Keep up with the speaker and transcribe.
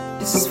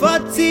This is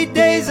 40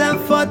 days and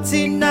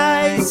 40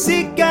 nights.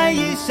 Sick and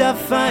you shall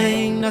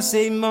find. I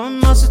say more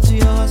muscle to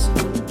your hustle,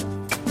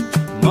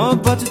 more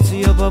butter to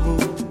your bubble,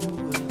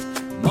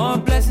 more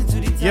blessing to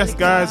the. Yes,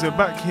 guys, we're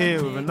back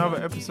here with another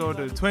episode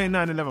of the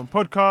 2911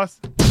 podcast.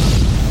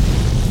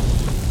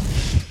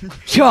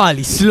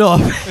 Charlie Slop.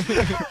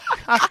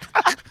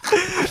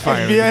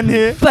 BN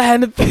here.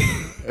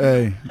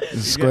 Hey,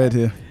 it's squared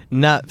here.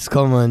 Naps,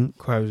 come on.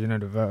 Quite, you know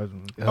the vibes,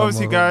 man.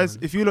 Obviously, guys,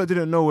 if you lot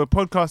didn't know, we're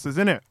podcasters,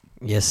 innit?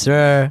 Yes,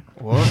 sir.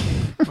 What?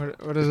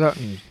 what does that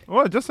mean?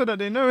 Well, just so that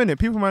they know, innit?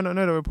 People might not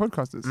know that we're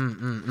podcasters.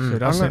 So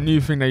that's a new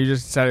thing that you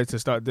just decided to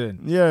start doing.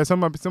 Yeah, it's on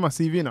my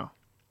CV now.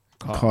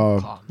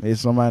 Calm.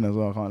 It's on mine as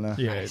well, I can't lie.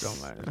 Yeah, it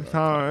don't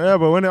matter. Yeah,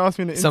 but when they asked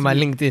me in the It's on my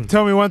interview, LinkedIn.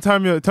 tell me one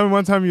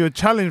time you were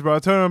challenged, bro.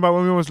 Tell them about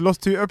when we almost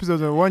lost 2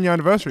 episodes on a 1 year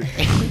anniversary.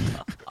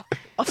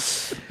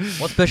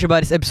 What's special about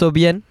this episode,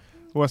 BN?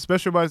 What's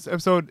special about this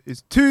episode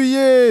is 2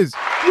 years.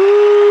 Woo!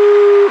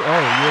 Oh,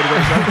 you already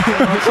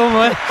got Come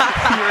on.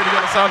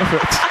 the sound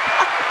effects.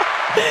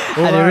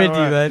 Had it ready,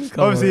 man.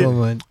 Come Obviously,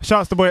 on.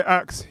 Shouts to boy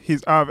Axe.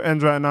 He's out of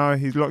ends right now.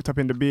 He's locked up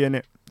in the B,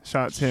 innit?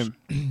 Shout to him.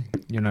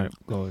 You know, it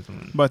goes,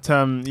 man. But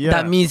yeah.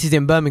 That means he's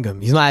in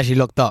Birmingham. He's not actually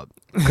locked up.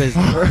 Because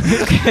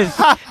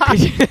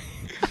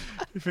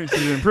You think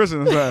she's in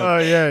prison as well? Oh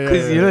yeah.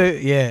 you know,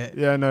 yeah.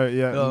 Yeah, no,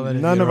 yeah. Oh,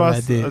 man, None you're of wrong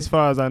us, idea. as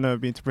far as I know,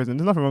 have been to prison.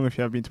 There's nothing wrong if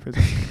you have been to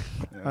prison.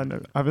 I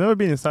know. I've never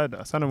been inside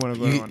that. So I don't want to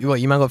go on.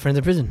 You man got friends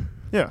in prison?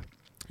 Yeah.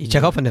 You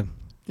check up on them?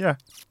 Yeah.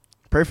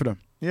 Pray for them.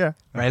 Yeah.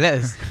 Write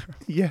letters?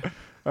 Yeah.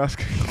 That's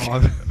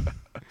good.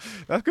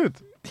 That's good.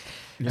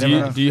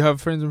 Do you have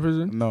friends in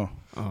prison? No.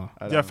 Oh.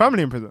 Do you have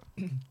family in prison?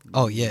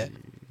 Oh, yeah.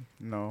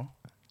 No.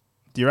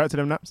 Do you write to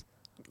them, Naps?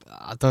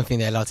 I don't think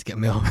they're allowed to get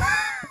mail.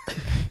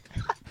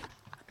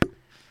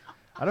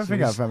 I don't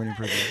think I have family in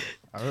prison.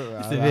 I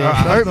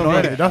That's not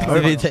funny. That's It's a not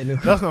bit funny.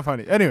 technical. That's not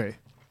funny. Anyway.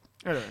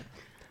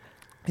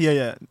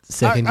 Yeah.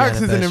 Second Axe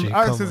anniversary,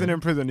 Axe come isn't on. in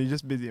prison. He's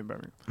just busy in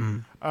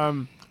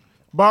Birmingham.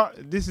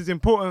 But this is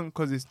important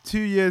because it's 2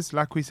 years,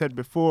 like we said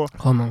before.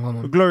 Come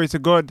on. Glory to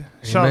God.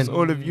 Shouts Amen.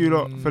 all of you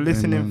lot for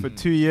listening Amen. for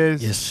 2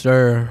 years. Yes,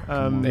 sir.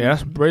 Yeah,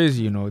 that's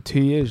crazy, 2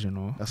 years,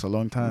 That's a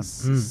long time.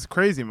 It's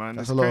crazy, man.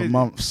 That's It's a lot crazy. of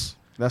months.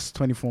 That's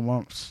 24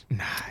 months.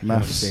 Nah,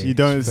 Maths. You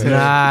don't say.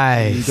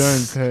 Nice. You don't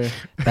say.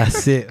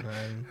 That's it,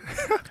 man.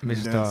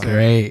 Don't say.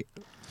 Great.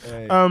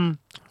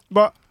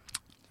 But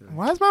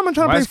why is my man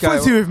trying Why to is play guy-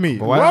 footsie with me?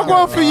 but What why is I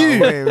got guy- for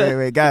you?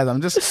 Wait,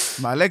 guys.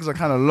 My legs are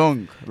kind of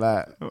long,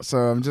 so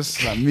I'm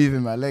just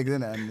moving my legs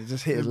in it, and it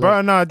just hit his leg.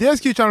 Bro, nah,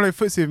 DSQ trying to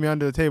play footsie with me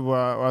under the table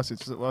whilst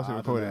it's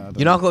recording.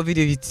 You know, I got a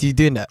video of you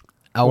doing that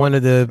at one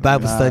of the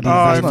Bible Nah, studies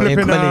Oh, that's in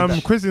flipping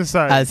college. quiz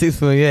inside. At 6th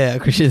form, yeah,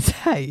 at Christian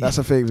site. That's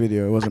a fake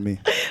video. It wasn't me.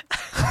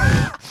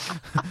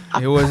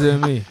 It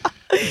wasn't me.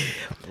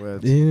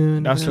 Words.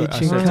 That's what I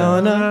said.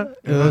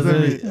 It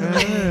wasn't me.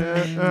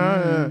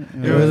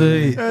 It wasn't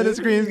me. And the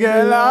screams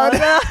get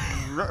louder.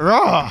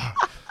 Raw.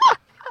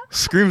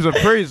 Screams of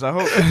praise, I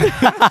hope.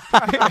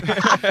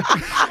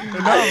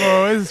 No,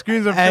 bro, it's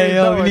screams of praise. Hey,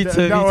 yo, That we one- need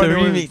to that one it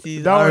was- remix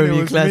these That one it R&B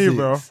was classics. me,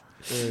 bro.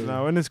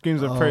 Nah, when the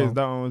screams of praise, Oh.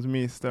 that one was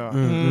me still.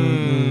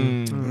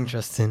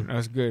 Interesting.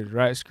 That's good.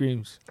 Right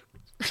screams.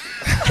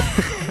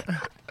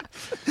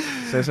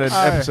 So it's an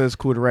Aye. episode's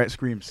called Right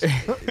Screams.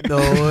 No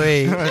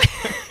way.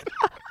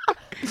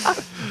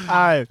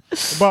 Aye,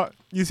 but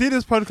you see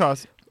this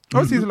podcast.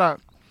 Obviously, it's like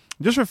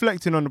just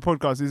reflecting on the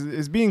podcast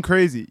is being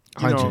crazy.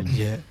 You know, 100,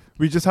 yeah.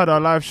 we just had our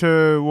live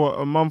show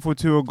a month or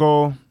 2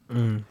 ago,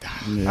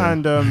 Yeah.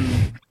 and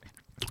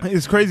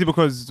it's crazy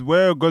because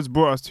where God's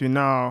brought us to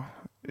now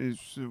is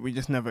we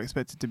just never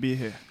expected to be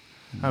here.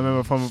 I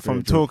remember from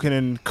Very true. talking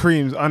in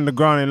Creams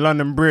underground in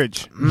London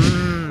Bridge.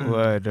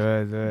 Word.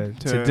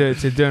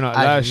 To doing like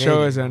live Actually,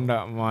 shows and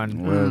that,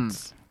 man.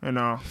 Words. You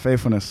know,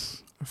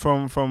 Faithfulness.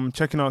 from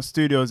checking out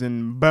studios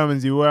in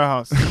Bermondsey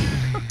Warehouse.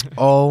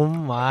 Oh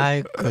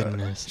my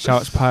goodness.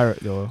 Shouts Pirate,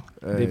 though.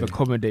 Hey. They've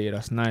accommodated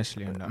us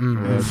nicely in that.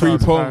 Mm. Free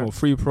Shouts promo.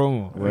 Free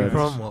promo. Words.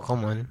 Promo,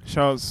 come on.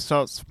 Shouts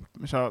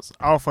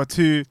Alpha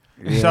 2.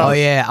 Yeah. Shouts- Oh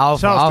yeah,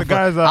 Alpha. shouts to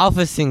guys that-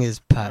 Alpha singers,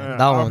 Pat. Yeah,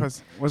 that one.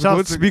 Alpha's- What's it Shouts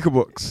called? to- Speaker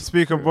box.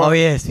 Speaker box. Oh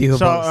yeah, Speaker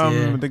Shout Box.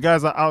 Yeah. the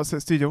guys at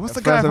Outset Studio. What's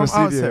the First guy ever from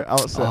studio, Outset?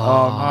 Outset.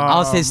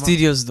 Outset man.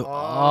 Studios.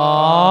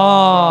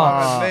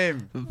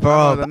 Name. Bro,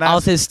 That was a nice-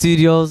 Outset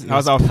Studios. That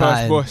was is our first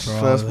pattern, boss. bro,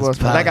 First it's boss.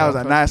 But that guy was a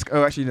pattern. nice.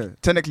 Oh, actually, no.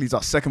 Technically, he's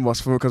our second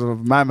boss because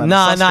of my man.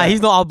 Nah, Sus guy.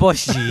 he's not our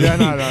boss, G. Yeah,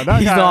 no. That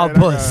He's guy, not our that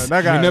boss.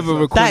 Guy, that guy. We never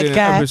recorded That an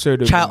guy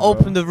episode of try him, to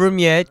open bro. the room,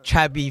 yeah,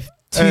 try to be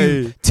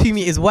Hey. 2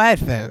 meters wide,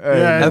 fam.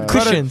 Yeah, And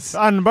cushions.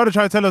 And brother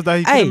tried to tell us that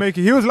he Hey. couldn't make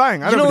it. He was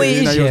lying. I You don't know what believe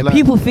it him. is, he was yeah? lying.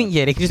 People think,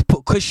 yeah, they can just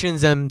put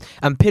cushions and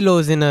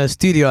pillows in a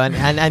studio and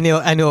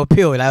it'll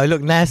appeal. Like, it'll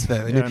look nice,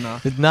 fam. Yeah, nah.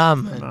 Nah,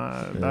 man.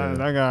 Nah,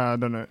 that guy, I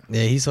don't know.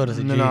 Yeah, he saw us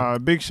a No, dream. no,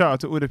 big shout out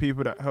to all the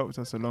people that helped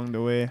us along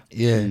the way.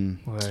 Yeah.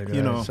 Word,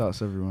 You know.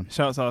 Shouts everyone.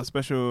 Shouts out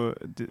special.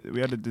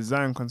 We had a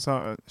design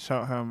consultant.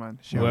 Shout her, man.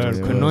 She Word. helped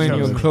us. Yeah, Knowing shout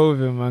your out.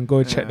 clothing, man.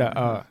 Go check Yeah. that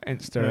out.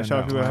 Insta. Yeah, and shout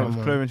out that, people that man. helped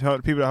us clothing. Shout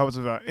out people that helped us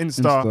with our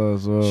Insta. Insta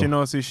as well. She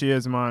knows who she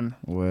is, man.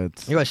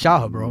 Words. You gotta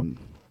shout her, bro.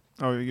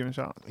 Oh, you're giving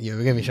shouts. Yeah,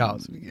 we're giving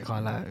shouts. We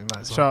can't lie. We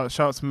might as well.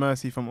 Shouts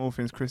mercy from All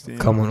Things Christian.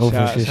 Come on, all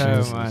Shout- things shout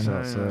Christians.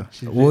 out, man.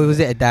 So, What was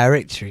it? A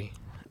directory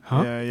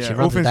Huh? Yeah. She All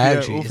runs a Things,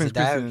 directory. All It's a Things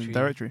Christian directory.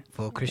 directory.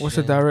 for Christian? What's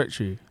a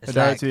directory? A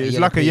directory. It's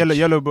like a page.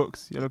 yellow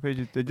books, yellow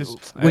pages. They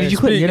just. What did you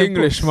call it? Speak Yellow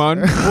English, books?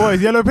 man. What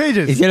is yellow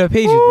pages? It's yellow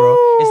pages, bro.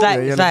 It's like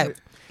Yeah, it's yellow like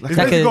It's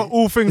like basically a- got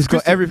all things it's got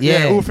Christian. everything.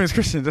 Yeah. Yeah, all things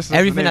Christian. That's what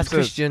everything the name that's says.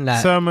 Christian,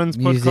 like sermons,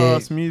 music,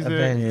 podcasts, music,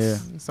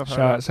 events. stuff like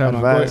Shout that. out,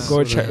 man. Advice.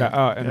 Go check Yeah. that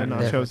out. Yeah, innit? no,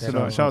 Definitely, shouts to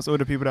definitely. shouts to all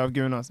the people that have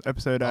given us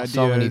episode ideas.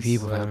 So many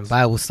people, man.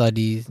 Bible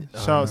studies.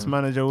 Shouts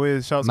manager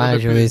Wiz. Shouts all the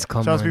Manager people. is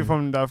come Shouts on. people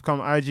from that have come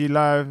IG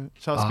live.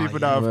 Shouts Oh, people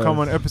yeah. that have come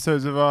on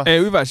episodes with us.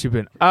 Hey, we've actually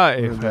been out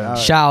here, We've been fam. out.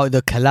 Shout out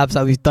the collabs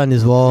that we've done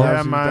as well.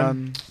 Yeah, We've man.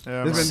 done-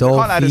 Yeah, There's man. been- you can't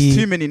lie, there's Sophie,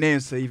 too many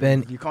names to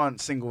even. Ben- You can't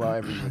single out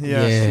everybody.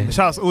 Yeah.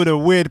 Shouts all the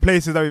weird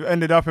places that we've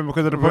ended up in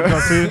because of the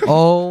podcast too.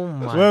 Oh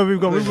my. Where we've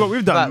gone,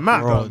 we've done Back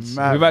mad. roads.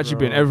 Mad, We've actually bro.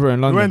 been everywhere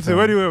in We London. went to fam.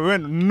 where do we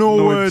went?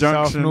 Norwood. South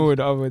Junction. Norwood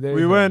the other day.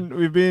 We fam. went.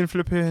 We've been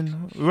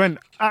flipping. We went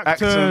Acton.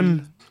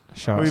 Acton.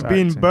 Shout We've out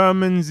been to-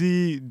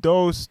 Bermondsey,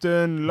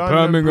 Dalston,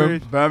 London Birmingham.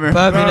 Bridge. Birmingham.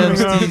 Birmingham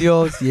Birmingham.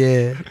 Studios,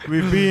 yeah.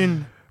 We've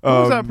been. What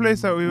was that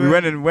place that we went? We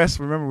went in West.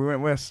 Remember, we went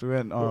West. We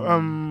went.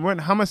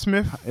 Went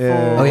Hammersmith.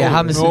 Yeah. Oh, yeah, for-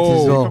 Hammersmith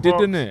no, as well.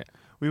 didn't it?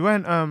 We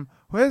went.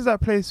 Where's that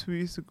place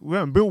we used to? We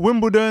went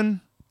Wimbledon.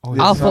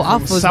 I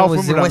thought was South in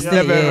Wimbledon. West I've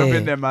never End, ever yeah.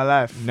 been there in my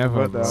life. Never,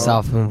 But, bro.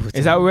 South Wimbledon.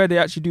 Is that where they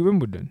actually do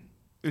Wimbledon?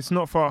 It's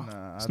not far.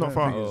 Nah, It's I not don't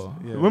far. think it's- Oh.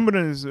 yeah.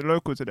 Wimbledon is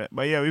local to that.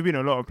 But yeah, we've been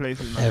a lot of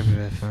places, man.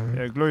 Everywhere, fam.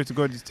 Yeah, glory to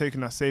God, He's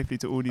taking us safely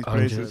to all these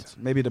 100. places.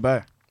 Maybe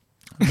Dubai.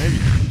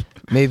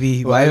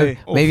 Maybe Well, Wyoming,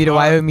 oh, maybe the fuck.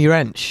 Wyoming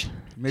Ranch.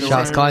 Maybe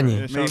Shouts Yeah, Kanye. yeah,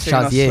 Maybe shouts- taking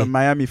Shouts, us yeah. to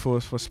Miami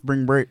for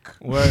spring break.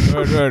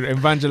 Word.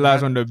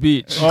 Evangelize on the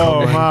beach.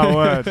 Oh Come on. my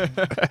word.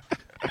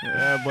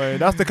 Yeah, boy,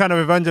 that's the kind of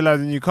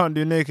evangelizing you can't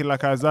do naked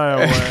like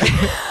Isaiah.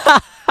 Boy.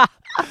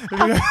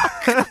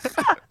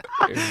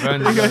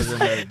 Evangelize on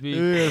the beach.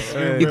 Yes,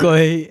 Yeah. You got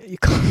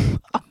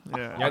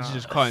Yeah, You actually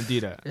just can't do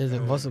that. it's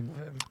impossible.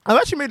 I've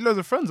actually made loads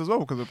of friends as well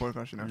because of the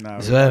podcast, you know. Nah,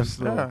 As we're well.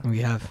 slow. Yeah. We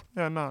have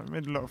Yeah, no,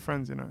 made a lot of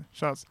friends, you know.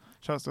 Shouts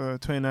to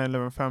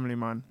 2911 family,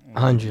 man.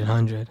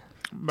 100. Too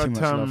But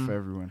much love for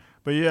everyone.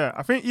 but yeah,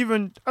 I think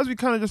even as we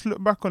kind of just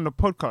look back on the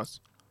podcast,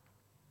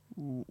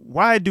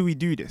 why do we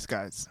do this,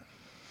 guys?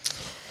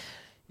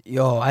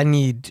 Yo, I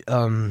need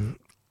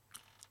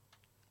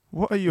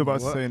What are you about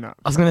to What? say now?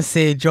 I was gonna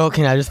say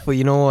joking. I just thought,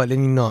 you know what? Let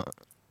me not.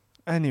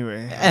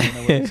 Anyway, I don't know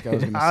what this guy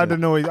was gonna I say. don't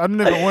know. I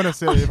don't even want to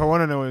say it if I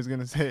want to know what he's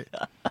gonna say.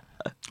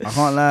 I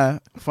can't lie.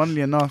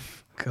 Funnily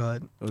enough,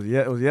 God.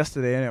 it was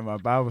yesterday, innit? My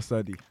Bible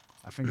study.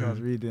 I think I was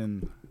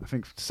reading. I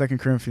think 2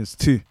 Corinthians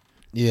 2. I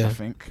Yeah.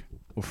 think,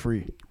 or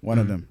 3. One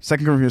of them. 2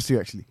 Corinthians 2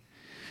 actually.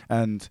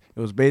 And it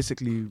was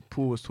basically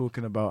Paul was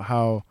talking about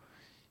how,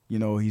 you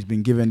know, he's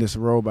been given this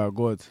role by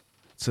God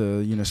to,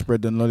 you know,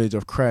 spread the knowledge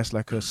of Christ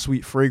like a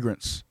sweet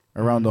fragrance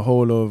around the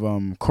whole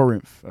of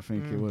Corinth. I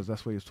think it was.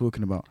 That's what he was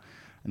talking about.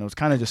 And I was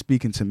kind of just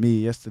speaking to me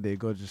yesterday.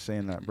 God just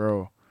saying like,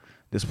 bro,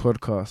 this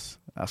podcast,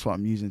 that's what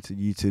I'm using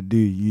you to do.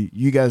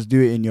 You guys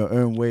do it in your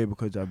own way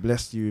because I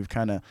blessed you with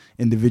kind of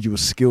individual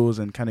skills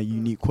and kind of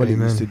unique qualities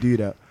Amen. to do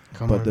that.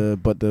 Come But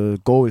on.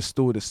 the goal is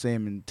still the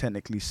same and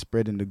technically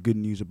spreading the good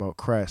news about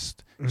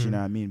Christ. Do you know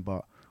what I mean?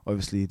 But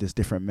obviously there's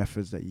different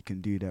methods that you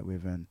can do that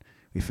with, and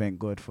we thank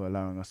God for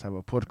allowing us to have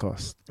a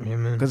podcast.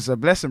 Amen. Because it's a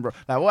blessing, bro.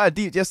 Like what I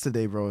did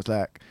yesterday, bro, is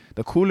like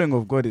the calling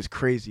of God is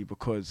crazy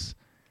because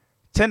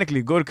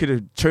technically God could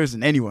have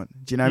chosen anyone.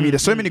 Do you know what I mean?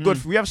 There's so many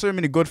we have so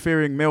many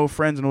God-fearing male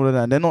friends and all of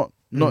that, and they're not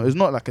it's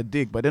not like a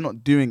dig, but they're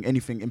not doing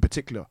anything in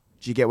particular.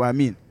 Do you get what I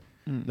mean?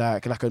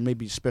 Like a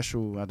maybe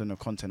special, I don't know,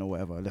 content or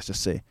whatever, let's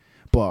just say.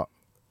 But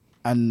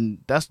and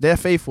they're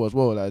faithful as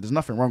well. Like there's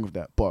nothing wrong with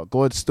that. But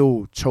God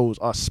still chose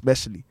us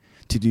specially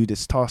to do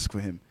this task for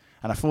him.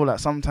 And I feel like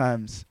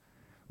sometimes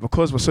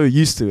because we're so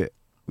used to it,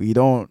 we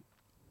don't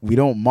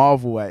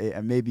marvel at it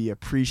and maybe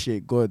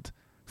appreciate God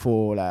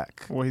for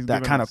like What he's that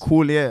given kind of us.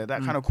 cool,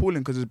 kind of calling,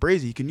 because it's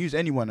brazy. He can use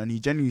anyone, and he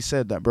genuinely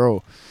said that,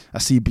 bro. I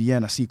see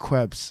BN, I see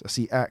Quabs, I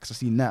see Axe, I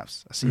see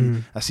Naps,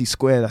 I see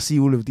Squared, I see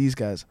all of these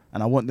guys,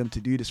 and I want them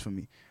to do this for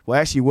me. We're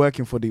actually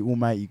working for the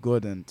Almighty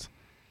God, and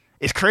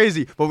it's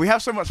crazy, but we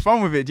have so much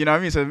fun with it. Do you know what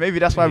I mean? So maybe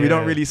that's why we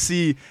don't Yeah. really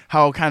see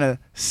how kind of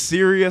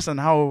serious and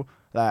how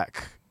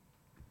like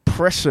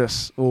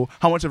precious or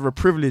how much of a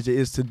privilege it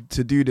is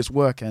to do this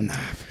work. And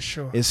For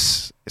sure.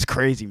 it's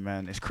crazy,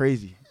 man. It's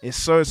crazy. It's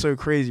so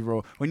crazy,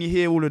 bro. When you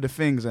hear all of the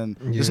things, and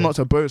it's Yeah. not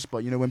to boast,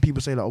 but you know, when people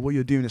say like, oh, what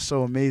you're doing is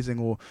so amazing,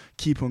 or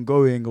keep on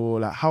going, or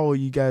like, how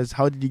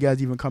did you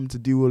guys even come to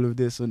do all of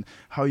this, and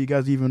how you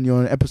guys even, you're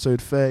on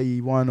episode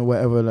 31 or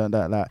whatever, like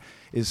that, like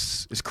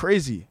it's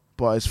crazy.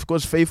 But it's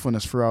God's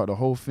faithfulness throughout the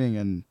whole thing,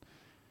 and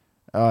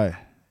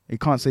you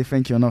can't say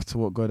thank you enough to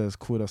what God has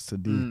called us to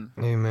do.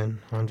 Amen.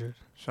 100.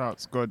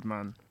 Shouts God,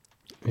 man.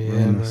 Yeah,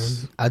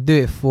 Realness. man. I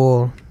do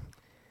it.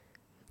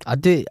 I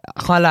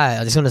can't lie,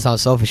 I just want to sound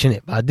selfish,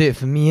 innit? But I do it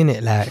for me,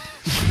 innit? Like,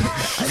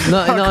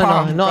 not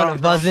on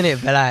a buzz,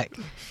 innit? But like,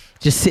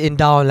 just sitting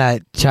down,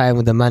 like, chatting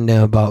with the man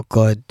there about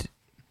God.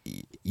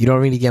 You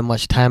don't really get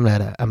much time like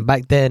that. And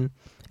back then,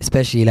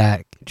 especially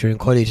like during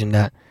college and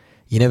that,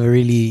 I never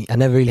really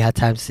had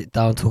time to sit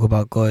down and talk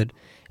about God.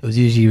 It was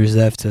usually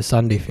reserved to a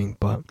Sunday thing,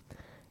 but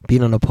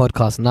being on a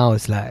podcast now,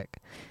 it's like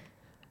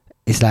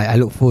I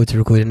look forward to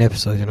recording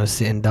episodes, you know,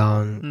 sitting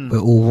down, we're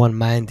all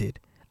one-minded.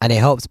 And it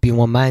helps being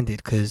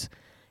one-minded because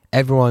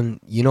everyone's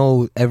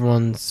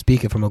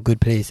speaking from a good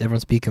place.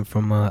 Everyone's speaking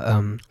from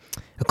a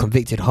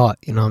convicted heart,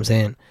 you know what I'm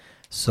saying?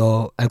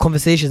 So, and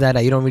conversations like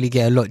that, you don't really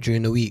get a lot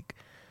during the week.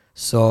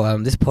 So,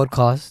 this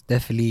podcast,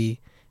 definitely,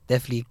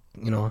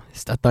 you know,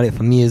 I've done it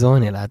for me as well,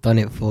 innit? Like, I've done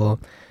it for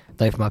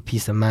my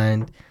peace of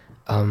mind,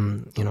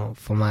 you know,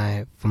 for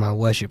my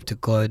worship to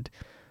God.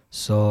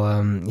 So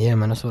yeah,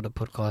 man, that's what the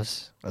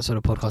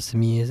podcast to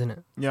me is, isn't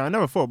it? Yeah, I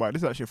never thought about it.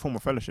 This is actually a form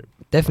of fellowship.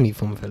 Definitely a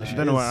form of fellowship. I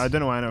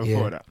don't know why I never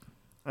thought of that.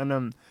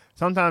 And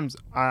sometimes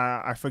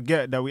I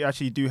forget that we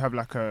actually do have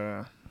like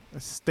a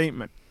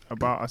statement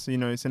about us. You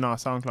know, it's in our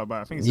SoundCloud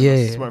bio. I think it's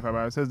in our Spotify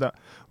bio. It says that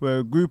we're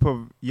a group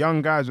of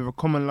young guys with a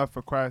common love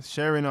for Christ,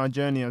 sharing our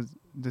journey as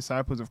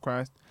disciples of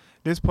Christ.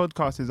 This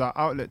podcast is our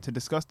outlet to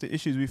discuss the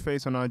issues we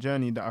face on our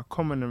journey that are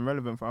common and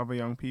relevant for other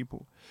young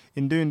people.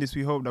 In doing this,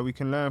 we hope that we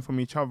can learn from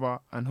each other,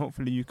 and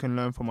hopefully you can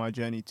learn from our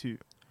journey too.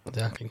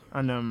 Exactly.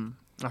 And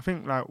I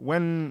think like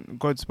when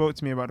God spoke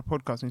to me about the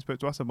podcast and he spoke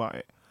to us about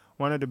it,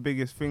 one of the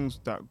biggest things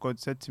that God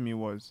said to me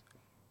was,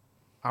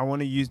 I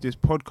want to use this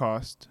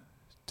podcast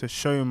to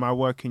show my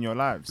work in your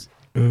lives.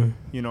 You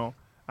know?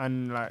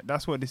 And like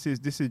that's what this is.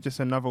 This is just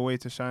another way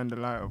to shine the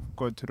light of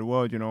God to the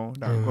world, you know.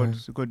 That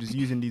God is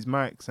using these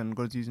mics and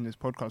God's using this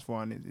podcast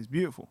for, and it's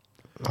beautiful.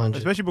 100.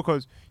 Especially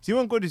because see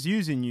when God is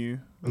using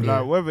you,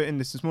 like whether in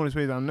the smallest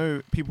ways, I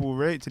know people will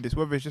relate to this,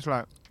 whether it's just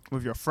like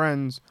with your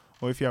friends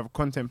or if you have a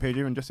content page,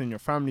 even just in your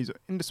families, or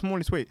in the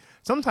smallest way.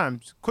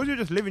 Sometimes because you're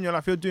just living your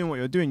life, you're doing what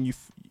you're doing,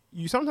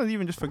 you sometimes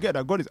even just forget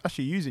that God is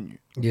actually using you.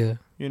 Yeah.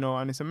 You know,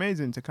 and it's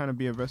amazing to kind of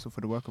be a vessel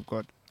for the work of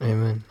God.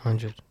 Amen.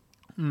 100.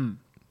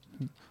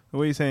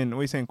 What are you saying,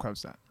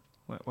 Quabs, that?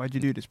 Why'd you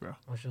do this, bro?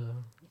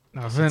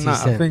 I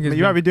think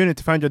you might be doing it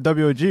to find your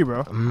WOG, bro.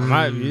 It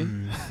might be.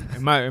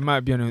 It might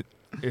be an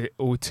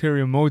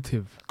ulterior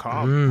motive.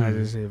 Calm. As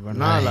I say, but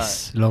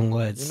nice. Long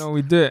words. You know,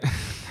 we do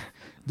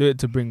it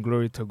to bring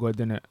glory to God,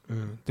 innit?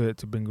 Do it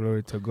to bring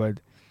glory to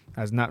God.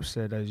 As Nap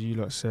said, as you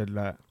lot said,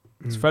 like,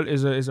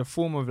 it's a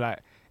form of, like,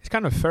 it's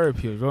kind of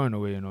therapy as well in a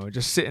way, you know?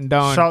 Just sitting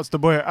down. Shouts the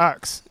boy at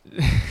Axe.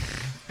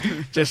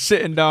 Just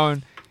sitting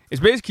down. It's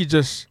basically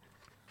just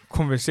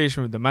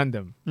conversation with the man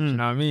them. You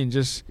know what I mean?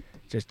 Just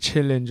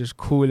chilling, just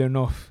cooling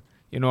off.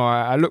 You know,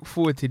 I look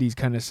forward to these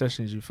kind of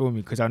sessions, you feel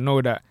me? Because I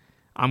know that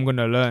I'm going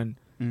to learn,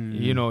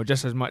 you know,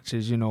 just as much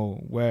as, you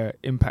know, we're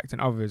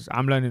impacting others.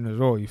 I'm learning as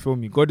well, you feel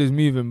me? God is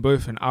moving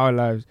both in our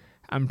lives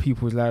and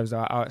people's lives that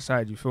are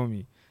outside, you feel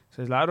me?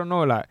 So it's like, I don't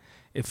know, like,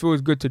 it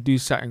feels good to do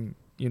something,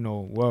 you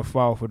know,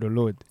 worthwhile for the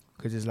Lord.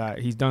 Because it's like,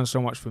 he's done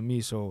so much for me,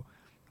 so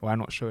why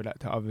not show that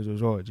to others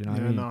as well? Do you know what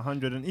I mean? Yeah, no,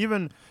 100. And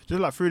even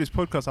just like through this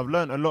podcast, I've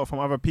learned a lot from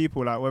other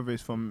people, like whether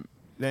it's from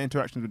their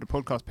interactions with the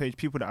podcast page,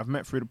 people that I've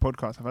met through the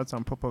podcast. I've had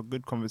some proper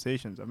good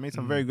conversations. I've made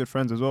some very good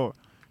friends as well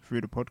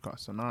through the podcast.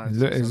 So now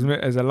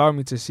it's allowed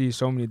me to see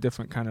so many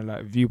different kind of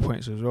like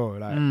viewpoints as well.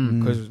 Like,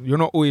 because you're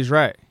not always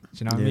right.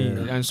 Do you know what I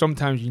mean? And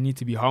sometimes you need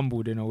to be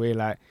humbled in a way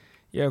like,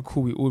 yeah,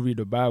 cool, we all read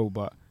the Bible,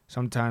 but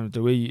sometimes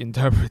the way you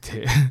interpret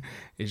it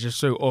is just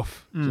so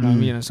off. Do you know what I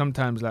mean? And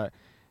sometimes like,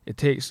 it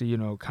takes, you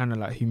know, kind of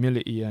like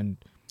humility and,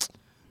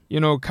 you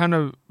know, kind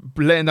of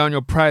letting down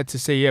your pride to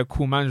say, yeah,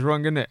 cool, man's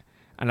wrong, innit?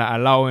 And like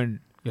allowing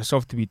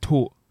yourself to be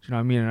taught. Do you know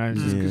what I mean?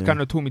 And it's kind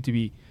of taught me to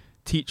be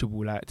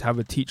teachable, like to have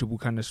a teachable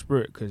kind of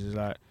spirit. Because it's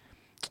like,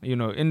 you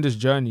know, in this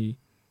journey,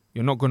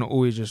 you're not going to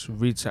always just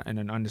read something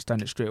and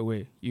understand it straight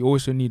away. You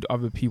also need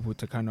other people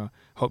to kind of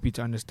help you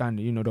to understand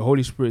it. You know, the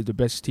Holy Spirit is the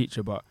best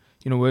teacher, but,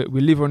 you know, we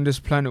live on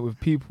this planet with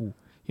people.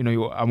 You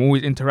know, I'm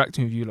always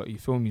interacting with you, like, you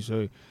feel me?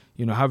 So,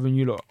 you know, having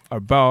you lot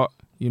about,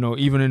 you know,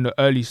 even in the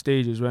early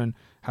stages when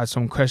I had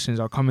some questions,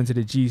 I'll come into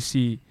the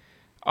GC,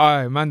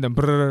 man,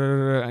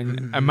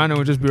 and man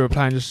will just be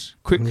replying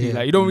just quickly.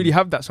 Like, you don't really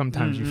have that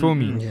sometimes, you feel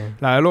me?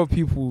 Like, a lot of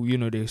people, you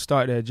know, they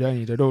start their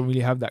journey, they don't really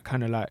have that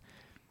kind of, like,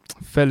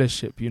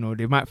 fellowship, you know.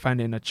 They might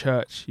find it in a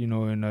church, you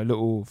know, in a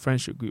little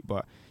friendship group,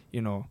 but,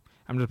 you know,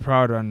 I'm just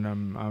proud and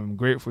I'm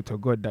grateful to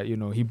God that, you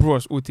know, he brought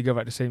us all together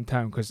at the same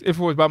time. Because if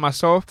it was by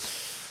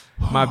myself,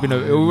 it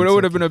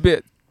would have been a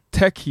bit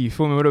techie, you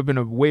feel me? It would have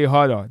been way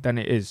harder than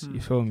it is, you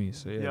feel me?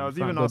 So I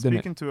was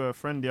speaking to a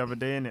friend the other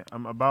day, innit,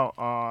 about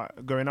our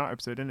going out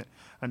episode, innit,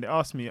 and they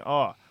asked me,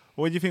 what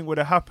do you think would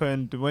have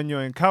happened when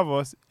you're in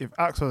Kavos if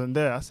Axe wasn't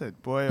there? I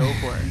said, boy, oh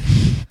boy.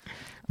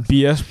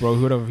 BS, bro.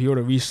 He would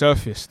have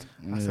resurfaced.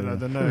 I said, I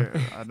don't know.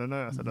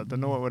 I said, I don't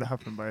know what would have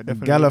happened, but it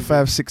definitely Gala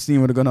 516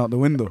 would have gone out the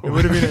window. It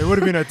would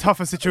have been a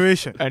tougher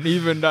situation. And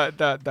even that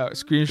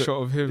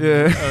screenshot of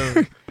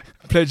him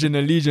pledging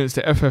allegiance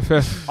to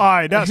FFF.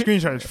 Aye, that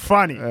screenshot is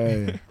funny.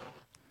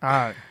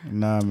 Alright.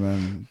 Nah,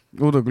 man.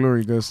 All the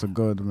glory goes to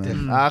God,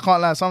 man. I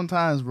can't lie.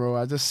 Sometimes, bro,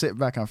 I just sit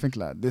back and think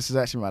like, this is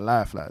actually my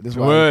life. Like, this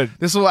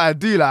is what I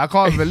do. Like, I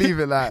can't believe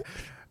it. Like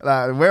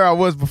where I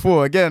was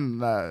before. Again,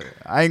 like,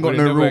 I ain't got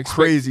no real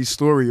crazy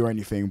story or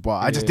anything, but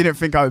I just didn't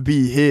think I would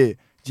be here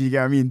Do you get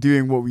what I mean?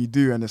 Doing what we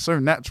do, and it's so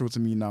natural to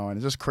me now, and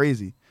it's just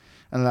crazy.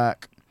 And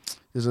like,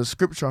 there's a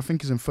scripture, I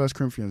think it's in 1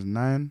 Corinthians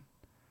 9,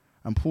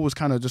 and Paul was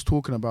kind of just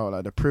talking about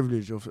like the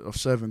privilege of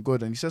serving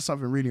God, and he said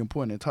something really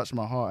important. It touched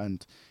my heart,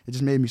 and it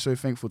just made me so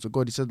thankful to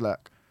God. He said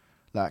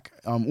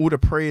all the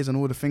praise and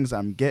all the things that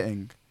I'm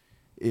getting,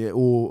 he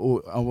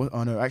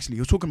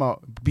was talking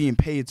about being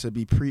paid to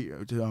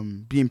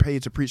being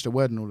paid to preach the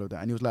word and all of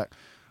that, and he was like,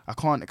 I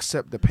can't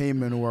accept the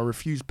payment, or I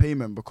refuse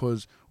payment,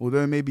 because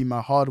although maybe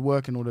my hard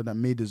work and all of that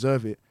may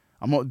deserve it,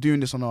 I'm not doing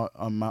this on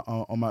my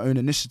own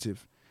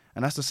initiative.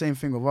 And that's the same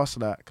thing with us.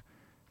 Like,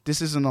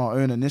 this isn't our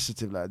own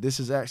initiative. Like, this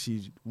is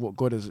actually what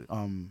God has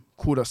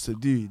called us to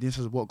do. This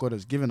is what God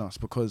has given us.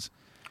 Because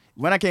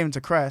when I came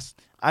into Christ,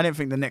 I didn't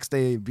think the next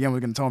day BM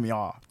was going to tell me,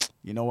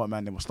 you know what,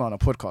 man, they were starting a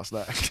podcast.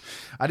 Like,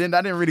 I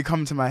didn't really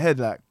come to my head,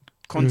 like,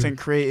 content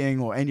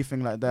creating or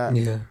anything like that.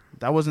 Yeah.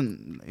 It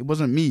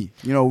wasn't me.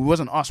 You know, it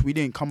wasn't us. We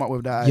didn't come up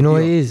with that idea. You know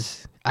what it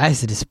is? I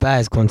used to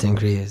despise content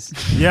creators.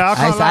 Yeah,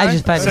 I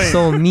just find it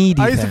so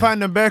needy. I used to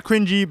find them bare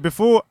cringy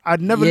before.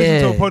 I'd never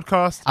listened to a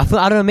podcast. I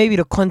don't know, maybe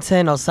the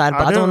content outside,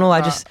 but I don't know.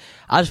 I just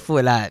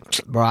thought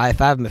like, bro,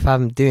 if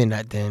I'm doing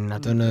that, then I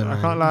don't know, man.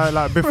 I can't lie.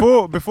 Like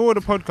before the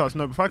podcast,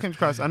 before I came to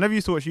Christ, I never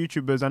used to watch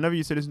YouTubers. I never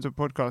used to listen to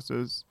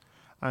podcasters.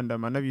 And I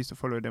never used to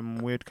follow them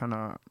weird kind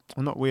of,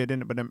 not weird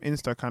innit, but them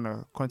Insta kind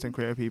of content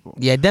creator people.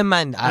 Yeah, them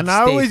man. And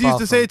I always used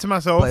to say to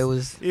myself,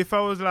 if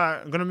I was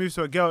like gonna move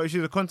to a girl, if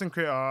she's a content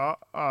creator,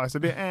 it's a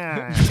bit.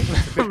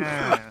 It's a bit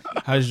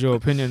Has your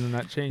opinion on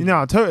that changed?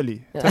 No,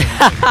 totally.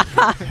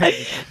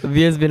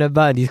 Via's been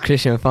about these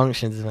Christian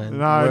functions, man.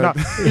 No,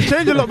 it's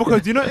changed a lot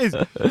because you know what it is.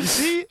 You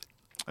see.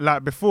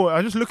 Like before, I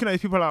was just looking at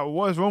these people like,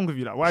 what is wrong with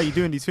you? Like, why are you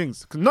doing these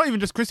things? Cause not even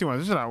just Christian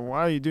ones. Just like, why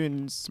are you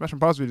doing smash and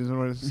pass videos and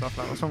all this stuff?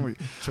 Like, what's wrong with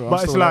you? Sure,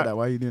 but it's like that.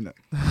 Why are you doing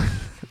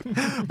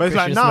that? But it's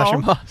like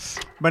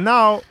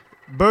now,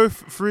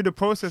 both through the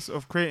process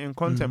of creating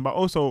content, but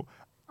also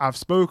I've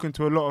spoken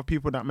to a lot of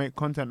people that make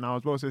content now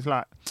as well. So it's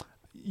like,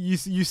 you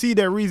see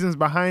their reasons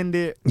behind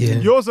it. Yeah.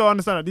 You also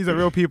understand that these are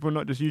real people,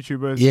 not just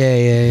YouTubers.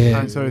 Yeah.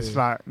 And so it's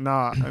like,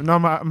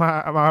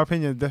 my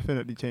opinion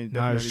definitely changed.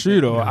 It's true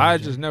though. I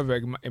just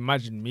never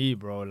imagined me,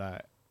 bro.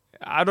 Like,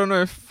 I don't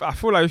know I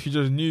feel like if you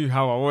just knew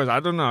how I was, I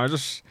don't know. I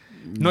just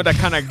not that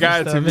kind of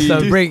guy to be.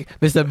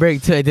 Mr.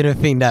 Break too. I didn't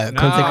think that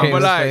content creator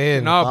was for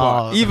him.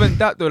 But even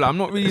that though, like, I'm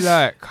not really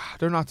like, I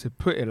don't know how to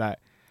put it. Like,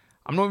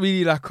 I'm not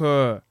really like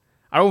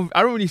I don't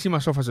really see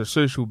myself as a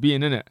social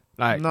being, innit?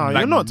 Like,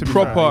 you're not to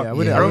proper. I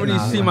don't really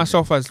see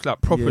myself as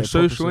like proper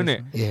social,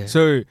 innit? Yeah.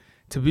 So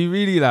to be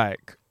really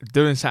like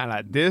doing something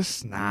like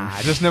this,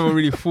 I just never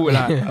really thought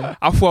like.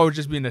 I thought I would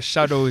just be in the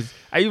shadows.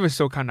 I even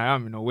still kind of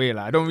am in a way.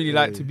 Like, I don't really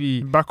like to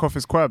be back off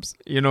his quabs.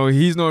 You know,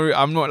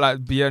 I'm not like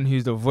BN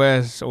who's the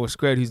voice or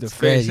Squared who's the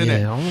face,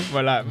 innit?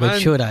 But like,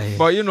 man,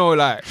 but you know,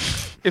 like,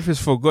 if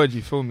it's for God,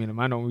 you feel me?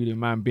 I don't really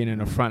mind being in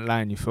the front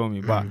line, you feel me?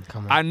 But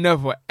I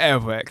never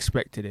ever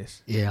expected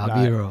this. Yeah,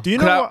 I'll be real. Do you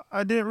know what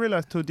I didn't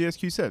realize till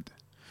DSQ said?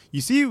 You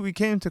see, we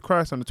came to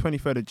Christ on the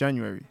 23rd of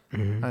January,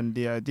 and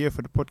the idea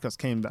for the podcast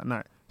came that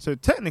night. So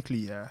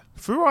technically,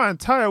 through our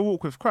entire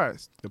walk with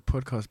Christ, the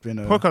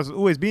podcast has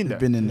always been there.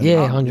 Been in the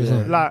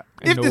 100%. Like,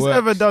 if this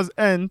ever does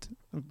end,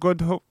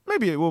 God hope,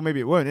 maybe it will, maybe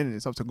it won't.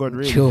 It's up to God,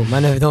 really. Sure,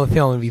 man. I don't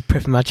feel I'm gonna be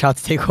prepping my child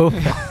to take over.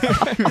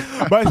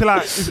 But it's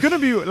like, it's gonna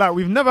be like,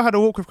 we've never had a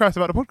walk with Christ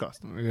about the podcast.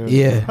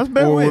 Yeah. That's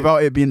better. Or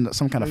without it being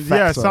some kind of factor.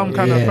 Yeah, some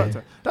kind of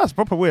factor. That's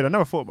proper weird. I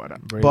never thought about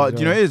that. But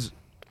you know, it is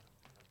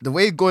the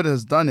way God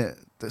has done it.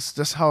 This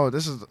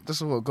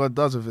is what God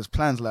does with His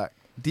plans. Like,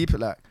 deep it.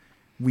 Like,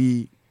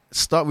 we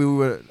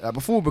were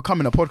before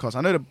becoming a podcast.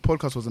 I know the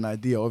podcast was an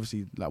idea,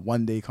 obviously, like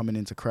one day coming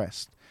into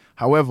Christ.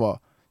 However,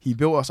 He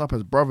built us up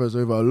as brothers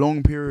over a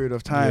long period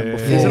of time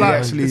before we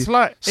actually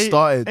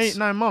started.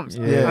 8-9 months.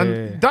 Yeah.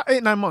 And that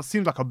 8-9 months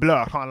seems like a blur.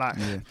 I can't lie.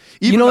 Yeah.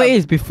 You know what it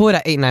is before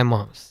that 8-9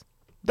 months.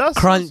 That's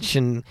crunch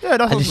and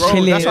that's just bro,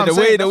 chilling. that's what I'm the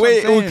saying, way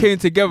it all came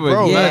together,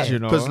 bro. You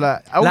know, because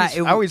like I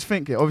always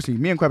think it. Obviously,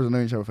 me and Quabs have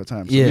known each other for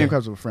time. So me and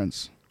Quabs were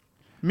friends.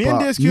 Me and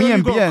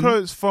DSQ got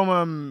close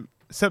from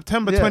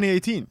September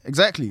 2018.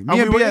 Exactly. Me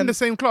and we were in the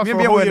same class. Me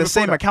and BN were in the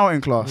same accounting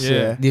class.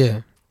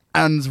 Yeah.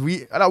 And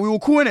we were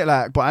cool in it,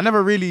 like, but I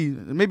never really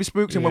maybe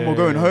spoke to him when we were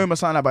going home or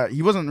something like that. But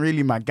he wasn't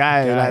really my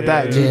guy like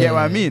that. Do you get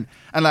what I mean?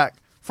 And like,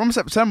 from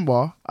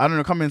September, I don't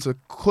know, coming into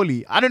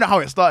Cully, I don't know how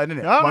it started,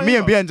 innit? But me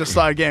and BN just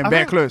started getting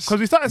very close. Because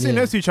we started sitting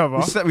next to each other.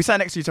 We sat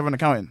next to each other in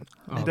accounting.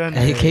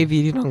 Hey, KB,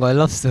 you don't got a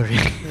love story.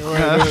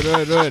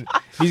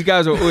 These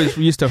guys are always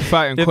used to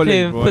fight in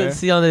college, bro.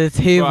 Pussy under the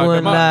table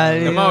and that.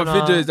 The amount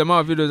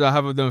of videos I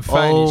have of them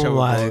fighting each other,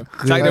 bro.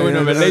 It's like they were in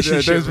a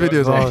relationship. Those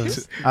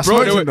videos, I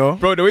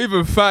bro, they were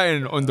even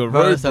fighting on the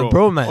road,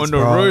 bro. On the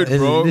road,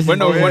 bro. When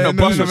the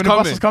bus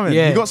was coming.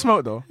 You got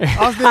smoked though.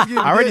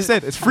 I already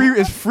said it's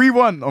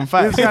 3-1 on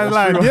fight. This guy's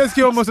like,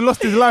 DSQ almost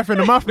lost his life in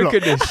the math block.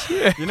 Look at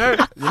this. You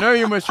know,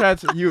 you almost tried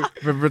to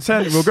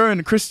pretend we're going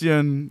to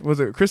Christian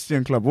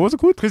club. What was it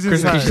called? Christian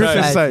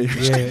Society.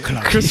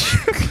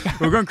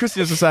 We're going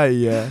Christian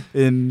Society,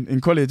 in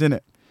college,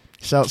 innit?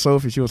 Shout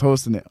Sophie, she was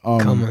hosting it.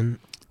 Come on.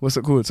 what's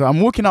it called? So I'm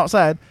walking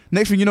outside.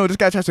 Next thing you know, this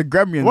guy tries to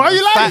grab me and, Why are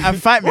you lying?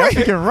 fight me. I'm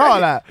thinking, raw,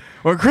 like,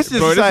 well, Christian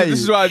Bro, society.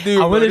 this is what I do. I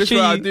Bro. wanna This is show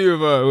what I you- do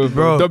with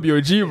Bro.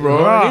 WG, bro.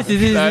 Bro.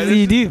 This is what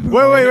you do.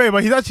 Wait,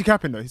 but he's actually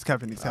capping though. He's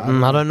capping.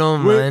 I don't know,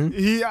 man.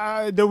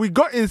 We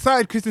got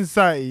inside Christian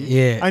Society.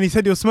 Yeah. And he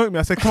said he'll smoke me.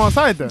 I said, come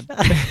outside then.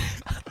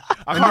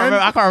 I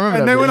can't remember. And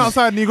that then went bit.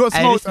 outside and he got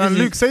Hey, smoked this and is-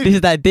 Luke saved This him.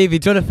 is that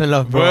David Jonathan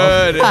love, bro.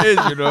 Word, it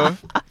is, you know.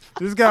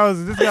 This guy was.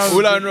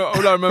 All I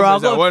remember Bro,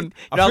 is that one.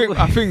 got-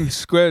 I think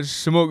Square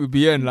smoked with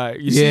BN. Like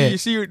you Yeah.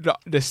 see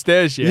the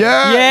stairs. Yeah.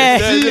 Yeah,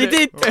 the he stairs,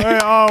 did.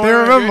 They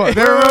remember.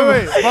 They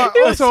remember.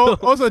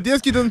 But also,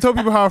 DSQ doesn't tell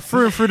people how I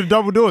threw him through the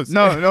double doors.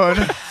 No.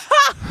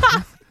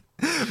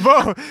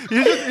 Bro,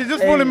 he's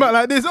just falling back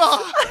like this.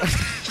 Oh.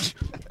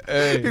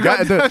 Hey.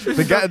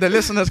 The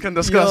listeners can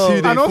discuss Yo.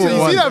 who they And also, fought you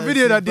see won. that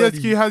video that Funny.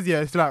 DSQ has, yeah?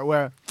 It's like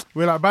where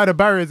we're like by the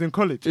barriers in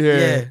college.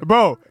 Yeah.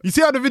 Bro, you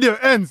see how the video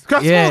ends?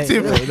 Crash Yeah. smoked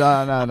him.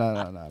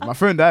 No. My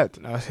friend died.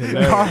 That's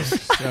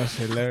hilarious. That's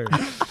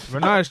hilarious. But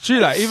no, it's true.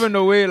 Like even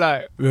the way,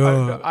 like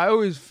Yeah. I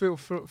always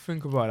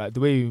think about like the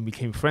way we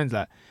became friends.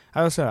 Like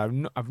as I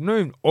said, I've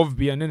known of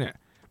BN in it,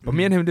 but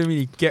me and him didn't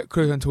really get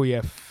close until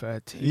year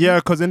 13. Yeah,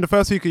 because in the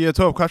first week of year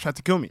 12, Crash tried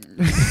to kill me.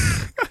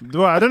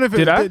 Well, I don't know if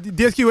Did I?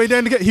 DSQ way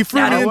down to get. He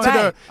threw me into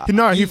the.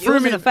 He threw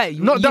me. in a fight.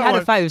 Not you that had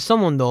one. a fight with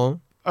someone though.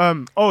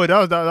 Oh,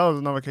 that was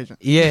another occasion.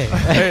 Yeah.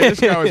 Hey, this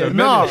guy was a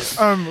No, menace.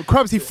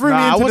 Krabs, he threw me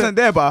I into wasn't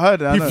there, but I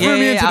heard it. I He know. threw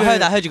me into I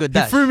the- heard you got He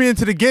that. threw me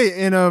into the gate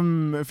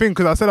in thing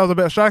because I said I was a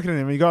better striker than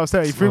him. He got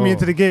upset. He threw me Oh.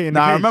 into the gate in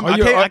Nah, I the cage.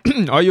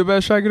 remember- Are you a better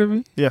striker than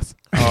me? Yes.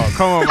 Oh,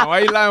 come on, man. Why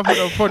are you lying for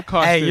the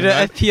podcast? Hey, you know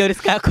man? FPO, this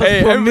guy cost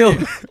Hey, 4 mil.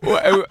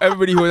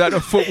 everybody who was at the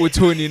football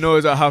tourney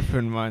knows what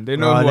happened, man. They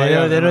know who I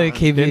am. They know who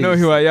KB They know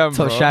who I am,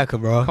 Top bro. striker,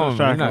 bro. Come on,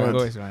 Striker, man. You're man. not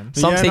boys, man.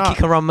 Some Yeah, say nah.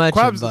 kick around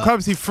merchant, Krabs, but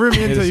Krabs, he threw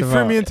me into. He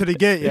threw me into the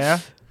gate. Yeah.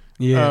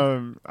 yeah.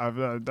 I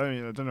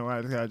don't know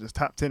why this guy just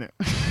tapped in it.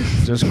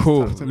 Just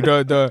cool.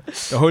 The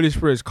Holy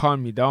Spirit's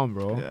calmed me down,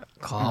 bro. Yeah.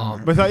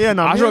 Calm. But it's like, yeah,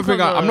 no. I me don't and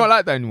think Krabs, I'm not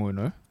like that anymore,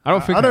 no. I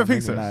don't think. I don't am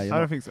think so. anymore. Nah, you're I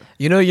don't not. think so.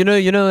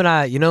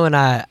 You know when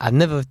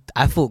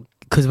I thought,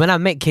 because when I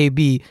met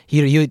KB,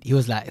 he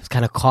was like, it was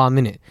kind of calm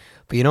in it.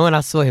 But you know when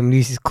I saw him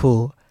lose his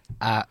cool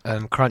at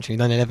Crunch, we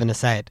done 11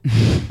 aside,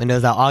 when there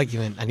was that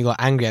argument and he got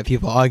angry at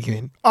people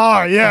arguing.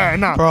 Oh yeah,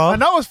 nah. Bro.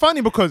 And that was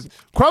funny because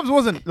Krabs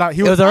wasn't like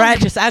he It was a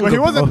righteous angry, anger,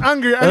 but he wasn't bro.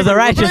 angry. It was a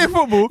righteous- Playing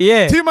football.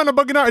 Yeah. Two men are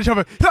bugging out each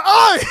other. He's like,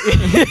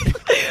 "Oi!"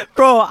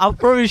 Bro, I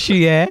promise you,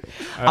 yeah.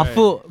 I Alright.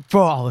 thought,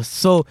 bro, I was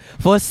so,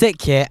 for a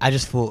sec, yeah, I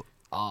just thought,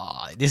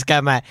 oh, this guy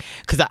might,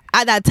 because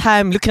at that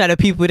time, looking at the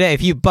people there,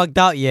 if you bugged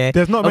out, yeah,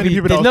 There's not many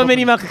people. there's that not was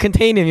many stopping man could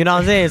contain him, you know what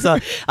I'm saying? So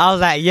I was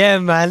like, yeah,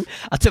 man.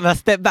 I took my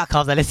step back. I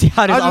was like, let's see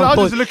how this I was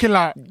unfolds. just looking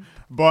like,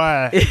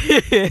 boy.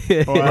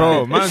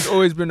 Bro, man's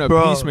always been a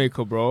Bro.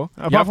 peacemaker, bro. You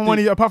Apart have from to-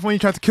 when he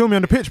tried to kill me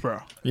on the pitch, bro.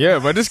 Yeah,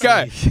 but this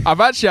guy,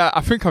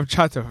 I think I've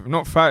tried to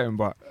not fight him,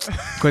 but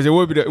because it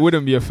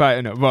wouldn't be a fight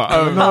in it.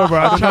 But No, bro.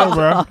 I don't know,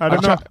 bro. I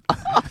don't know.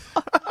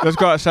 let's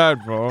go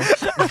outside, bro.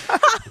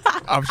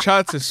 I've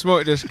tried to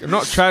smoke this,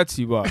 not tried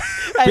to, but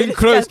Hey, this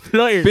guy's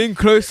plotting. been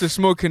close to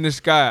smoking this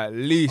guy at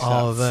least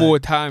Oh, like man. 4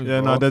 times.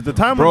 Yeah, bro. no, there's the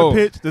time Bro, on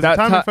the pitch, there's the that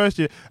time in ti- first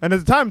year, and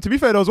there's the time, to be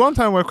fair, there was one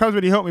time where Krabs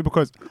really helped me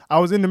because I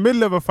was in the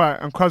middle of a fight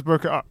and Krabs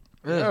broke it up.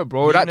 Yeah,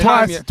 bro. That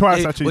time, yeah.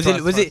 Twice, actually. Was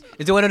twice.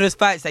 it one of those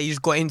fights that you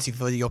just got into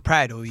for your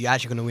pride, or you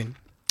actually gonna win?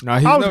 Nah,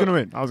 he's I was no- going to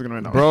win. I was going to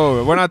win.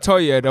 Bro, when I tell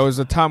you, there was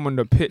a time on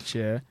the pitch,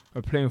 yeah,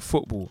 we're playing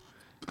football,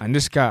 and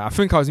this guy, I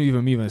think I was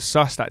even moving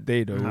sus that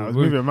day, though. I was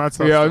moving mad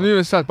stuff. Yeah, I was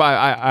moving sus, but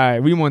I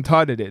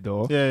remontaded it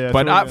though. Yeah,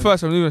 But so, at yeah.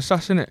 first, I was moving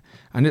sus in it,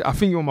 and I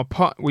think you were my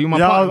part. Were you my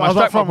Yeah, partner? I was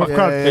my up front with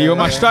partner? Krabs. Yeah, you were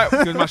my strike. You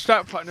were my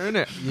strike partner in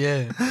it.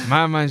 Yeah.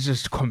 My man's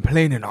just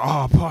complaining.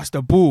 Oh, pass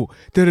the ball.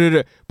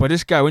 Da-da-da. But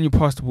this guy, when you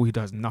pass the ball, he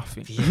does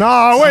nothing.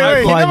 Nah,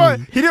 wait.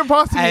 Funny. He didn't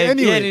pass to me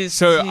anyway.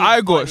 So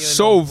I got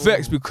so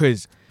vexed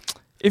because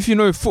if you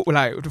know football,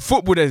 like the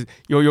football, there's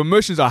your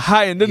emotions are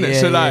heightened, isn't it?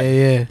 So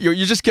like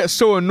you just get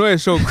so annoyed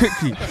so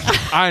quickly,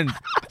 and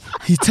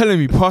he's telling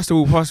me pass the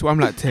ball. I'm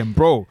like, Tim,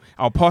 bro,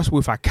 I'll pass the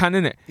ball if I can,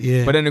 innit?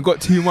 Yeah. But then it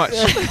got too much.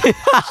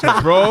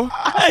 So, bro,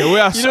 the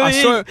way I You know I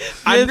saw it it,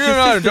 is. I There's knew the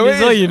no, system the way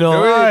as well, you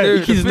know. the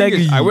He keeps thing is,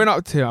 nagging I you. went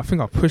up to him. I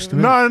think I pushed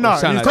him. No, innit? Or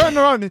he's something like turning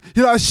around.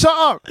 He's like, shut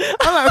up.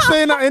 I'm like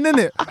saying that in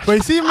it. But you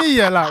see me,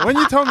 yeah, like when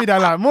you tell me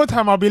that, like more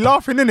time I'll be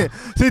laughing in it.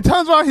 So he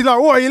turns around, he's like,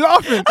 what are you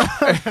laughing?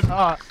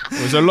 that.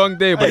 It was a long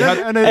day, but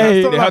And then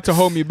they stop had like- to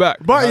hold me back.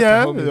 But They had to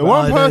yeah, hold me back.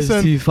 one that is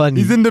person, too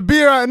funny. he's in the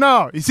beer right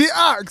now. You see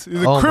Axe,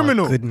 he's a Oh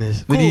criminal. my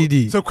goodness. Cool. What do you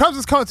do? So Krabs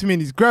has come to me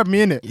and he's grabbed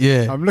me in it.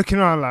 Yeah. I'm looking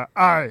around like,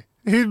 aye.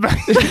 He's back.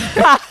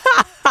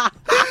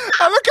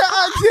 I look at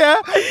Axe,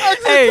 yeah.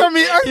 Axe Hey, is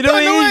me. Axe you know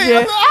what turn it away. is, yeah?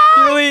 I'm like, "Ah!"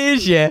 You know what it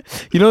is, yeah?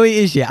 You know what it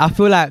is, yeah? I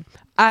feel like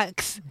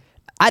Axe,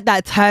 at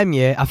that time,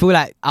 yeah, I feel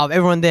like out of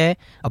everyone there,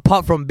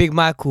 apart from Big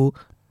Michael,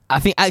 I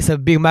think Axe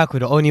and Big Michael are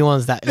the only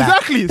ones that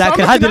Exactly. that So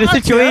can I'm handle the looking at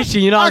Axe, yeah.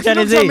 situation, you know what I'm Axe trying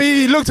to looked at say? me,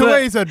 he looked But-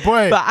 away, he said,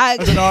 boy. but I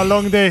Axe- said, oh,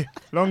 long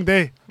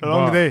day.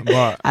 Long day.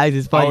 But I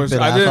just I funny for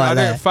that. didn't can't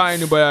lie. fight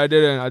anybody.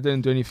 I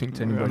didn't do anything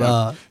to anybody.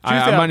 But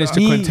I managed to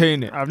Me-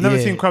 contain it. I've never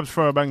Yeah. seen Krabs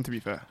throw a bang, to be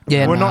fair.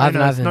 Yeah, Well, no, I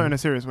not haven't. in a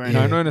serious way.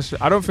 Yeah. No,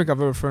 I don't think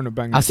I've ever thrown a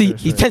bang. I in see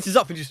serious he way. tenses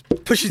up and just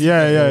pushes.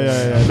 Yeah.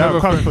 That Never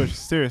Krabs push,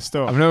 serious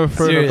stuff. I've never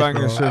thrown Serious, a bang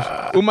in bro. serious.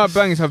 All my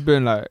bangs have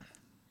been like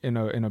in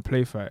a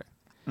play fight.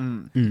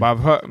 But I've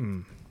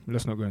heard.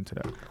 Let's not go into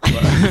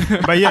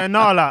that. But yeah,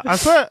 no, like, I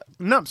swear,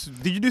 Naps,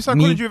 did you do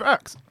psychology with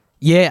Axe?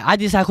 Yeah, I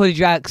did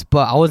psychology acts,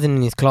 but I wasn't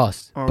in his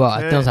class. But I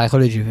Okay. done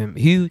psychology with him.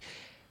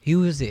 Who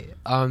was it?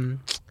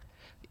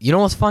 You know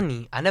what's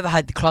funny? I never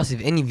had the class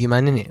with any of you,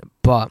 man, in it.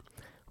 But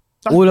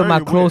That's all of my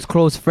very weird.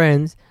 close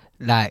friends,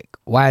 like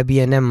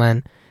YB and them,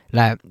 man,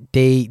 like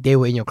they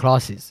were in your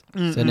classes.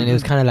 So then it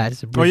was kind of like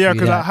just a Oh yeah, brief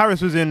because like, like,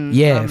 Harris was in.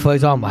 yeah, for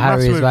example,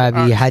 maths Harris, with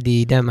YB, Axe.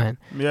 Hadi, them, man.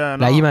 Yeah,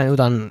 no. Like you man all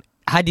done.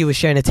 Hadi was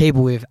sharing a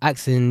table with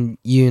Axe and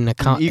you in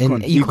account in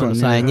Econ, econ,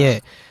 sign, yeah. yeah.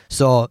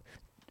 So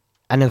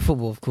and then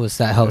football, of course,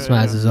 that helps Yeah,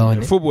 matters as well.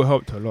 innit? Football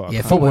helped a lot. Yeah,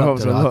 I football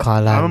helps helps a a lot. I lot.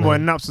 can't lie. I remember man.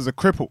 when Naps was a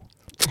cripple.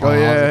 Oh, I was a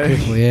yeah.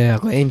 cripple, yeah. I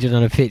got injured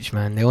on the pitch,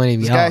 man. They wanted me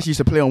This guy out. actually used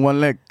to play on one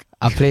leg.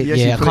 I played, He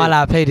actually yeah. I can't played.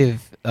 lie. I played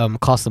with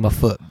cast on my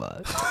foot,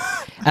 but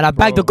and I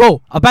bagged the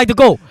goal. I bagged the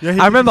goal. Yeah,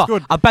 I remember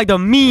scored. I bagged a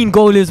mean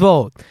goal as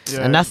well,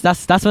 Yeah. and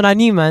that's when I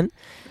knew, man.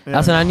 Yeah.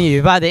 That's when I knew.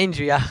 If I had the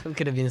injury, I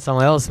could have been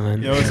somewhere else,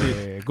 man. Yeah,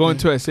 obviously. Yeah, go on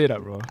Twitter, say that,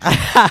 bro.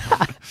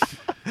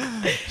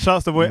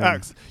 Shouts to boy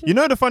Axe. You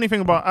know the funny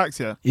thing about Axe,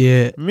 yeah?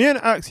 Yeah. Me and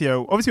Axe, yeah,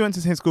 obviously went to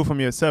the same school from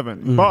year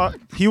 7, Mm. but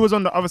he was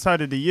on the other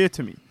side of the year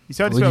to me. He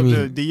started What to do you split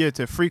up mean? the year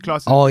to 3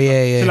 classes. Oh yeah,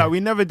 So yeah. like we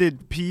never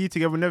did PE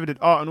together, we never did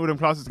art and all them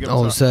classes together.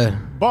 Oh, so. sir.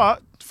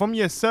 But from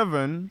year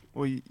 7,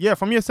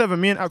 from year 7,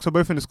 me and Axe were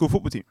both in the school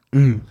football team.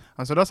 Mm.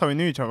 And so that's how we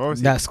knew each other,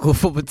 obviously. That school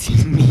football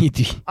team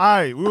needy.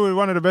 Aye, we were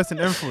one of the best in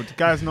Enfield.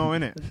 Guys know,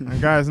 innit?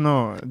 And guys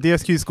know.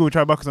 DSQ school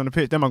Tribuckers on the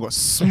pitch. Them I got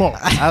smoked.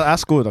 I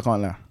scored, I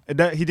can't lie.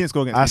 He didn't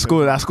score against I me.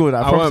 scored. I I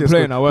promise wasn't you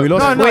playing, scored. I wasn't We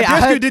lost. No, Wait,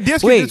 I heard-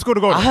 DSQ Wait, did score the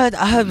goal. I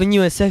heard when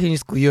you were in secondary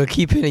school, you were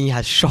keeping and you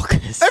had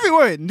shockers.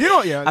 Everywhere. Do you know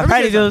what, yeah? Let me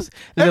Apparently say those the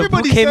ball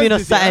Everybody came says in or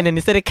this, yeah? something, and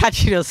instead of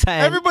catching or something,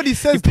 Everybody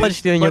says you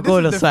punched this, you in your but this goal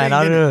is or the something. thing,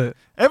 I don't innit? know.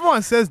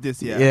 Everyone says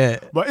this, yeah. Yeah.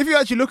 But if you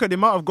actually look at the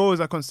amount of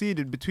goals I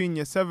conceded between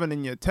year 7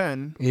 and year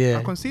 10, Yeah.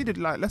 I conceded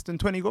like less than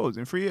 20 goals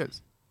in 3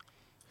 years.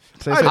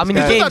 So How many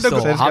this games guy- though?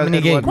 this How guy's many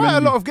Edward games? Quite a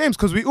Mendy. lot of games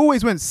because we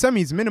always went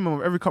semis minimum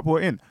of every cup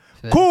we're in.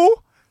 Fair.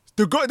 Cool.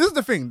 This is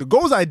the thing. The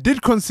goals I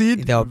did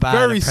concede, They were bad,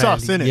 very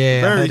sus, apparently. innit? Yeah,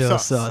 I very heard they were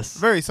sus. sus.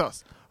 Very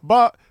sus.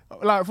 But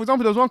like for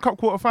example, there was one cup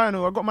quarter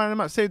final. I got man of the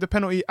match, saved the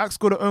penalty. Axe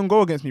scored an own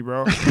goal against me,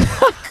 bro.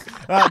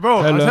 Like, bro,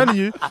 I'm Hello. telling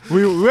you,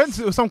 we went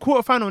to some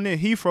quarter final near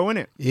Heathrow,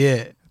 innit?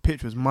 Yeah.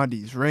 Pitch was muddy.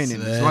 It's raining.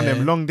 It's Swear. one of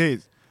them long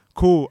days.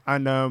 Cool.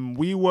 And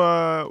we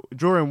were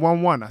drawing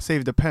 1-1. I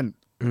saved the pen.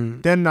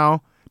 Mm. Then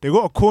now they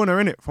got a corner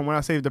in it from when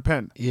I saved the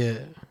pen. Yeah.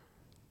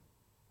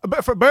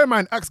 But bear in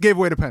mind, Axe gave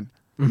away the pen.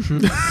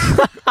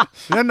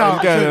 Then now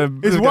This guy- so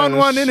this it's guy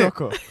 1-1 in it.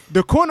 shocker.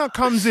 The corner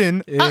comes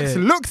in. Yeah. Axe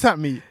looks at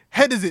me,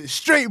 headers it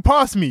straight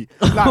past me.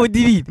 Like, What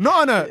did he?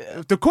 not on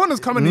a. The corner's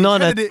coming in.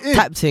 Not He a headed it in.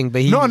 tap thing,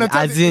 but he Not on a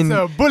tap. as in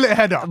It's a bullet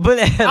header. bullet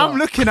header. I'm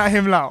looking at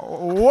him like,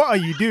 what are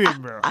you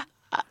doing, bro?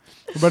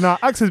 But now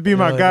Axe has been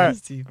my Yo, guy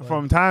that's too funny.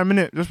 from time in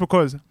it, just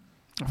because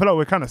I feel like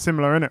we're kind of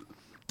similar in it.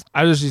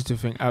 I just used to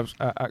think Axe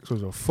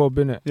was a fob,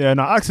 innit? Yeah,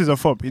 no, Axe is a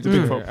fob. He's a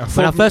big fob. A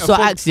When I fob- first a saw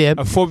fob- Axe, yeah,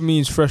 A fob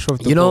means fresh off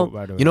the you know, boat,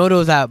 by the way. you know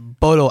those like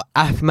Bolo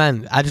Af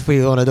man. I just thought he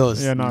was one of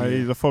those. Yeah, no,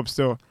 he's a fob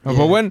still. No, Yeah.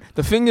 But when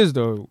the thing is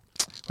though,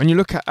 when you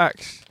look at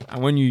Axe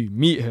and when you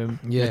meet him,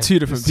 Yeah. they're two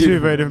different It's people. two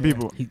very different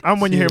people. And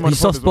when you hear him on the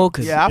He's pod soft as well.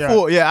 spoken. Yeah,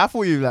 Yeah. I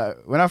thought you like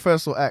when I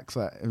first saw Axe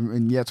like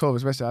in year 12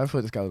 especially. I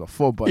thought this guy was a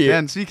fob, but Yeah.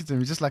 then speaking to him,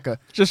 he's just like a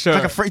Just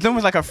like a he's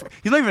almost like a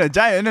he's not even a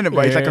giant, innit?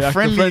 But he's like Yeah, a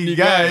friendly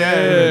guy. Yeah,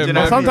 yeah, you know man. But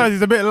what I sometimes mean?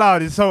 he's a bit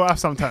loud. He's so off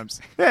sometimes.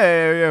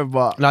 Yeah,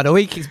 but Like the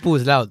way he kicks ball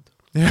is loud.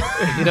 You know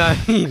what I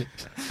mean?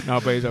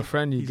 No, but he's a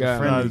friendly He's a guy.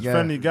 friendly Nah, he's a guy.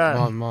 friendly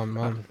guy.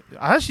 Man.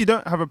 I actually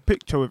don't have a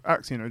picture with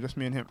Axe, you know, just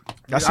me and him.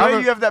 I swear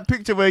you have that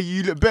picture where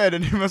you look better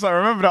than him. I was like,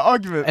 remember that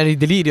argument? And he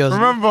deleted us.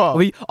 Remember?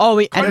 Wait,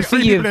 and There's the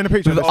three thing people in the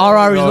picture. with That's-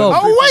 RR as well.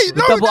 Oh wait,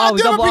 no, Double I R, do have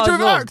a double R picture as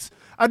with well. Axe.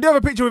 I do have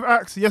a picture with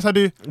Axe. Yes, I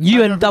do.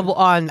 You and Double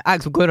R and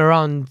Axe were going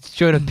around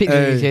showing a picture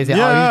of each other. Saying,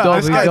 Yeah, oh,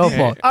 this he's guy- dope, he's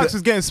dope. Axe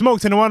was getting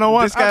smoked in the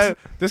 1-on-1.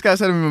 This guy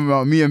said to him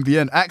about me and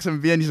BN. Axe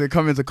and BN used to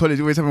come into college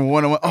always having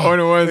one-on-one.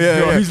 One-on-ones. yeah,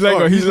 Yo, yeah. he's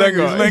Lego, Oh, he's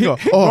Lego. He's Lego.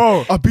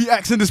 Oh, I beat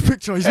Axe in this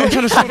picture. He's not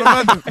trying to show the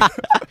man.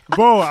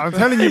 Bro, I'm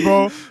telling you,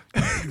 bro.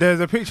 There's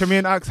a picture me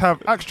and Axe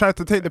have. Axe tried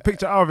to take the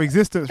picture out of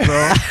existence,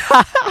 bro.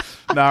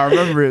 Nah, I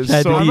remember it.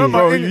 I So, believe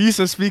bro, it. you used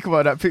to speak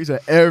about that picture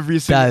every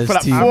single for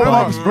like too 4 funny.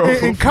 months, bro.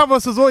 In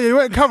Cavas as well. Yeah, you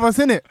went Cavas,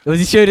 innit? Was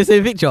he showing the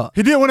same picture?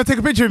 He didn't want to take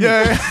a picture of me.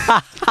 Yeah.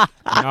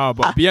 No,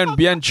 but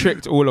Bien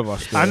tricked all of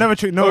us. Though. I never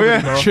tricked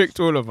nobody, bro. tricked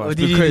all of us What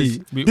did he because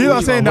do? we He's all-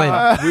 not saying when?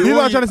 that. He's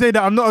not trying to say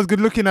that I'm not as good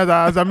looking as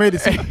I made it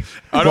seem.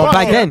 Well,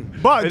 back then.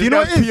 But do you know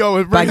what it is?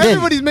 was Back then.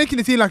 Everybody's making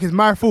it seem like it's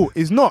my fault.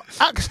 It's not.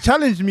 Axe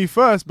challenged me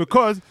first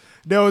because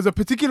there was a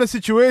particular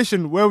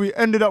situation where we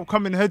ended up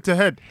coming head to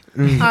head,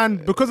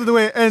 and because of the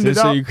way it ended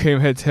so up, you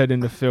came head to head in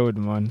the field,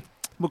 man.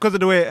 because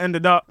of the way it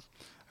ended up,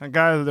 And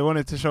guys, they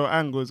wanted to show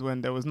angles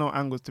when there was no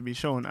angles to be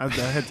shown as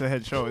the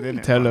head-to-head show, didn't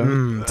it? Tell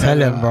him.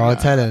 Tell him, bro.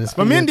 Tell him.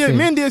 But me and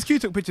DSQ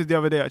took pictures the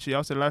other day actually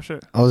after the live show.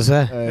 I was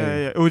there.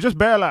 Yeah. It was just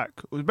bare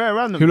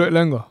random. You look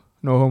Lenga.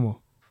 No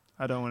homo.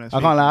 I don't want to. I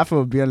can't lie. I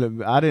feel being a little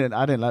bit. I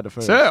didn't like the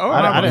photo. Say it. Oh,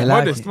 I didn't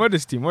like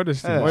modesty. Shouts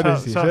Say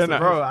to that.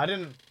 bro. I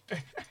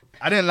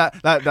didn't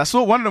like. I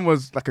saw one of them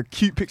was like a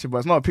cute picture, but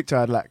it's not a picture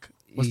I'd like.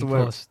 What's the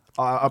word?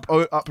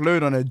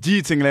 Upload on a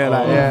G thing there.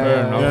 Like,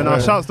 fair enough. Yeah, no.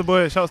 Shouts to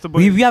boy.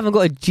 We haven't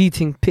got a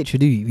cheating picture,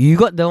 do you? You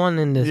got the one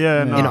in the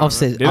in no.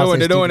 Offset. They don't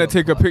want to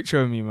take a studio.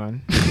 picture of me,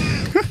 man.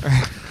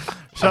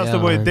 Shouts to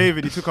boy man.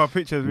 David. He took our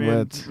pictures. Me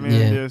and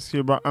Yeah.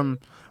 DSQ.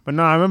 But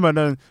no, I remember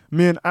then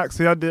me and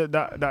Axel had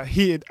that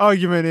heated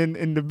argument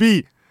in the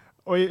B.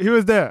 Oh, he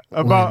was there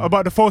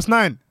about the false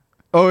 9.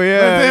 Oh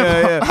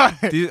yeah.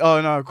 Aye.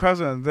 Oh no, Kraz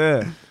wasn't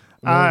there.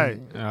 Aye.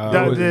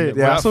 That day.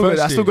 Yeah, I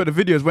still got the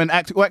videos when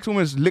Ax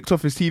almost licked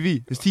off his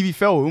TV. His TV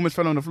fell, almost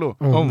fell on the floor.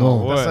 Oh, Oh, no.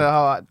 my That's word.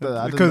 how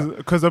I did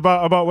Because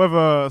about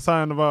whether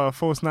signing about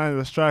false 9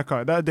 is a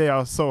striker. That day I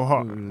was so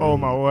hot. Oh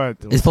my word.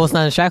 Is False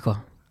 9 a striker?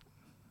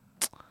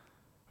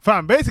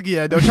 Fam, basically,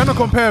 yeah, they were trying to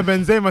compare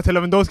Benzema to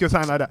Lewandowski or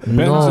something like that.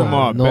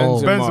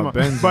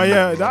 Benzema. But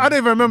yeah, I don't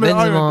even remember the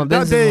argument.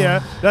 That day,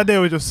 that day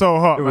was just so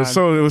hot. It was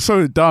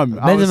so dumb.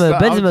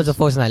 Benzema's a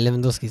False 9.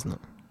 Lewandowski's not.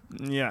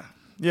 Yeah,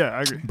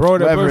 I agree. Bro,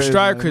 they're Whatever both it is,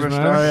 strikers, man.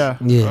 Oh, man.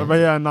 yeah. Yeah. But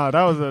yeah, no,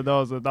 that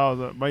was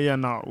a. But yeah,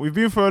 no, we've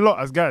been through a lot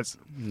as guys,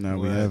 No,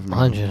 we have.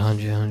 100.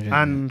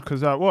 and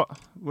because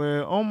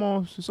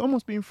it's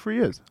almost been 3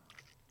 years.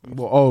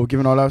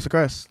 Giving our lives to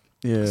Christ.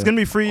 Yeah. It's gonna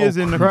be 3 years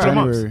in a crap. couple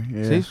months.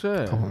 January. See, Yeah.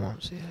 sir. Couple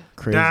months, yeah.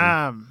 Crazy.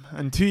 Damn,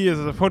 and 2 years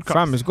as a podcast.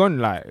 Fam, it's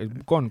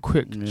gone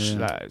quick. Yeah.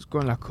 Like, it's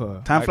gone like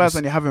a... Time like flies the-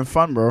 when you're having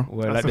fun, bro.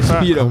 Well, That's like a the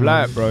fact. speed of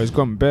light, bro. It's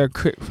gone bare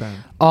quick, fam.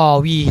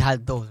 Oh, we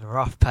had those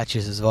rough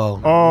patches as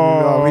well.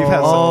 Oh, we've had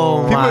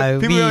Oh, some. my,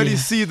 People we- only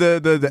see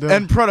the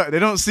end product. They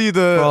don't see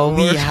the. Bro,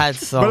 we had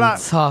some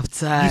like, tough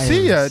You times.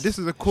 see, this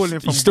is a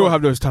calling from You still God.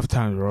 have those tough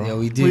times, bro. Yeah,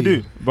 we do. We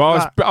do.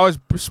 But I was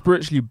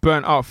spiritually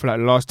burnt out for like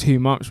the last 2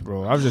 months,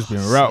 bro. I've just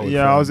been rattled.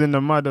 Yeah, fam. I was in the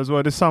mud as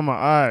well this summer.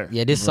 Aye.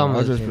 Yeah, this Bro, summer I've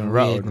has just been been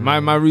rattled. weird,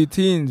 My man.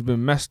 routine's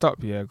been messed up,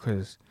 yeah,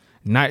 because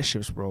night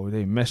shifts, bro,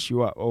 they mess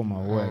you up. Oh my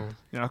word.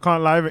 Yeah, I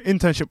can't lie. Even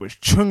internship was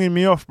chunging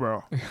me off,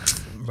 bro.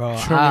 Bro,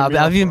 Trying to be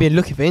I've even off, been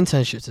looking for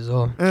internships as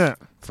well. Yeah.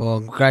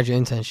 For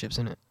graduate internships,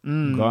 innit?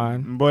 Mm. Go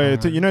on. Boy,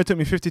 it took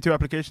me 52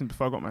 applications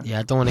before I got mine. Yeah,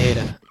 I don't want to hear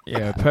that.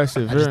 Yeah,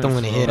 perseverance. I just don't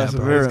want to hear that,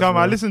 bro. It's come,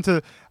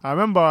 I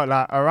remember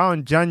like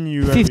around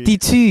January.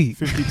 52.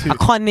 52. I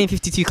can't name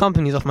 52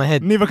 companies off my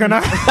head. Neither can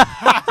I.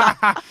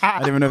 I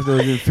didn't even know if there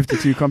were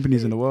 52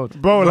 companies in the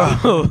world. Bro,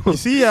 like, you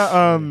see,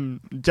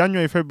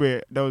 January,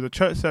 February, there was a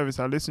church service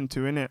I listened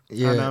to, innit?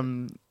 Yeah.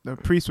 And the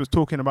priest was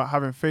talking about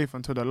having faith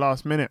until the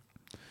last minute.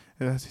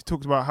 He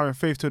talks about having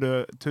faith to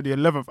the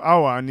 11th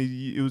hour, and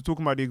he was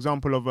talking about the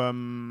example of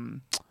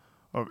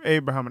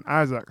Abraham and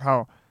Isaac,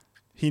 how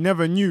he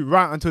never knew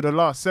right until the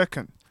last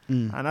second.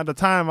 And at the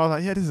time, I was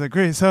like, yeah, this is a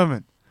great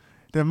sermon.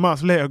 Then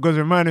months later, God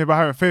reminded me about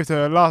having faith to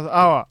the last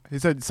hour. He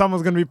said,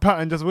 summer's going to be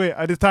pattern, just wait.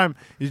 At this time,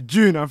 it's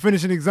June, I'm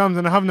finishing exams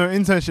and I have no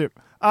internship.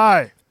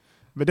 Aye.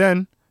 But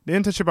then, the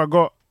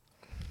internship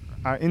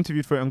I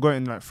interviewed for it and got it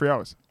in like 3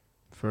 hours.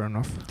 Fair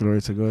enough.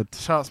 Glory to God.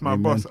 Shouts my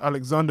Amen. boss,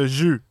 Alexander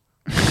Zhu.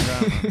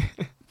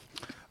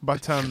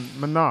 But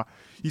nah,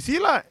 you see,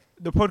 like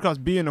the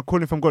podcast being a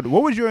calling from God.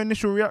 What was your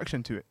initial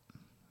reaction to it?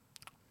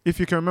 If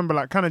you can remember,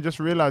 like kind of just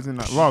realizing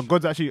like, wow,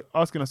 God's actually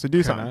asking us to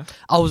do something.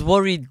 I was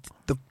worried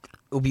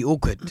it'll be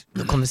awkward,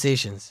 the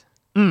conversations.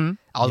 Mm.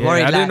 I was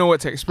worried. I like, didn't know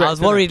what to expect. I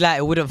was worried like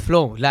it wouldn't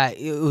flow. Like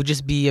it would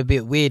just be a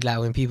bit weird. Like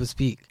when people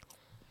speak,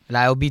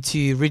 like it'll be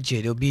too rigid.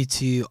 It'll be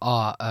too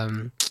Yeah,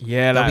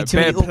 there'll like be too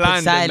many bare awkward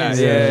planned.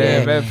 silences,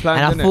 Yeah, bare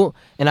planned.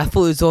 and I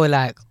thought it was all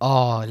like,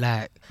 oh,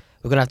 like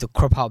we're gonna have to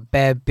crop out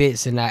bare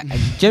bits and like. And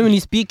generally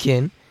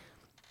speaking,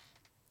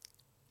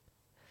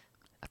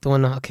 I don't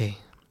wanna. Okay.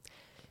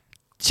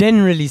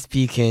 Generally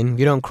speaking,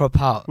 we don't crop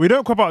out. We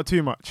don't crop out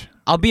too much.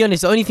 I'll be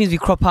honest. The only things we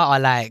crop out are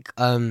like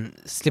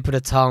slip of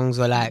the tongues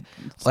or like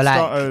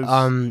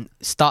Starters.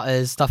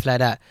 starters, stuff like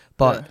that.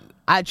 But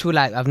actual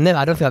like I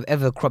don't think I've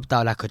ever cropped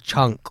out like a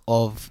chunk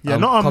of not a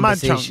mad chunk.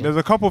 conversation. There's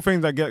a couple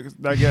things that get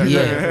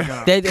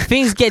Yeah, the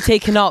things get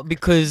taken out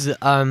because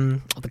of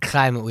the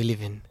climate we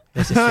live in.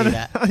 Let's just say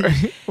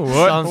that.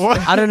 What?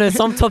 I don't know.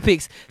 Some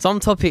topics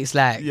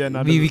like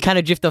we kind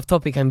of drift off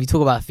topic and we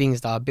talk about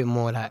things that are a bit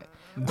more like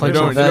They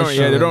don't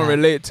controversial.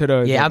 relate to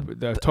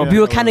the topic. We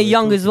were kind of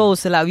young as well,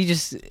 so like we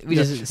just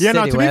Yeah, said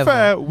no, it, to be whatever.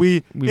 fair,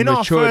 we in our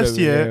matured first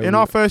over year, there, in we-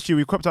 our first year,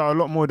 we cropped out a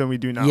lot more than we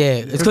do now. Yeah,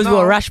 it's because we now-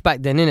 were rash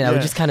back then, innit? Yeah. We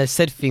just kind of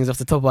said things off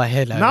the top of our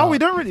head. Like, Now oh. we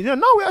don't really.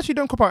 Now we actually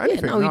don't crop out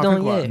anything. now we now I don't,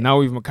 think about yeah. it. Now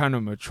we've kind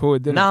of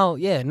matured. Didn't Now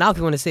if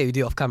you want to say it, we do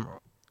it off camera.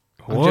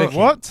 I'm What? joking.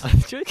 What? I'm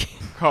joking.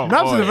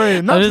 Naps is a very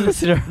I'm just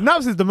messing around.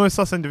 Naps is the most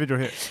sus individual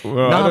here.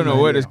 Well, I Nah, don't know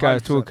man. what this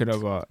guy's 100%. talking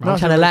about. I'm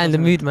trying to lighten the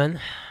mood, man.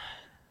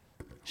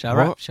 Shall I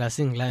What? rap? Shall I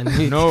sing? Lighten the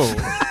mood. No.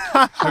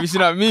 Have you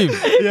seen that meme?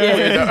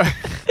 Yeah.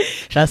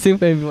 Shall I sing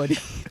for everybody?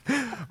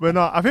 But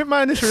no, I think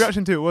my initial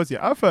reaction to it was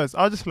at first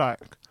I was just like,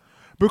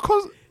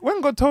 because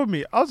when God told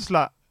me, I was just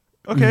like,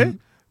 okay.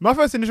 My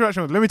first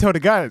interaction was, let me tell the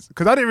guys,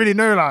 because I didn't really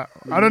know, like,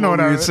 I don't know What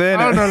what were I you saying?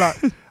 I don't know,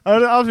 like,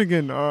 I was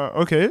thinking,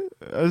 okay.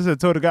 I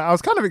just told the guy, I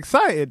was kind of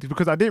excited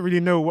because I didn't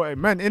really know what it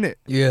meant in it.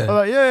 I was Yeah.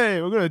 like,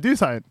 yeah, we're gonna do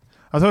something.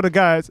 I told the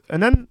guys,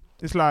 and then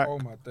it's like, Oh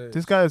my days.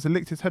 this guy has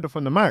licked his head off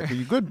on the mic. Are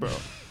you good, bro?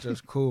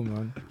 Just cool,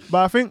 man.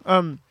 But I think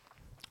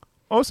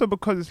also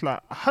because it's like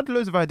I had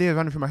loads of ideas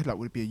running through my head, like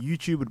would it be a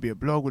YouTube, would it be a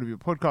blog, would it be a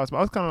podcast? But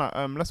I was kind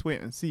of like, let's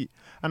wait and see.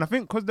 And I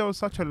think because there was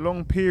such a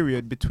long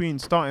period between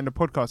starting the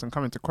podcast and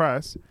coming to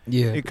Christ,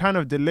 Yeah. it kind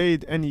of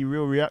delayed any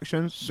real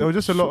reactions. There was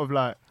just a lot of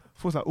like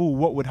thoughts like, oh,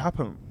 what would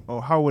happen?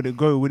 Or how would it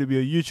go? Would it be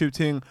a YouTube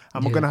thing?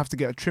 Am I Yeah. gonna have to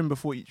get a trim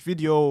before each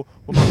video?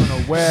 What am I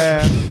gonna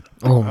wear?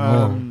 Oh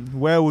no.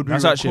 Where would we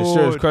That's actually a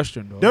serious record?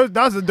 question, though.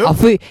 That's I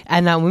feel,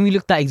 and when we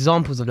looked at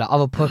examples of like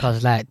other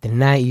podcasts, like the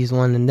 90s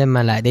one, and then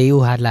man, like they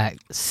all had like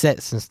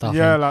sets and stuff.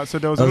 yeah, and like so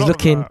there was I a was lot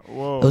looking- of like,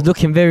 whoa. it was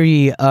looking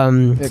very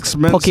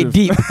Expensive. pocket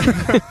deep.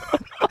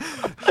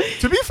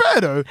 To be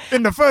fair though,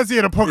 in the first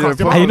year of the podcast,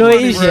 Yeah, it And you know was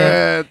what it is, money.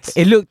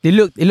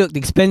 yeah? It looked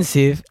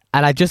expensive,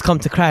 and I just come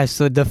to Christ,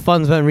 so the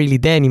funds weren't really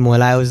there anymore.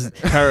 Like it was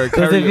Carry a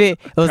bit.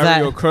 It was carry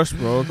like, your cross,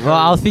 bro. well,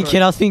 I was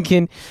thinking,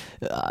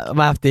 I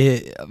might have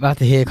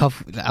to hear a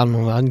couple. I don't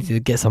know. I need to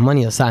get some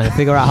money or something and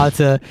figure out how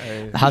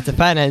to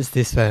finance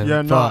this, fam.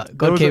 Yeah, no. But there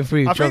God was came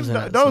through. I think Jobs and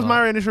that was so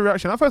my initial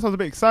reaction. At first, I was a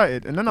bit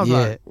excited, and then I was Yeah.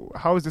 like,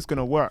 "How is this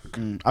gonna work?"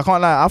 I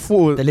can't lie. I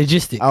thought the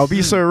logistics. I'll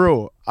be so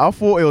real. I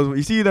thought it was.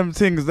 You see them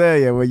things there,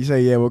 yeah, where you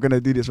say, yeah, we're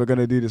gonna do this, we're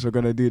gonna do this, we're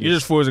gonna do this. You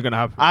just thought it was gonna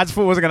happen. I just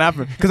thought it wasn't gonna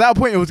happen because at that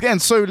point it was getting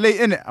so late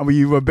in it, and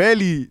we were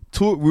barely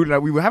talk.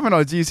 We were having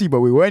our GC,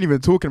 but we weren't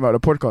even talking about the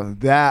podcast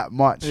that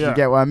much. Yeah. You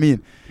get what I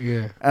mean?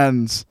 Yeah.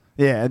 And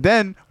yeah, and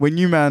then when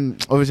you man,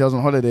 obviously I was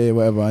on holiday or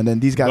whatever, and then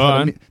these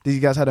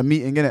guys had a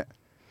meeting in it.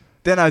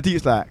 Then I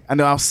deep like, and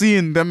then I was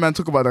seeing them man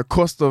talk about the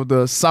cost of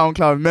the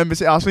SoundCloud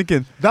membership. I was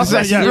thinking, That's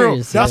this is when- actually yeah. real.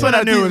 Serious, That's yeah. when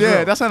I knew it was real.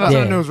 real. That's when That's Yeah.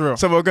 when I knew it was real.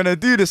 So we're gonna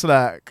do this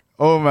like,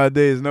 oh my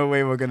days, no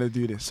way we're gonna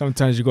do this,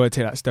 Sometimes you gotta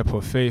take that step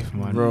of faith,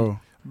 man. bro.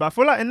 But I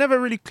feel like it never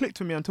really clicked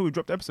with me until we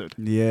dropped the episode.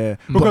 Yeah,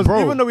 Because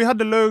bro, even though we had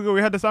the logo,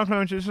 we had the SoundCloud,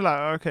 and it's just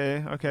like,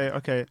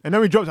 okay. And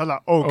then we dropped, I was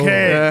like, Oh,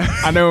 okay. yeah.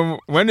 And then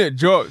when it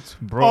dropped,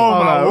 bro. Oh,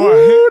 I'm my like,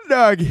 word. ooh,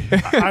 doggy.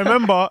 I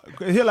remember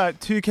it hit like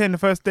 2K in the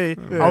first day.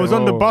 I was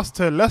on the Oh. bus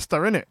to Leicester,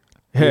 innit?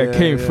 Yeah, it Yeah,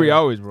 came yeah. 3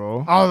 hours,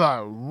 bro. I was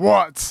like,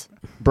 what?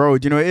 Bro,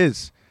 do you know what it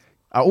is?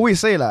 I always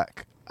say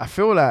like I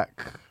feel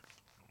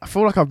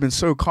like I've been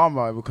so calm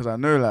about it because I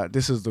know like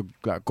this is the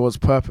like God's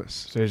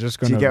purpose. So it's just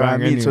Do gonna you get what I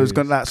bang mean? So it's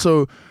gonna anyways. like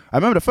so I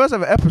remember the first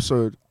ever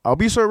episode, I'll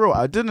be so real,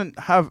 I didn't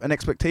have an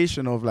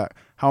expectation of like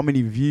how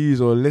many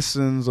views or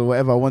listens or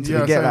whatever I wanted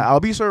Yeah, to get. same. Like, I'll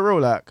be so real,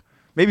 like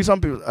maybe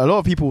a lot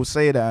of people will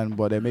say that and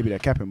but maybe they're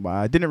capping, but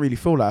I didn't really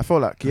feel like I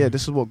felt like, yeah,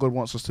 this is what God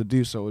wants us to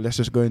do, so let's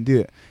just go and do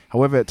it.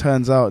 However it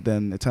turns out,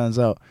 then it turns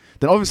out.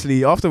 Then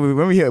obviously after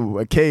when we hit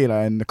a K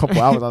like in a couple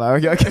of hours, I'm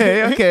like,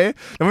 okay.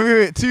 Then when we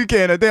hit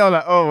 2K in a day, I was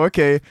like, oh,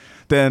 okay.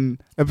 Then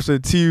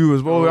episode 2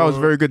 was that was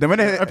very good. Then when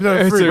it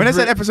Episode 3. when I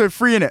said episode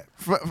 3 in it,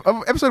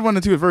 episode 1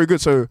 and 2 is very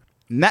good. So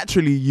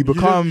naturally you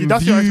become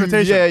that's your view-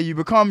 expectation. Yeah, you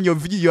become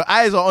your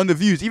eyes are on the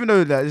views, even though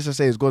like, let's just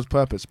say it's God's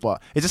purpose,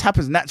 but it just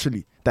happens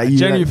naturally that I you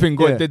genuinely like, think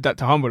God yeah. did that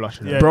to humble us,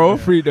 Yeah, Bro,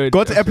 Got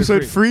Got to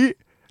episode 3.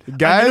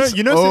 Guys,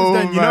 You know, oh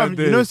since then, my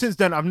you know, days. since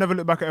then, I've never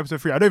looked back at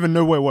episode 3. I don't even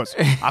know what it was.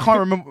 I can't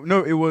remember.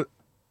 No, it was.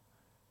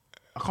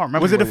 I can't remember.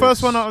 Was it the what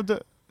first was. one out of the?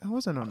 It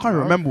wasn't on. I can't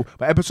remember.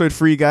 But episode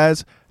 3,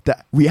 guys,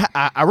 that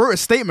I wrote a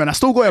statement. I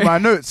still got it in my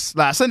notes.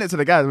 Like I sent it to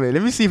the guys. Wait,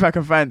 let me see if I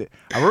can find it.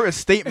 I wrote a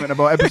statement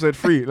about episode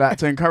 3, like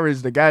to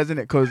encourage the guys in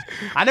it, because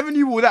I never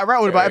knew all that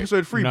rattled about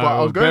episode 3. No, but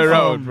I was going bare from.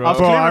 rattled, bro. I was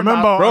Bro, clearing I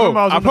remember. my- Bro, I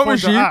was I on the phone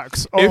promise to you,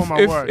 Axe. Oh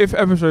my word. if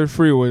episode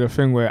 3 was a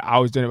thing where I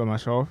was doing it by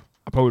myself,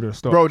 I probably would have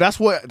stopped. Bro, that's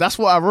what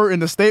I wrote in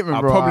the statement, I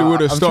bro. probably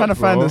would've I'm trying to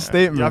stopped, find bro. the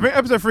statement. Yeah, I think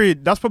episode 3.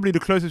 That's probably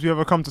the closest we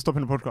ever come to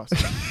stopping the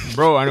podcast.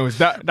 Bro, and it was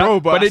that. Bro,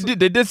 but they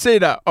did say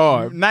that.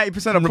 Oh,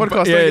 90% of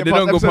podcasts yeah, they don't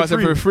don't go get past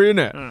episode 3,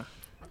 innit?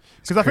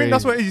 Because I think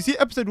that's what it is. You see,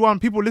 episode 1,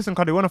 people listen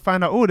because they want to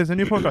find out. Oh, there's a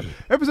new podcast.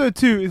 Episode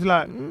 2 is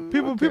like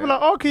people are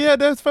like, okay, yeah,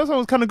 the first one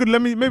was kind of good.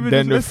 Maybe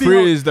Then the let's see how-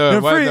 3 is the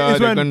the whether 3 is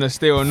they're when- gonna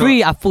stay or not.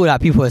 3, I feel like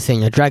people are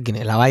saying you're dragging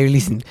it. Like, why are you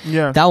listening?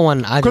 Yeah. That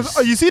one, I Because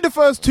just. you see the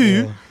first 2,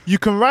 Yeah. you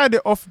can ride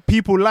it off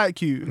people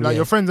like you, like Yeah.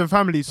 your friends and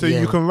family, so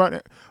Yeah. you can run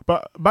it.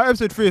 But by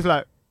episode 3, it's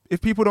like, if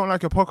people don't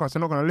like your podcast,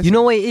 they're not going to listen. You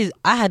know what it is?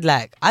 I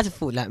just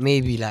thought like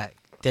maybe like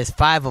there's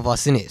 5 of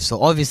us in it,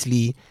 so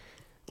obviously,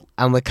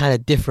 and we're kind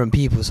of different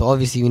people, so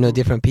obviously we know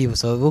different people,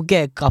 so we'll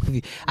get a couple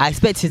of. I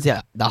expected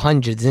the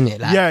hundreds in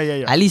it, like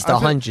yeah. at least I the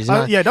think- hundreds. You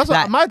know? yeah, that's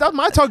Like, what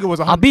my target was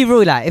 100. I'll be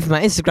real, like if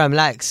my Instagram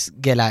likes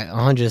get like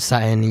 100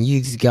 something and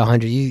you get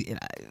 100,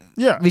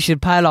 Yeah. we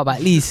should pile up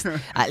at least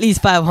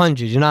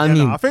 500. You know what I Yeah,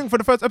 mean? no, I think for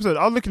the first episode,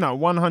 I was looking at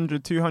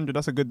 100, 200.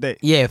 That's a good day.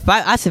 Yeah,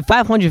 I said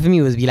 500 for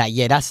me was be like,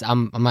 yeah, that's I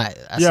might.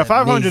 That's Yeah,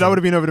 500, amazing. I would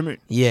have been over the moon.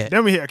 Yeah,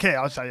 Then we hit, okay,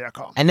 I was like, yeah,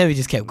 calm. and then we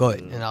just kept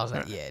going, and I was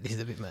like, yeah, this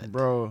is a bit mad.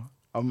 Bro,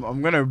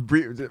 I'm gonna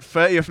brief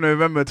 30th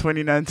November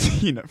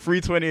 2019 at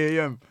 3:20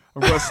 a.m.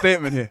 I've got a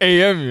statement here.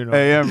 AM, you know.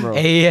 a.m. bro.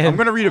 AM. I'm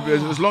gonna read a bit.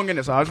 It's long in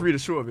it, so I'll just read a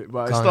short of it.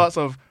 But Go it on. starts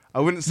off.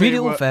 I wouldn't say Read it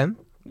all, what- fam.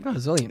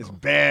 That's all you It's know.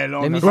 bare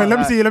long. Let me I see. can't Wait, let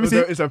me lie. see, let me see.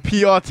 It's a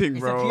PR thing, It's a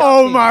bro. PR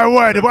Oh my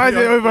word! Why is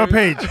it over a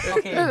page?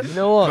 Okay, you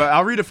know what? But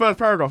I'll read the first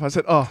paragraph. I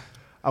said, I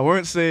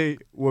won't say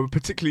we're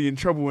particularly in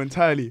trouble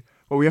entirely,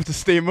 but we have to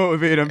stay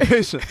motivated and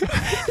patient.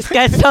 This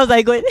guy sounds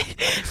like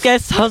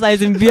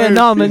he's in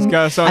Vietnam This and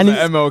guy sounds and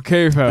like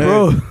MLK, fam.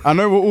 bro. I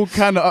know we're all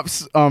kind of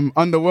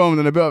underwhelmed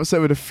and a bit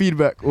upset with the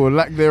feedback or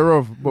lack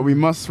thereof, but we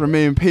must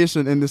remain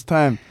patient in this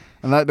time.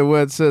 And like the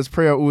word says,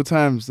 pray at all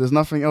times. There's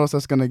nothing else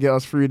that's going to get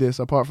us through this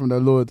apart from the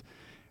Lord.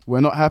 We're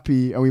not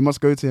happy and we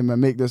must go to him and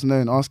make this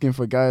known, asking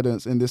for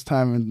guidance in this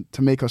time and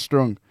to make us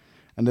strong.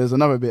 And there's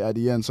another bit at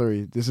the end,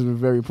 sorry, this is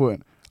very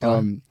important.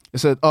 It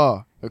said,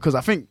 because I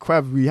think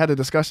Quab, we had a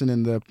discussion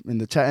in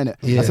the chat, innit?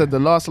 Yeah. I said the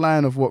last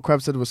line of what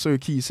Quab said was so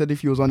key. He said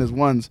if he was on his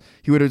ones,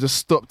 he would have just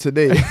stopped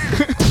today.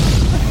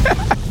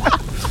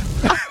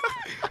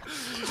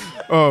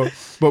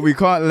 But we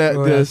can't let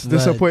Bro, this that's mad.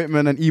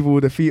 disappointment and evil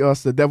defeat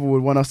us. The devil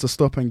would want us to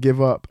stop and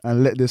give up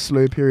and let this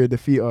slow period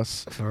defeat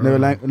us. For No,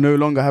 real. no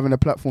longer having a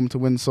platform to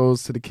win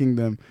souls to the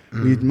kingdom.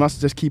 We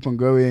must just keep on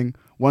going.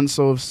 One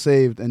soul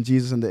saved and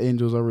Jesus and the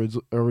angels are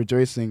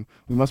rejoicing.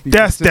 We must be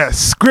That's the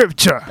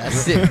scripture.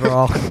 That's it,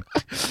 bro.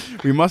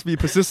 we must be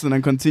persistent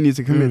and continue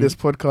to commit this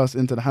podcast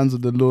into the hands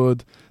of the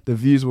Lord. The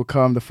views will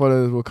come, the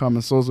followers will come,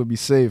 and souls will be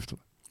saved.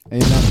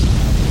 Amen.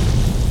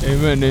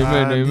 Amen,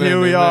 amen, amen. Here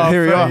we amen. are.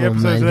 Here we 30 are.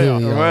 episodes Man, later.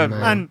 here we are, Right.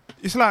 man. And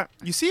it's like,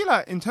 you see,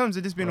 like, in terms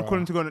of this being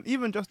according to God, and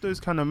even just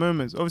those kind of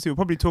moments, obviously, we'll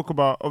probably talk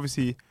about,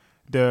 obviously,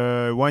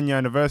 the 1 year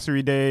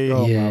anniversary day,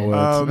 Oh Yeah.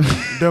 my word.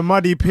 the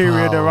muddy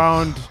period Oh.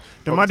 around,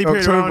 the muddy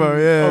period October,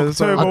 around yeah,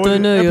 October, I what was don't it?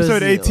 know.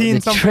 Episode it 18,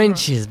 was the something.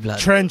 trenches, blood.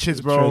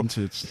 Trenches, bro.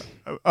 Trenches.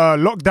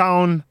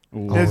 Lockdown.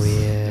 There's,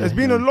 yeah. there's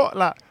been a lot,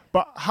 like,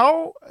 but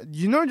how,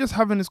 just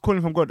having this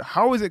calling from God,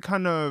 how is it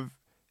kind of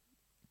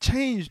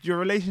changed your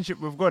relationship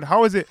with God?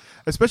 How is it,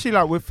 especially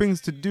like with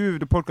things to do with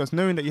the podcast,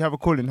 knowing that you have a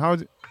calling? How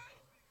is it,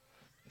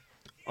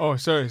 Oh,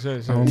 sorry.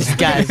 This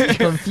guy's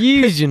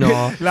confused, you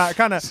know. like,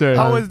 kind of, Sorry.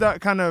 how has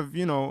that kind of,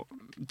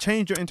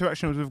 changed your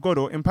interactions with God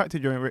or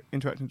impacted your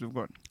interactions with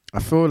God? I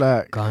feel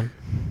like Gone.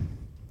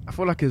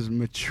 it's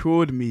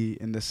matured me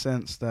in the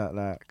sense that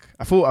like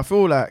I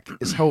feel like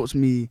it's helped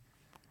me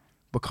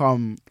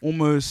become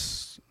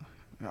almost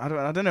I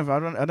don't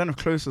know if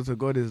closer to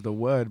God is the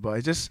word,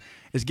 but it's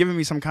given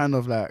me some kind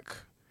of like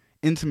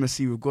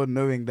intimacy with God,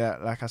 knowing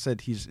that, like I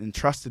said, he's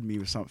entrusted me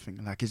with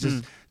something. Like it's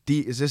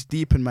just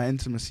deep in my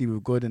intimacy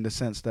with God in the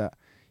sense that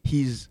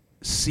he's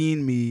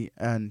seen me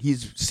and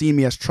he's seen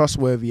me as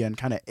trustworthy and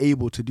kind of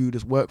able to do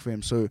this work for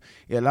him. So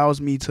it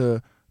allows me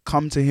to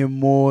come to him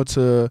more,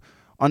 to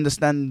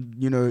understand,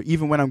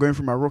 even when I'm going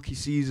through my rocky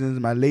seasons,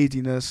 my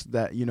laziness,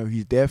 that,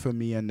 he's there for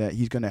me and that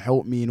he's going to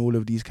help me in all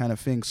of these kind of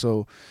things.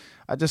 So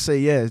I just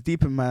say, it's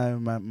deep in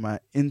my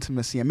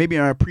intimacy and maybe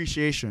my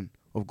appreciation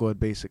of God,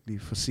 basically,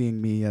 for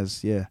seeing me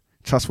as,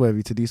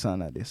 trustworthy to do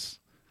something like this.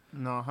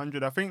 No,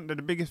 100. I think that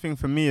the biggest thing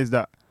for me is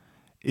that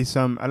it's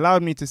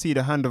allowed me to see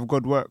the hand of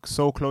God work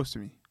so close to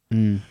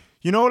me.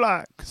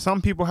 Like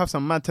some people have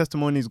some mad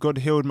testimonies. God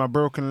healed my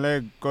broken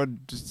leg.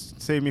 God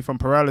just saved me from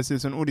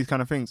paralysis and all these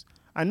kind of things.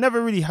 I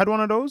never really had one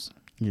of those.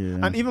 Yeah.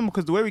 And even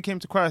because the way we came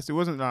to Christ, it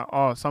wasn't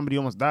like, somebody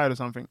almost died or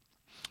something.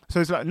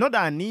 So it's like, not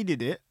that I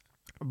needed it,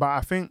 but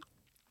I think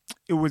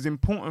it was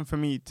important for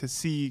me to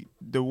see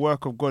the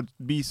work of God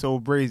be so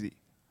brazy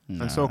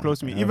and so close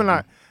to me. Even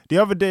like the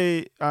other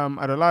day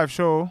at a live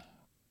show,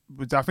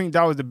 which I think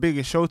that was the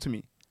biggest show to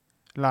me.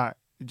 Like,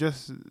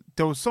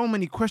 there was so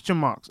many question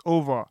marks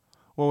over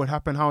what would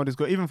happen, how would this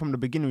go. Even from the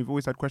beginning, we've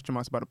always had question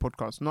marks about the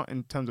podcast, not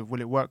in terms of will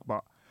it work,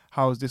 but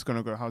how is this going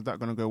to go? How's that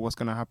going to go? What's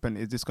going to happen?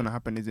 Is this going to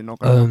happen? Is it not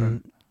going to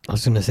happen? I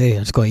was gonna say, I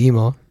just got an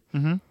email.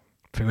 Mm-hmm.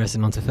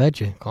 Progressing on to third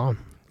year. Calm.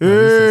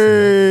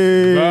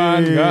 Hey!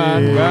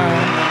 Gone.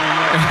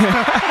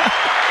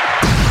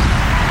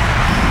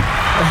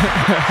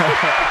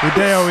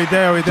 We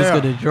there. Just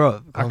gonna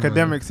drop. Come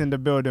Academics in the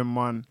building, man.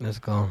 on. Let's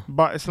go.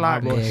 But it's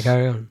like Yeah,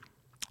 carry on.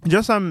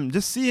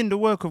 just seeing the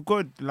work of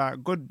God,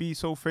 like God be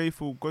so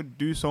faithful, God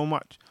do so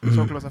much,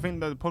 so close. I think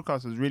that the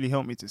podcast has really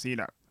helped me to see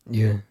that.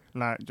 Yeah,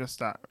 Like just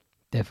that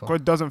definitely.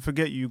 God doesn't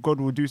forget you. God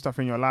will do stuff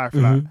in your life,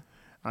 like,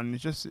 and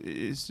it's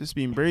just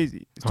been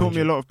brazy. It's taught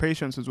me a lot of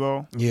patience as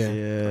well. Yeah.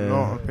 A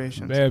lot of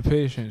patience. Bare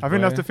patience. I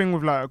think that's boy. the thing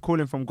with like a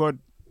calling from God.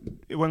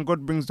 When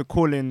God brings the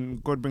calling,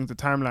 God brings the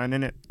timeline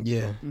in it.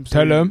 Yeah.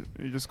 So Tell 'em.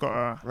 You just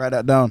gotta. Write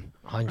that down.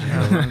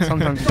 100%.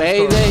 Sometimes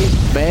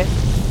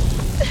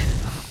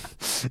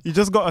you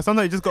just gotta.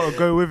 Sometimes you just gotta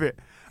go with it.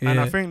 And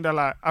I think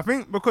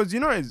that because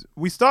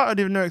we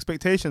started with no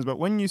expectations, but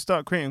when you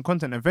start creating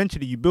content,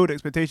 eventually you build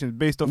expectations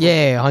based off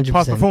Yeah, of 100%.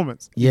 past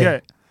performance. You Yeah. get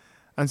it?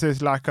 And so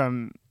it's like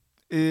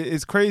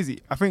it's crazy.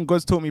 I think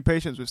God's taught me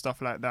patience with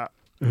stuff like that,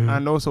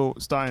 and also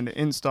starting the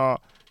Insta,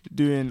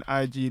 doing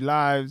IG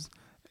lives.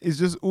 It's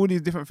just all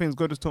these different things.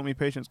 God has taught me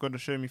patience. God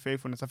has shown me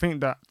faithfulness. I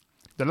think that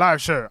the live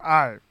show,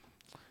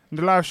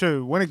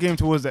 when it came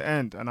towards the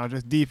end, and I was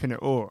just deep in it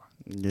all.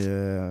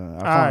 Yeah,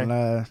 I can't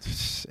lie.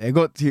 It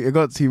got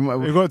too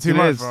much. It got too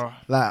much, bro.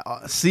 Like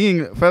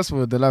seeing, first of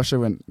all, the live show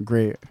went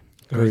great.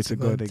 Glory to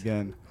God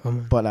again.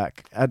 But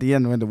like at the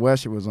end when the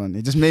worship was on,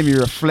 it just made me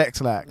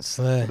reflect like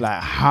Swear.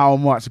 how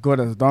much God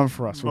has done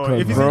for us. Bro,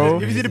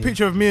 Because if you see the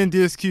picture of me and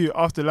DSQ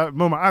after that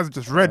moment, my eyes are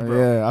just red, bro.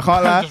 yeah, I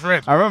can't lie. Just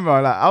red. I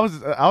remember like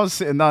I was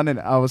sitting down in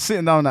it. I was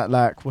sitting down at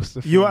like what's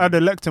the You were thing? at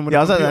the lectern with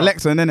Yeah, I the was at the computer.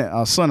 lectern in it. I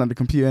was sitting at the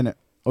computer in it.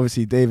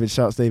 Obviously David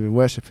shouts David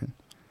worshiping.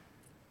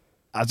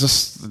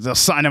 There's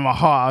something in my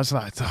heart. I was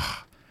like,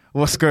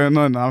 what's going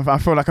on? I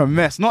feel like a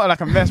mess. Not like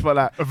a mess, but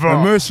like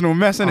Bro. emotional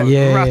mess, innit?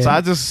 Yeah, So yeah.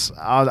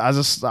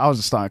 I was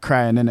just starting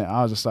crying, innit?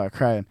 I was just started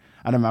crying.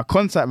 And then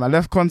my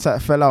left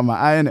contact fell out my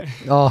eye, innit?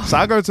 Oh, So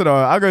I go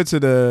to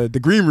the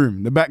green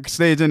room, the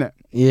backstage, innit?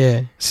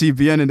 yeah. See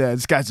BN in there,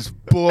 this guy's just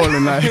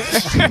bawling like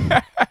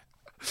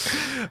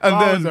and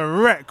I was then a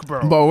wreck,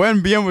 bro. but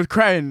when BN was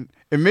crying,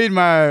 it made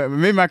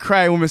my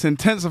cry almost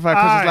intensify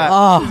because it's like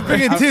Oh,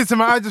 Bringing tears to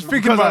my eyes just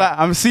thinking because about like,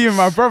 I'm seeing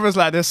my brothers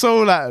like they're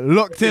so like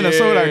locked in and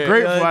so like Yeah.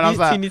 grateful, and I was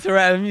like, need to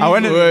write a music. I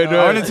went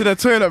Word. into the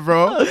toilet,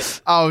 bro.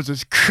 I was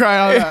just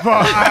crying.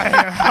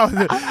 I was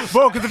like,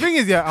 bro, because the thing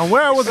is, yeah, and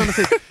where I was on the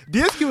stage,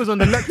 DSQ was on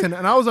the lectern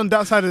and I was on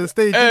that side of the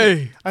stage,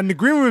 Hey. and the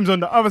green room's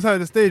on the other side of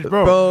the stage,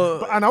 bro.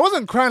 Bro. And I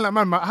wasn't crying like,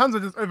 man, my hands were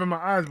just over my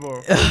eyes,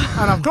 bro.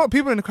 And I've got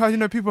people in the crowd, you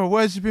know, people are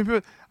worshiping,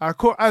 people. I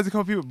caught eyes of a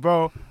couple people,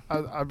 bro.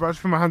 I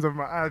brushed my hands over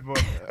my eyes, bro.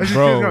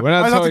 Bro, when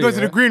I had tell to go you,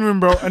 to the green room,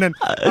 bro, and then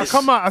I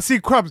come out, I see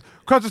Krabs.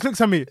 Krabs just looks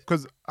at me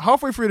because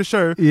halfway through the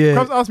show, Yeah.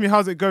 Krabs asked me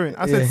how's it going.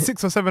 I said Yeah.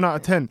 6 or 7 out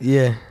of 10.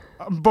 Yeah.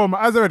 Bro, my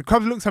eyes are red.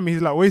 Krabs looks at me.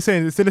 He's like, "What are you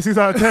saying? It's still a 6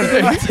 out of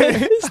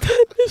 10."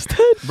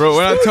 Bro,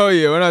 when I tell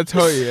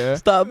you, yeah.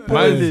 Stop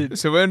boiling. Man,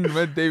 so when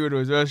David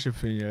was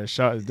worshipping, yeah,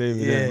 shout out to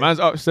David. Yeah. Yeah. Man's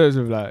upstairs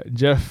with like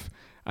Jeff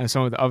and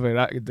some of the other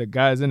like the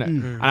guys in it,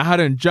 and I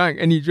hadn't drank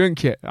any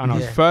drink yet, and I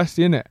was Yeah.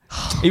 thirsty in it.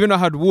 Even though I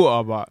had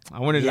water, but I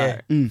wanted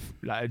Yeah.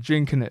 like a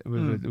drink in it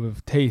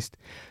with taste.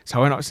 So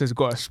I went upstairs,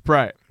 got a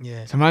Sprite.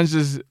 Yeah. So man's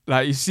just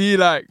like you see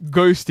like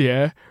Ghost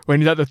here when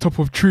he's at the top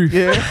of truth.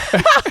 yeah.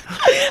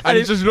 And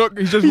he's just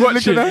watching.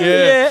 looking at Yeah.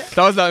 Yeah. That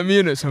was like me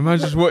in it. So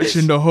man's just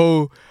watching the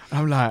whole. And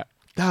I'm like,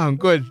 damn,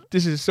 God,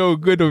 this is so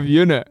good of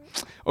you, innit?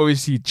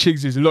 Obviously,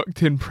 Chigs is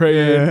locked in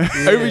praying. Yeah.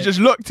 Everybody just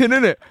locked in,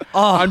 innit?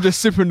 Oh, I'm just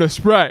sipping the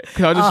Sprite.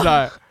 Cause I'm just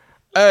like,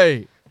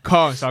 hey,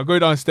 calm. So I go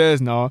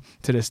downstairs now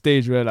to the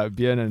stage where like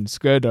Bien and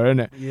Squared are,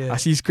 innit? Yeah. I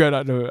see Squared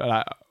at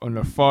like on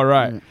the far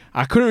right.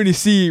 I couldn't really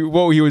see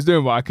what he was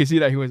doing, but I could see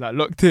that he was like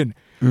locked in.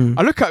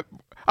 I look at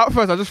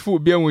first I just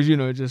thought Bien was, you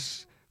know,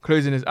 just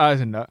closing his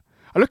eyes and that.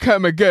 I look at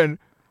him again,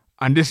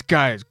 and this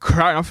guy is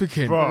crying. I'm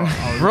thinking,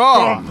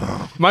 bro,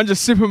 man,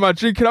 just sipping my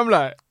drink, and I'm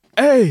like,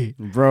 hey,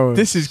 Bro,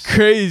 this is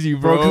crazy,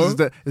 bro.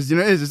 because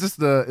it's just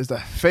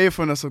the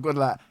faithfulness of God.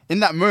 Like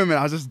in that moment,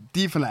 I was just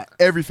deep in like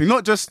everything,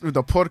 not just with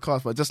the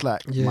podcast, but just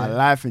like Yeah. my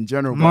life in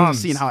general. But I was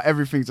just seeing how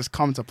everything just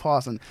come to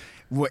pass, and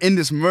we're in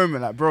this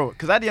moment, like bro.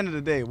 Because at the end of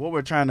the day, what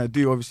we're trying to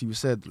do, obviously, we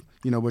said,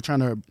 you know, we're trying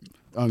to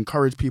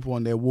encourage people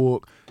on their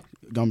walk,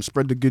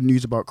 spread the good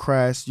news about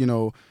Christ, you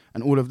know,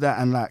 and all of that,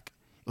 and like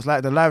it was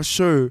like the live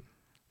show.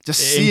 Just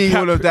seeing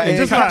all of that, it it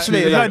just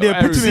encapsulated encapsulated like like, the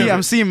epitome of it.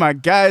 I'm seeing my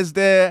guys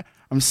there.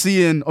 I'm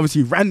seeing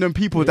obviously random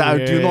people that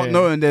I do not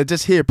know, and they're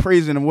just here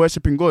praising and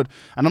worshiping God.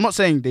 And I'm not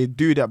saying they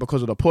do that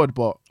because of the pod,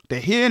 but they're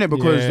hearing it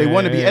because they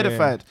want to be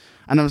edified.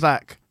 And I was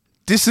like,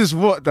 this is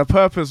what the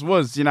purpose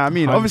was. You know what I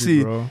mean? 100,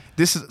 Obviously, bro.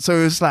 this is so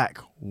it's like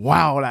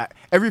wow, like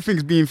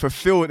everything's being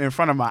fulfilled in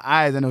front of my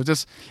eyes, and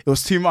it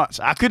was too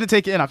much. I couldn't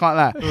take it in. I can't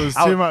lie. It was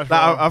I too much, bro.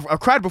 Like, I've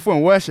cried before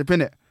in worship,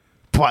 innit?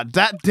 But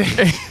that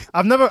day,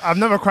 I've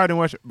never cried in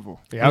worship before.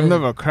 Yeah, I've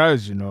never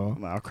cried, you know.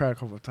 I cried a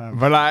couple of times.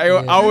 But like,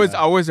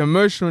 I was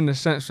emotional in the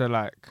sense that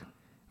like,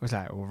 it was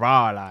like,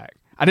 wow, like,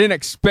 I didn't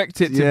expect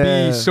it to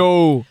Yeah. be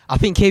so. I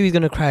think KB's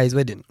gonna cry at his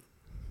wedding.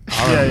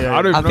 Yeah.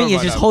 I don't I know think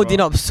it's about just that, holding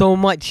bro. up so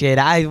much, yeah.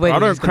 That his wedding. I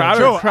don't is cry. gonna I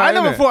Bro, don't cry, I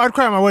never innit? thought I'd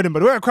cry at my wedding,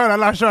 but when I cried at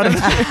last show,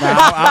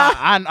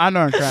 I know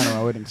I'm crying at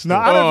my wedding. Still. No,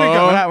 I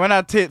don't think when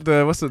I take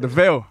the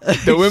veil.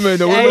 The women,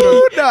 the Hey, women,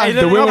 on, hey,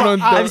 the no, women no,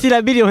 on. I've seen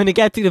that video when the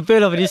guy took the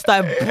veil off and he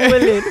started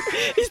boiling.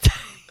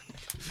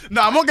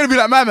 No, I'm not gonna be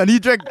like my man. He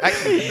drank.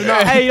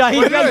 Hey, like,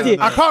 he But grabbed no, it.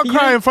 I can't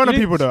cry in front of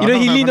people though. You know, I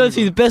he can't leaned cry in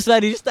onto his best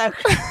lad. He just started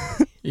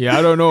crying. Yeah,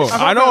 I don't know.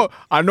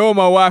 I know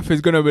my wife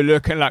is gonna be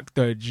looking like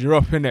the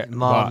drop in it.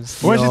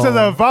 Mums. When she says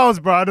her vows,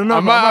 bro, I don't know. I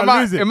I might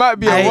lose it it. might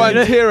be Hey, a one you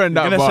know- tear and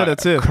that, You're gonna shed a but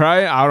tear.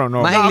 crying, I don't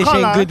know. My No, I English can't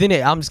ain't lie. good,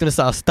 innit? I'm just gonna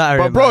start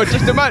stuttering. But bro, man.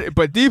 just imagine,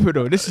 but deeper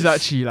though, this is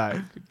actually like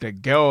the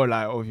girl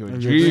like of your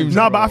dreams.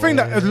 No, but I bro. think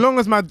that as long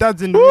as my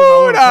dad's in the room, I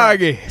Ooh, won't cry.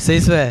 doggy. So you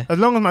swear? As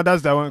long as my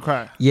dad's there, I won't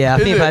cry. Yeah, I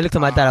think Is if I it? looked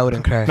at my dad, I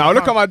wouldn't cry. Now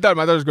look at my dad.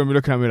 My dad's gonna be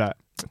looking at me like,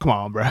 come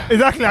on, bro.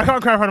 Exactly, I can't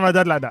cry in front of my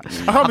dad like that.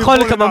 I can't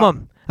look at my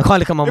mum. I can't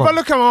look at my If I mum.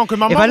 look at my mum, because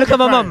my If mum I look at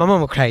my mum, cry. my mum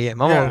will cry. Yeah,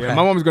 my mum will Yeah, cry.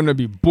 my mom's gonna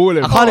be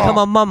balling. I can't look at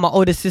my mum, my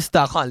older sister.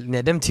 I can't.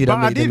 Yeah, them two But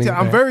don't I make them did it. make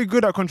I'm me cry. very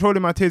good at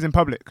controlling my tears in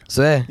public.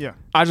 Swear. Yeah.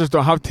 I just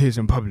don't have tears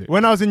in public.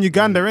 When I was in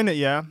Uganda, innit,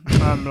 yeah,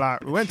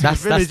 like we went to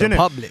That's the village, the innit.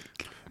 public.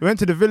 We went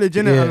to the village,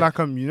 innit, Yeah. and like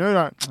you know,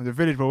 like the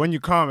village. But when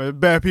you come,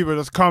 bare people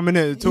just come in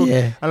it, talk,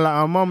 Yeah. and like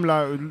our mum,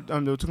 like they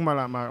were talking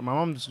about like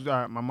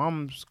my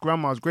mum's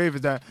grandma's grave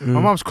is there. My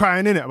mum's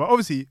crying in it, but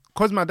obviously,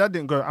 cause my dad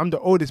didn't go, I'm the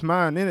oldest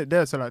man in it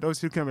there. So like,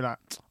 obviously looking at me like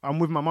I'm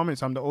with my mum,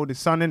 so I'm the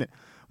oldest son in it.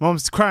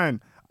 Mum's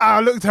crying. I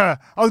looked at her.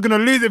 I was gonna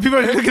lose it. People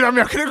were looking at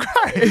me. I couldn't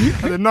cry. I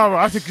said, no, bro.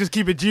 I have to just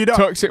keep it G'd up.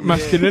 Toxic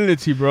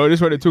masculinity, bro. This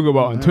is what they talk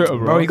about on Twitter,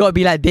 bro. Bro, you gotta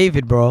be like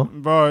David, bro.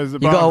 Bro, You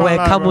gotta wear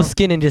camel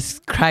skin and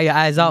just cry your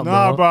eyes out,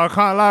 Nah, bro. bro, I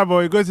can't lie, bro.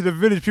 You go to the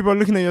village, people are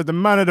looking at you as the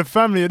man of the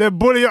family. They're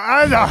bullying your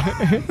eyes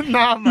out.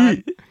 Nah,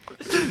 man.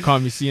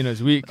 Can't be seen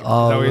as weak. Oh,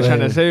 Is that what you're trying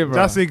to man. say, bro?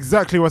 That's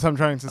exactly what I'm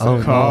trying to say.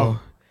 Oh, Calm. no.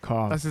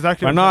 Calm. That's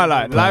exactly But what nah, I'm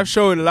like trying to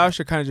say. the live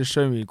show kind of just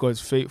showed me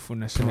God's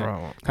faithfulness, innit?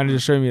 Bro. Kind of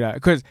just showed me that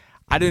because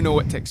I didn't know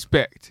what to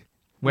expect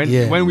when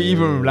Yeah. we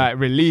even like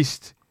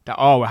released that.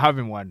 Oh, we're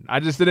having one.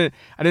 I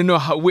didn't know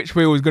which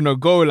way it was gonna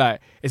go.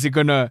 Like, is it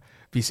gonna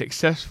be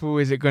successful?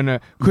 Is it gonna?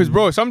 Because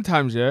bro,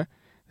 sometimes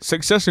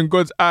success in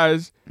God's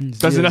eyes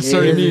doesn't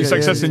necessarily mean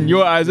success in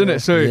your eyes,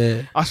 innit? So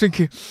Yeah. I was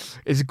thinking,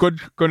 is God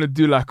gonna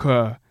do like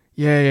a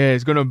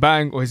it's gonna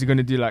bang, or is he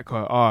gonna do like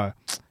a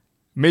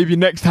maybe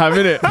next time,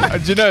 innit?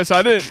 Do you know? So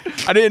I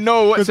didn't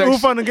know what It's to all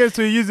expect. fun and games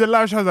to use the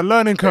live show as a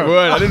learning curve.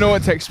 I didn't know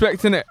what to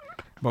expect, innit?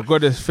 But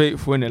God is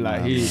faithful, innit?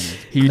 Like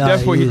he Nah,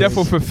 definitely he is.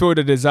 fulfilled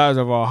the desires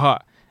of our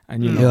heart,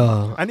 and you know.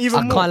 Yo. And even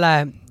I more, can't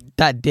lie,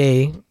 that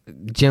day,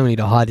 generally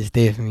the hardest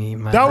day for me,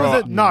 man. that Bro, was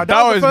it. Nah,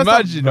 that was was the first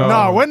mad, time. you know.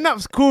 Nah, when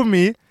Naps called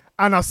me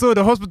and I saw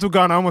the hospital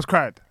gown, I almost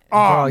cried. Bro,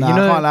 Oh, you Nah,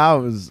 know- I can't lie, I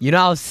was.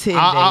 I was sitting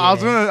there. I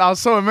was yeah. I was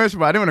so emotional,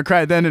 but I didn't want to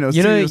cry then. And it was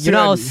You know, too- it was you too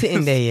know, I was early.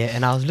 sitting there, yeah,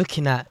 and I was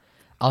looking at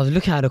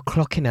the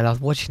clock in, and I was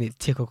watching it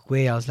tick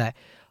away. I was like,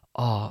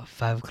 oh,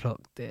 5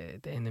 o'clock. They're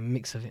in the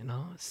mix of it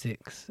now.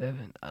 6,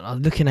 7. And I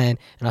was looking at it,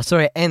 and I saw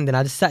it end, and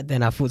I just sat there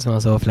and I thought to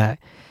myself, like,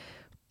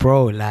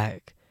 bro,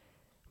 like,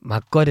 my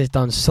God has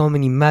done so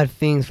many mad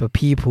things for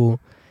people,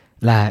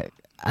 like,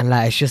 and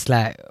like it's just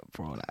like,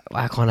 bro, like,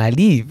 why can't I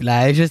leave?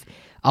 Like, it's just,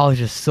 I was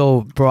just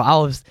so, I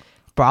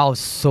was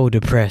so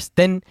depressed.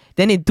 Then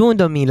it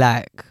dawned on me,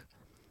 like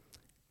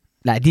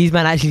these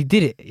man actually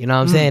did it. You know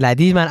what I'm saying? Like,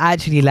 these man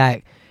actually,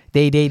 like,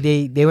 they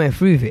went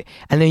through with it.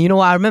 And then, you know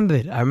what I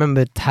remembered? I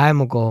remembered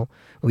time ago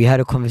we had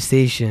a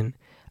conversation,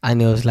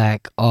 and it was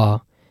like,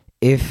 oh,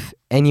 if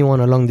anyone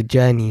along the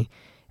journey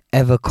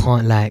ever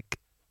can't, like,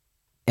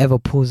 ever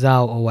pulls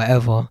out or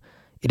whatever,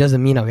 it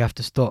doesn't mean that we have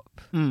to stop.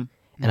 Mm.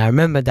 And I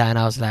remember that, and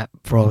I was like,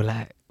 bro,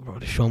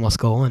 the show must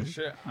go on.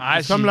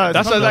 Some like-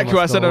 That's some exactly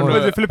what I said on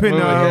was it flipping?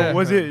 Yeah.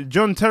 Was it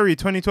John Terry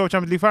 2012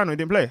 Champions League final? He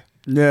didn't play.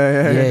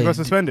 Yeah. Yeah. He got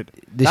suspended.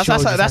 The That's show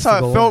just how has to it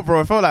go felt, on.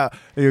 bro. It felt like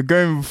you're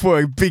going before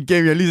a big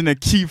game, you're losing a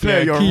key player,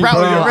 Yeah, you're key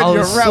rattled, Bro, you're I ready, you're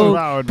was rattled.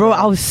 Rattled, bro, bro.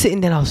 I was sitting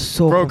there and I was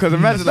so Bro, 'cause confused.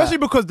 imagine that. Especially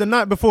because the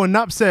night before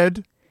Nap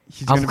said,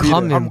 He's I'm gonna be there.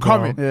 coming, I'm bro.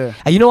 coming. Yeah.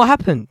 And you know what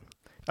happened?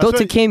 I swear,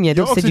 Doctor came here.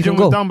 your Doctor said you oxygen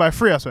can was go. down by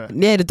 3, I swear.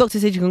 Yeah, the doctor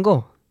said you can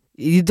go.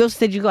 The doctor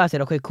said you go. I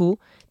said, okay, cool.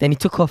 Then he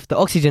took off the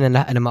oxygen,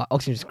 and my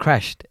oxygen just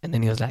crashed. And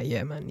then he was like,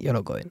 yeah, man, you're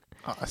not going.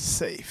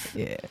 Safe.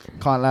 Yeah.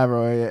 Can't lie,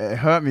 bro. It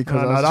hurt me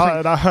because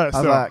That hurts. I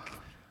was though. like,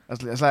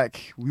 it's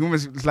like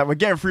we're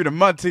getting through the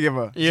mud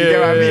together. Yeah, you get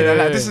what I mean? And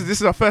like yeah. this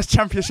is our first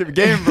championship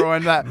game, bro.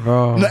 And like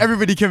Bro. not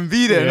everybody can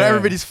be there. Not Yeah.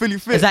 everybody's fully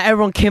fit. It's like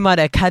everyone came out of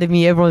the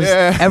academy. Everyone's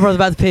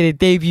about to play their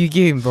debut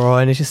game, bro.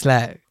 And it's just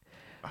like,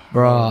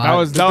 bro. That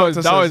was doctor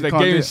says the you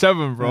can't do game it.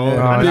 7, bro. Yeah.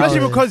 Bro, And that especially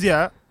was- because,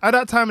 at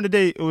that time of the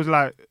day, it was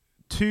like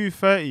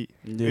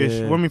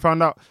 2:30-ish when we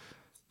found out.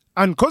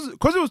 And because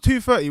it was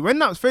 2:30, when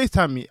Naps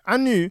FaceTimed me, I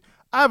knew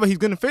either he's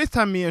going to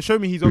FaceTime me and show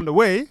me he's on the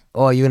way,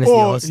 Oh, you're gonna see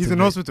or hospital. he's in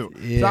hospital.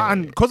 Yeah. So,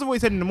 and because of what he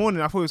said in the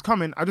morning, I thought he was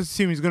coming. I just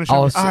assumed he's going to I show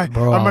me, was-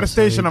 bro, I'm I at the was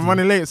station, I'm so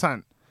running late,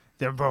 son.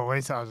 Yeah, bro, when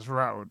he said I was just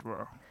rattled,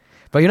 bro.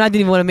 But you know, I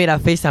didn't even want to make that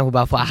FaceTime call,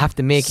 but I thought I have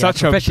to make Such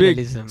it. a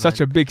Professionalism, such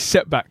a big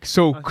setback,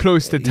 so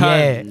close to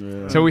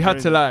time. Yeah. So we had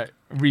to like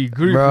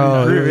regroup.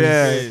 Bro, Group, it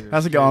yeah.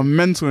 That's to get our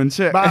mental in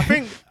check. But I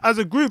think as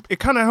a group, it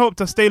kind of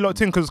helped us stay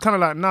locked in because it's kind of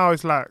like now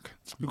it's like,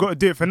 we've got to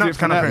do it for Naps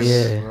for kind of Naps.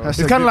 thing. Yeah. That's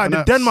It's a kind of group like for the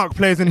Naps. Denmark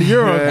players in the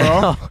Euros,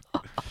 Yeah.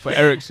 bro. For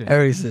Ericsson.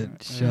 Ericsson.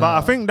 But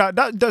I think that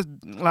does,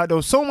 like, there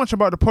was so much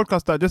about the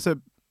podcast that just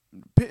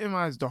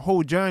epitomized the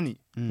whole journey.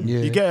 Yeah.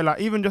 You get it? Like,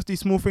 even just these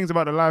small things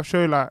about the live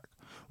show, like,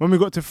 when we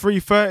got to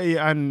 3:30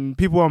 and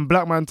people were on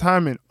Black Man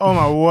timing, oh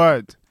my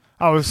word.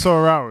 I was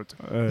so riled.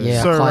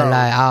 Yeah, so I can't riled.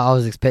 lie. I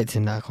was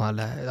expecting that. I can't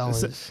lie. That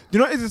So- was. You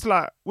know, it's just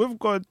like, with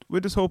God,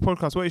 with this whole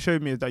podcast, what it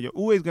showed me is that you're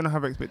always going to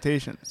have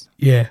expectations.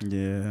 Yeah.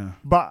 Yeah.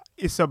 But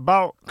it's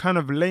about kind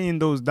of laying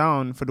those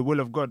down for the will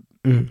of God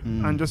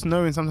and just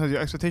knowing sometimes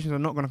your expectations are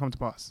not going to come to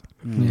pass.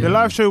 Yeah. The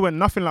live show went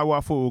nothing like what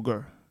I thought it would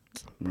go.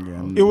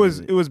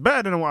 It was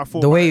better than what I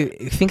thought. The way,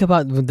 think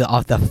about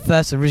the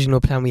first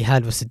original plan we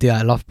had was to do it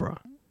at Loughborough.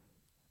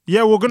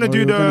 Yeah, we're gonna do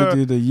We're gonna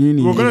do the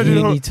uni. We're gonna do the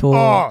uni whole, tour.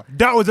 Oh,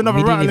 that was another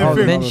We didn't rattling even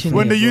thing. mention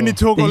When it, the bro. uni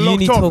tour The got locked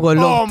uni off. tour got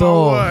locked oh my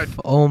off. word!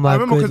 Oh my I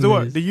remember because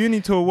goodness. the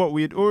uni tour,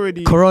 we'd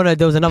already Corona,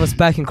 there was another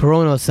spike in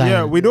Corona sign.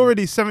 yeah, we'd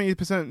already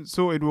 70%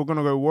 sorted. We were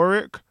gonna go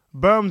Warwick.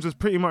 Berms was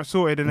pretty much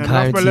sorted, and then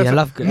Guarantee, Loughborough I left.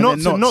 love-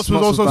 Knots and then was Knots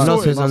also was Knots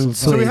sorted. was on So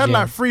we sorted, had yeah.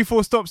 like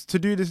 3-4 stops to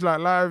do this like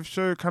live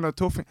show kind of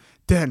tour thing.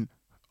 Then,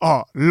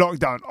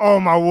 lockdown. Oh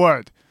my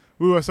word.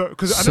 We were so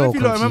because I don't know if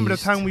you lot remember the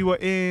confused. time we were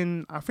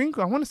in. I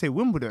want to say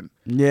Wimbledon.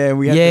 Yeah,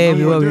 we had. Yeah, the-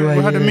 we were,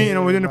 We had a yeah. meeting and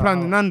we were doing the plan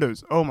in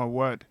Nando's. Oh my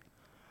word!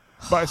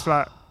 But it's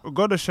like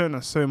God has shown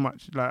us so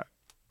much. Like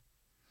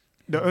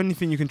the only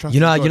thing you can trust. You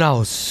know, is God.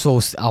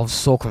 I was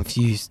so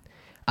confused.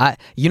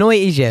 You know what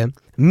it is, yeah?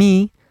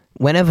 Me,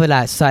 whenever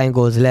like something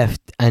goes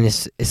left and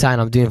it's something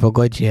I'm doing for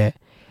God, yeah,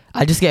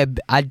 I just get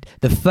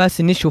the first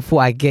initial thought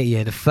I get,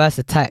 yeah, the first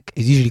attack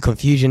is usually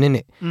confusion,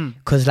 innit?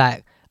 Because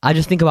like I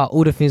just think about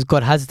all the things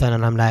God has done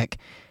and I'm like,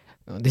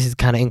 oh, this is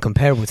kind of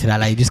incomparable to that.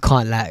 Like you just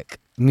can't like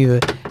you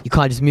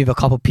can't just move a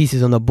couple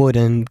pieces on the board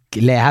and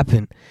let it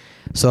happen.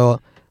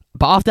 So,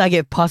 but after I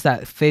get past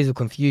that phase of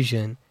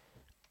confusion,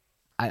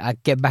 I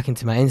get back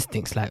into my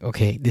instincts. Like,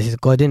 okay, this is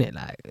God, innit?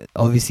 Like,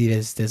 obviously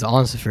there's an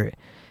answer for it.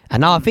 And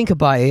now I think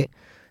about it,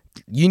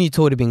 uni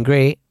tour would have been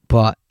great,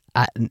 but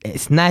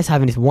it's nice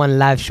having this one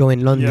live show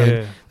in London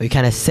where you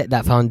kind of set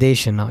that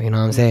foundation now, you know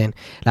what I'm saying?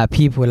 Like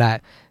people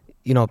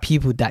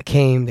people that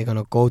came, they're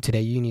gonna go to their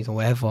unis or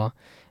whatever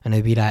and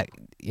they'll be like,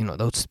 you know,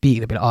 they'll speak,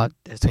 they'll be like, oh,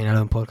 there's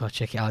 2011 podcast,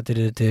 check it out,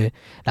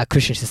 like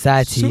Christian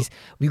societies.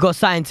 We got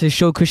something to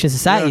show Christian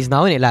societies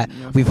now, innit? Like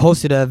we've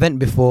hosted an event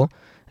before,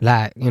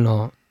 like, you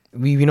know,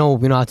 we know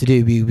how to do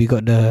it. We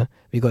got the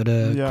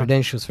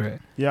credentials for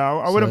it. Yeah,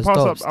 I wouldn't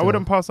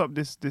pass up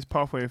this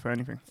pathway for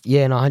anything.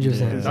 Yeah, no, 100%.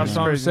 Yeah, that's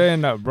what I'm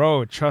saying. That,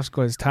 bro, trust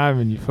God's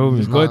timing. You feel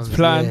me? God's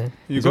plan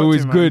is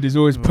always to, good. It's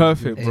always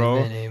perfect, bro.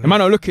 Amen. You might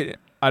not look at it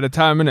at the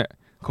time, innit?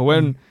 Cause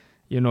when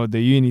you know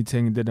the uni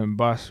thing didn't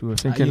bust, we were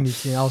thinking.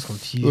 I was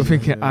confused. We were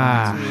thinking,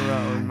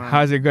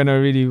 how's it gonna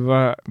really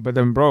work? But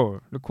then,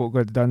 bro, look what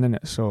God's done,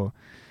 innit? So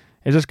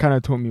it just kind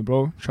of taught me,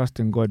 bro, trust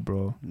in God,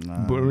 bro.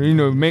 But you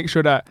know, make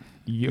sure that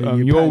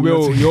your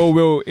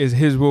will is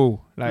His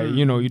will. Like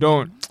you know, you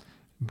don't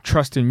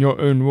trust in your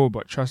own will,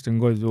 but trust in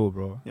God's will,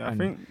 bro. Yeah,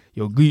 and I think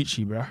you're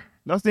Gucci, bro.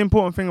 That's the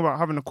important thing about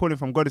having a calling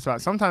from God. It's like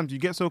sometimes you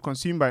get so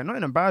consumed by it, not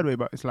in a bad way,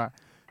 but it's like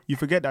you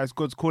forget that it's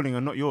God's calling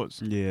and not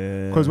yours.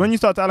 Yeah. Because when you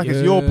start to act like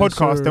it's your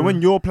podcast, then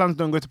when your plans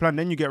don't go to plan,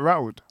 then you get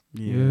rattled.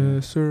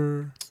 Yes,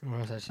 sir.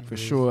 For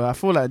sure. I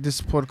feel like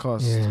this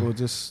podcast or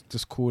this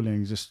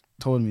calling just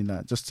told me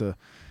that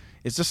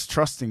it's just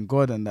trusting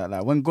God and that.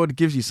 Like when God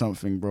gives you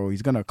something, bro,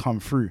 He's gonna come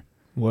through.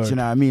 Word. Do you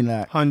know what I mean?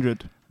 Like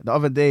 100. The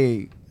other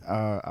day,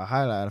 I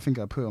highlighted. I think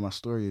I put it on my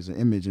story as an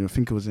image, and I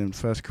think it was in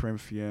 2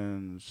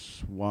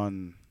 Corinthians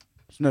 1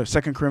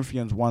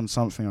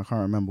 something. I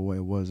can't remember what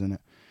it was in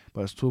it,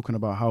 but it's talking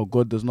about how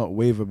God does not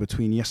waver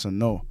between yes and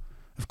no.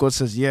 If God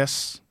says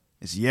yes,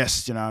 it's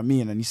yes, do you know what I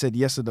mean? And He said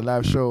yes to the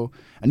live show.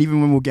 And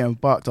even when we were getting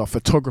embarked, our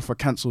photographer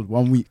cancelled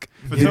 1 week.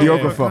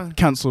 Videographer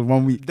cancelled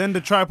 1 week. Then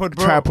the tripod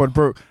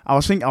broke. I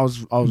was thinking,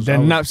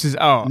 Then Naps is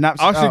out. Naps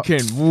I was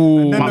thinking,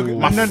 woo.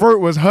 My throat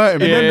was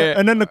hurting.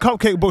 And then the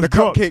cupcake box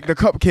dropped. The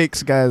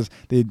cupcakes, guys,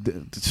 they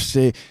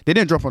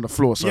didn't drop on the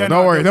floor, so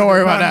don't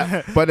worry about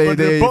that. But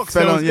they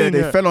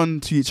fell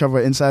onto each other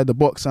inside the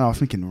box, and I was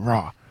thinking,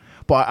 rah.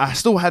 But I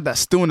still had that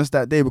stillness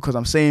that day because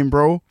I'm saying,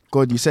 bro,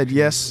 God, you said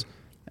yes.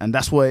 And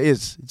that's what it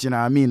is. Do you know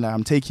what I mean? Like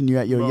I'm taking you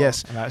at your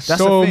yes. Like, that's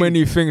so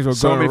many things were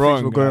going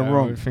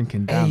wrong.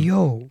 Thinking, damn. Hey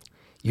yo,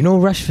 you know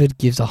Rashford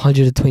gives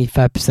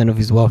 125% of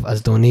his wealth as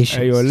donations.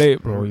 Hey, you're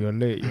late, bro. You're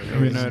late.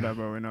 We know that,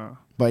 bro. We know.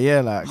 But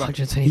yeah, like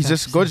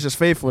God's just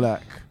faithful.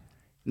 Like,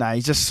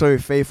 he's just so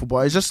faithful.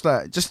 But it's just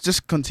like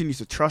just continue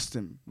to trust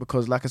Him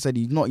because, like I said,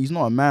 he's not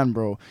a man,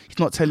 bro. He's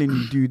not telling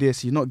you do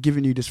this. He's not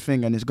giving you this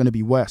thing, and it's gonna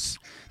be worse.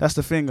 That's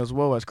the thing as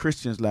well as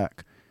Christians,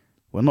 like.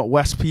 We're not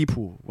West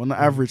people. We're not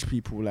average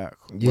people. Like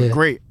we're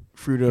great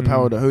through the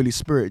power of the Holy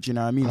Spirit. Do you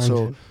know what I mean? 100.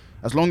 So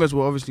as long as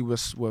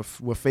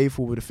we're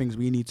faithful with the things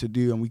we need to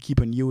do and we keep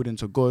on yielding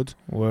to God,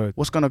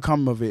 what's gonna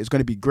come of it is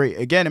gonna be great.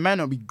 Again, it might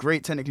not be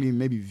great technically,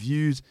 maybe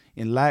views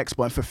in likes,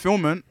 but in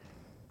fulfillment,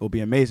 it'll be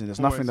amazing. There's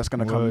nothing that's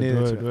gonna come near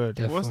to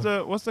it.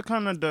 What's the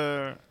kind of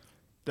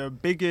the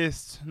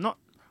biggest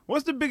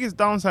What's the biggest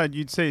downside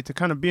you'd say to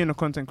kind of being a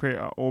content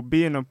creator or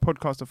being a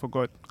podcaster for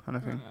God kind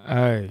of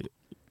thing?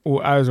 All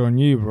eyes on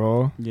you,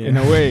 bro. Yeah. In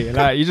a way,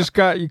 like you just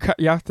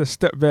you have to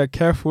step very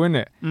careful in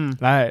it.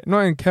 Like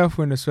not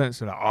careful in the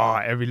sense of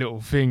like, every little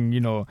thing, you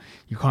know,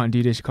 you can't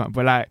do this, you can't.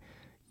 But like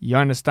you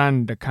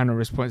understand the kind of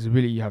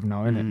responsibility you have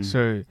now, innit?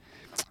 So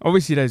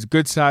obviously there's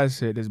good sides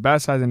to it, there's bad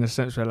sides in the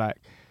sense where like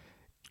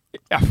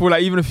I feel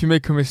like even if you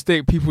make a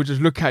mistake, people just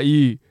look at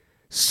you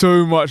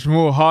so much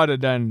more harder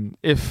than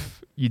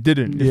if you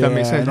didn't, if that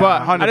makes sense.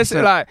 But I just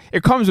like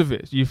it comes with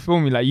it. You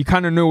feel me? Like you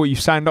kind of know what you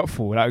signed up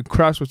for. Like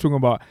Christ was talking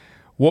about.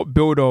 What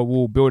builder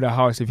will build a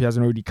house if he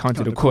hasn't already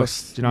counted the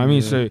cost? Do you know what I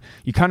mean? So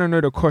you kind of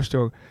know the cost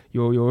you're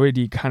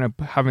already kind of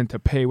having to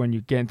pay when you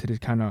get into this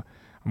kind of,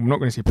 I'm not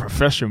going to say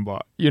profession,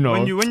 but you know.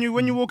 When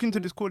you walk into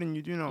this calling,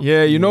 you do know.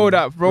 Yeah, you know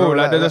that, bro.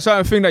 Like there's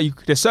certain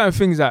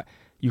things that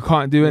you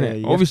can't do in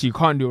it. Obviously you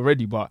can't do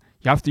already, but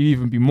you have to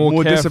even be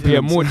more careful. Yeah,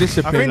 more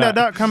disciplined.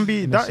 I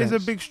think that is a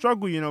big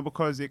struggle, you know,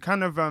 because it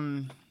kind of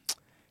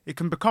it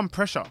can become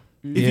pressure.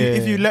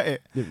 If you let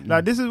it.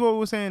 Like this is what we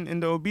were saying in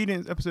the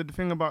obedience episode, the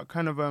thing about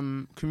kind of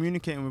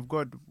communicating with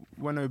God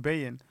when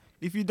obeying.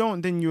 If you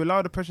don't, then you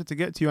allow the pressure to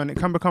get to you and it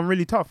can become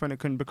really tough and it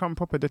can become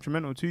proper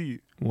detrimental to you.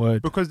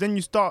 Because then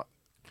you stop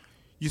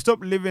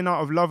living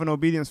out of love and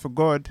obedience for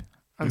God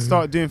and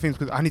start doing things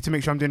because I need to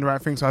make sure I'm doing the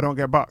right thing so I don't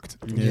get bucked.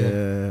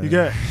 You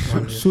get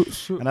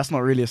it? And that's not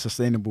really a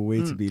sustainable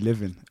way to be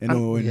living,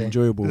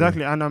 enjoyable.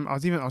 Exactly. And I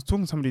was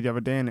talking to somebody the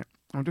other day, innit?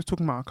 I'm just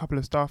talking about a couple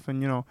of stuff,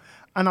 and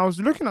and I was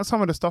looking at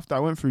some of the stuff that I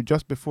went through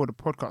just before the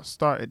podcast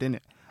started,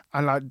 innit?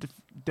 And like,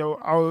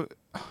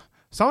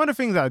 some of the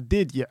things I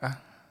did,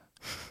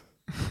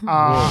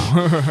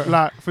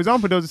 like for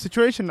example, there was a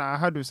situation that I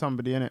had with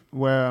somebody in it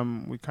where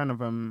we kind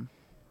of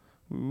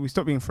we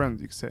stopped being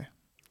friends, you could say.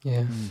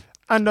 Yeah.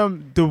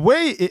 And the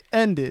way it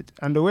ended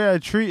and the way I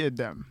treated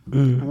them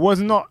was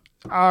not.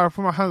 I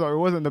put my hands up. It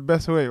wasn't the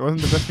best way. It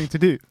wasn't the best thing to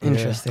do.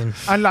 Interesting.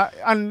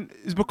 And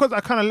it's because I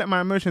kind of let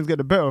my emotions get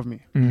the better of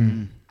me.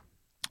 And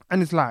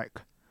it's like,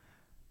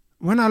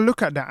 when I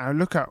look at that, I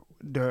look at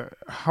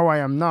how I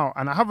am now,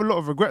 and I have a lot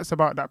of regrets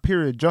about that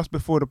period just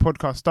before the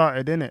podcast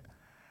started, innit?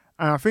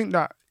 And I think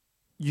that,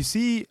 you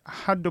see,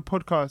 had the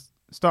podcast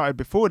started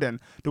before then,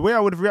 the way I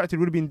would have reacted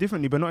would have been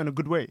differently, but not in a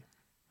good way.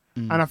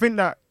 And I think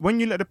that when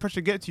you let the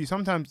pressure get to you,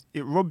 sometimes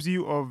it robs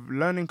you of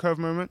learning curve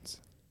moments.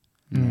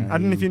 I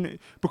don't know if you know,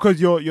 because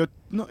you're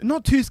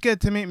not too scared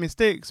to make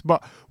mistakes,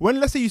 but when,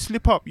 let's say, you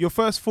slip up, your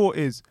first thought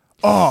is,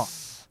 if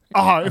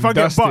I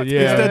get bucked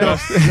instead of,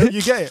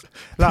 you get it.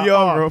 Like,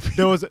 bro.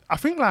 There was, I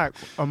think like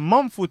a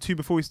month or two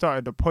before we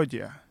started the pod,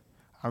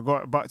 I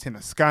got bucked in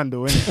a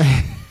scandal,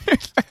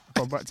 innit?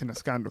 Got bucked in a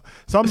scandal.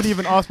 Somebody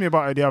even asked me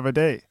about it the other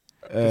day.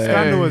 The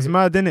scandal was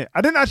mad, innit?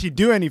 I didn't actually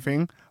do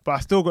anything, but I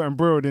still got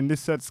embroiled in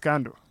this said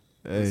scandal.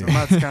 It's a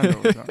mad scandal.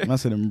 I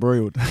said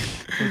embroiled.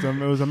 It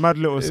was a mad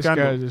little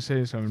scandal. This guy just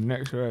saying some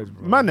next words,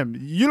 bro. Man,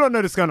 you don't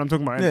know the scandal I'm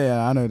talking about, innit?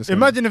 Yeah, I know the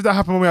scandal. Imagine if that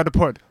happened when we had the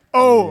pod.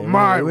 Oh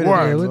my word.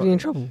 Yeah, we'd be in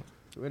trouble.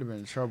 We'd have been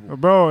in trouble.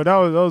 Bro, that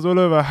was all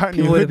over Hackney.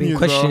 People would have been News,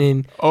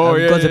 questioning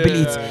God's God's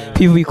ability.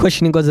 People be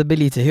questioning God's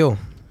ability to heal.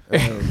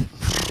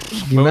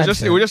 It was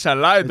just a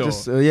lie, though.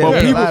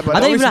 I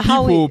don't even know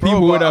how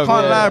people would have.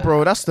 I can't lie,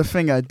 bro. That's the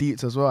thing I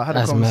deeped as well. I had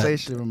That's a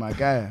conversation with my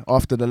guy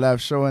after the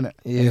live show, innit?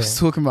 Yeah. He was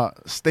talking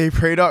about stay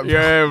prayed up. Bro.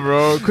 Yeah,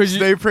 bro. Because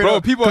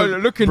people are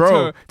looking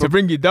to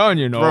bring you down,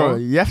 you know. Bro,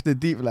 you have to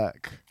deep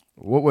like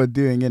what we're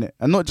doing, innit?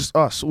 And not just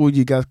us, all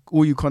you guys,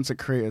 all you content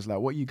creators, like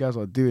what you guys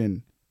are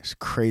doing is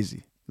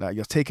crazy. Like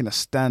you're taking a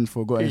stand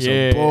for God. It's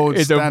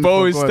a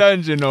bold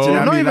stand, you know.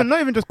 So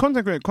not even just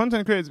content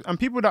creators, and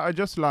people that are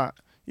just like,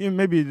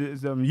 maybe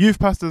there's youth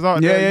pastors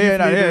out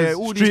there,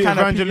 all street these kind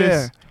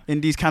evangelists, of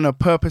in these kind of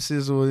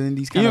purposes or in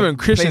these kind even of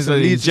Christians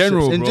in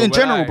general, in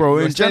general, bro.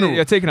 In general,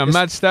 you're taking a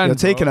mad stand. You're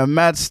taking a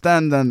mad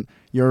stand, and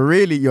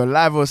you're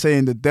live or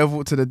saying the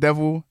devil to the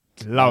devil.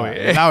 Allow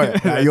it.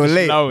 Like, you're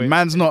late.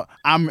 Man's not.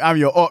 I'm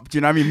your op. Do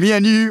you know what I mean? Me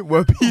and you,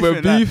 we're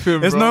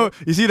beefing. There's bro.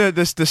 You see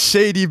the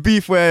shady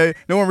beef where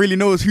no one really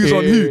knows who's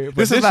on who.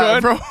 This is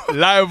like, bro,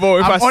 liable.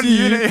 If I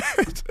see you,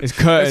 it's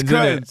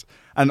curtains.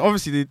 And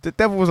obviously the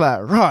devil was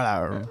like,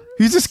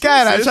 who's this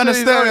guy like trying to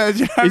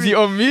stare? Is he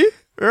on me?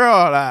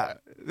 Like,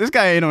 this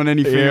guy ain't on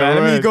anything. Yeah, like,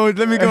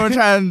 let me go and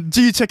try and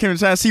G-check him and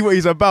try and see what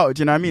he's about.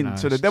 Do you know what I mean? Nah,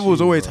 so the devil's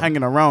always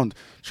hanging around,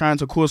 trying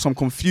to cause some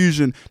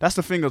confusion. That's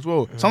the thing as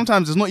well.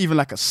 Sometimes it's not even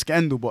like a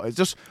scandal, but it's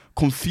just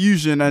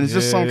confusion, and it's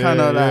just some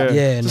kind of like,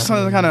 just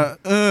some kind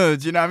of,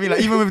 do you know what I mean?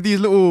 Like even with these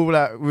little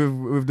like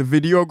with the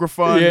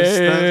videographer, and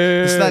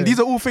the stand, these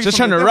are all things just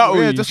trying to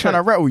rattle you. Just trying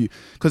to rattle you.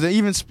 Because they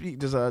even speak.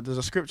 There's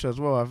a scripture as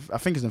well. I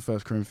think it's in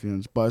 1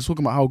 Corinthians, but it's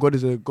talking about how God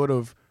is a God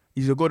of.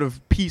 He's a God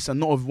of peace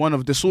and not of one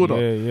of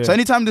disorder. So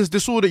anytime there's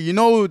disorder,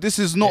 this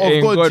is not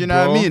of God. You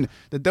know what I mean?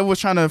 The devil's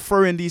trying to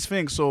throw in these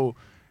things. So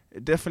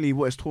definitely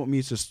what it's taught me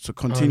is just to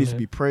continue to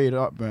be prayed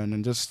up, man,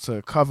 and just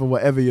to cover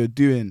whatever you're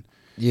doing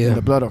in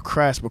the blood of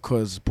Christ.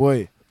 Because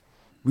boy,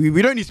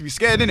 we don't need to be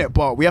scared in it,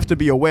 but we have to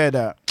be aware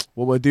that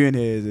what we're doing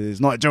here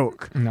is not a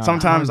joke. Nah,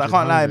 sometimes I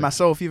can't lie,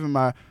 myself, even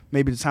my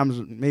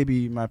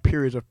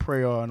periods of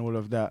prayer and all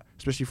of that,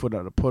 especially for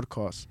the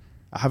podcast,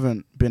 I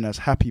haven't been as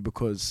happy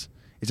because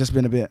it's just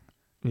been a bit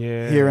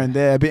here and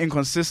there, a bit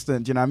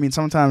inconsistent. You know what I mean?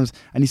 Sometimes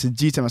I need to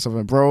G-tell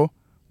myself, bro,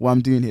 what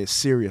I'm doing here is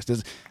serious.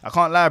 I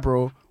can't lie,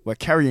 bro. We're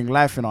carrying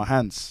life in our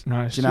hands.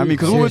 Nice. Do you know what I mean?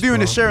 Because all we're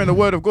doing is sharing the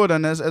word of God.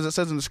 And as it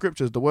says in the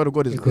scriptures, the word of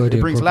God it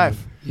brings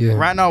life. Yeah.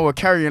 Right now, we're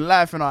carrying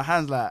life in our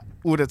hands like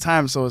all the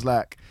time. So it's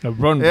like,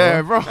 bro.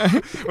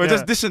 We're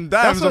just dishing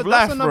dimes of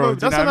life, bro.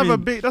 That's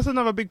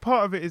another big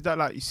part of it is that,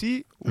 like, you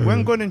see,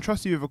 when God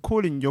entrusts you with a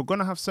calling, you're going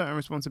to have certain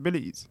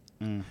responsibilities.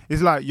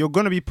 It's like you're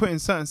going to be put in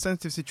certain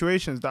sensitive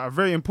situations that are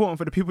very important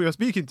for the people you're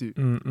speaking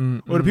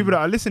to or the people that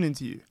are listening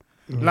to you.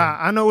 Like,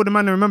 I know all the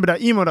man remember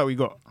that email that we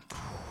got.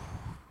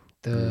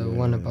 The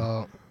one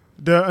about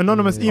the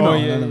anonymous email.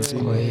 And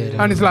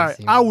it's like,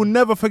 email. I will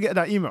never forget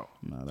that email.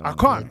 I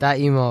can't. That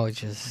email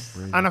just...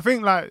 And I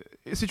think, like,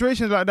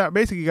 situations like that,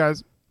 basically,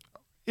 guys,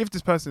 if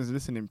this person is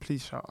listening,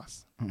 please shout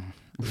us.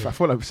 I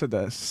feel like we said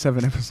that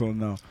 7 episodes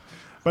now.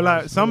 But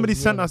like somebody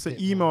sent us an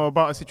email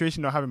about a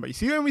situation they're having. But you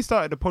see, when we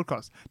started the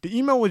podcast, the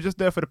email was just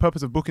there for the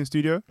purpose of booking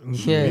studio.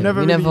 Yeah, we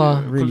never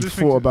really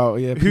thought about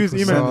who's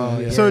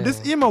emailing. Yeah. So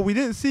this email, we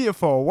didn't see it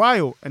for a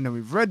while, and then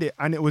we've read it,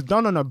 and it was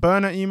done on a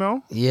burner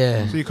email.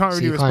 Yeah. So you can't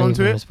really respond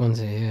to it.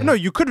 Yeah. No,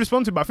 you could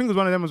respond to it, but I think it was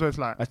one of them where it's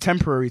like a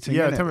temporary thing.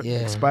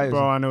 Expires.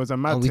 Bro, and it was a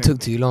mad thing. We took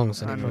too long,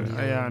 so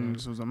and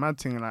it was a mad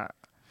thing, like.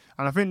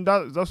 And I think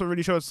that's what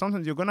really shows.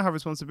 Sometimes you're gonna have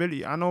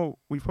responsibility. I know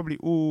we probably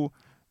all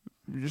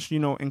just, you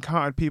know,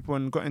 encountered people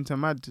and got into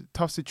mad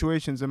tough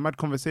situations and mad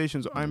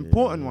conversations are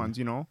important ones,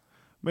 you know.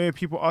 Maybe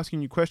people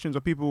asking you questions or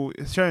people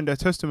sharing their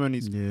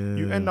testimonies.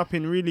 You end up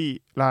in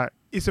really, like,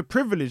 it's a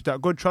privilege that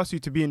God trusts you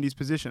to be in these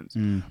positions.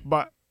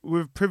 But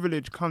with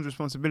privilege comes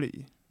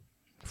responsibility.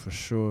 For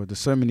sure. There's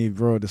so many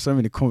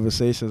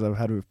conversations I've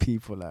had with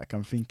people, like,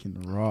 I'm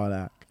thinking,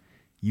 like,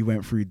 you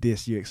went through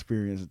this, you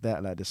experienced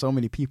that. Like, there's so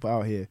many people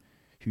out here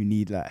who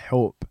need, like,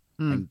 help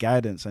and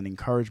guidance and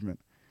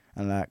encouragement.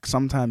 And, like,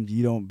 sometimes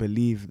you don't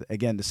believe,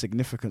 again, the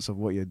significance of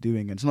what you're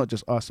doing. And it's not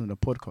just us on the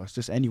podcast,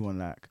 just anyone,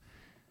 like,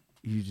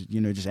 you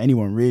know, just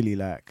anyone really,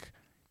 like,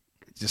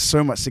 just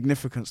so much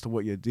significance to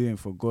what you're doing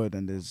for God.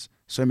 And there's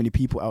so many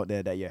people out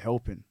there that you're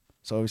helping.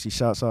 So obviously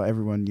shouts out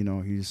everyone, you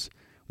know, who's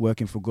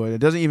working for God. It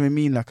doesn't even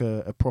mean like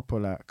a proper,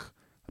 like,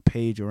 a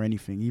page or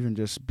anything. Even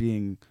just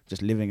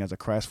living as a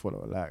Christ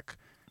follower, like,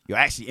 you're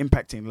actually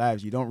impacting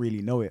lives. You don't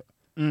really know it,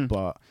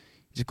 but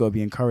you just got to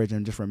be encouraged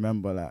and just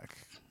remember, like,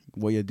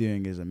 what you're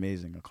doing is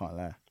amazing. I can't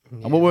lie.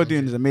 Yeah, and what we're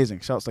doing is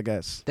amazing. Shouts to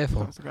guys.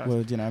 Definitely.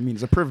 Well, you know what I mean?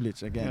 It's a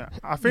privilege again. Yeah,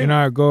 I think, You know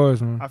how it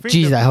goes, man. I think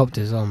Jeez, that helped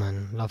as well,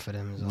 man. Love for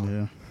them as well.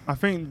 Yeah. I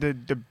think the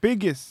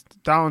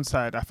biggest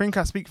downside, I think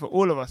I speak for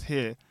all of us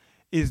here,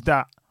 is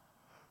that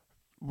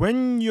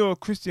when you're a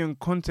Christian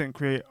content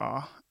creator,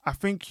 I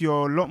think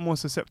you're a lot more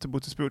susceptible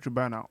to spiritual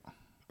burnout.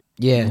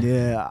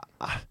 Yeah.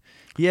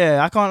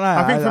 Yeah, I can't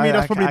lie. I think for me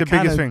that's probably the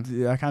biggest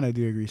thing. I kind of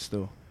do agree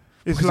still.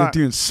 It's Because like,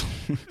 they're doing so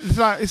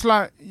it's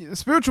like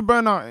spiritual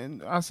burnout.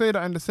 And I say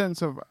that in the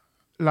sense of,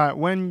 like,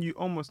 when you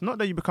almost, not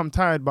that you become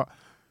tired, but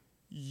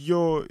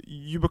you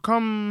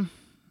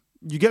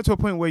get to a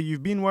point where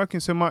you've been working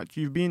so much,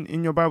 you've been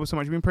in your Bible so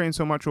much, you've been praying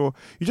so much, or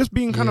you're just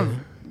being kind of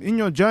in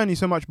your journey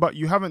so much, but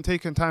you haven't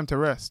taken time to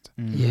rest.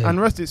 Yeah. And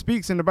rest, it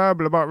speaks in the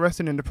Bible about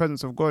resting in the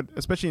presence of God,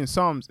 especially in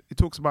Psalms. It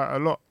talks about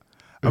it a lot.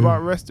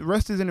 About rest.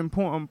 Rest is an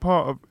important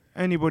part of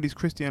anybody's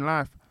Christian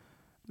life.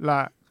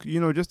 Like, you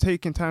know, just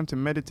taking time to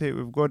meditate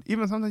with God.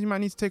 Even sometimes you might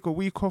need to take a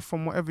week off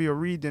from whatever you're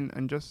reading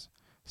and just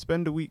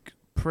spend a week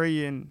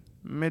praying,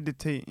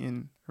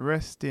 meditating,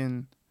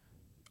 resting,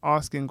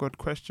 asking God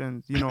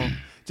questions, you know,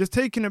 just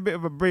taking a bit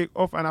of a break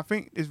off. And I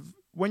think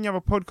when you have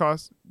a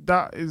podcast,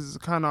 that is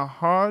kind of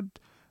hard,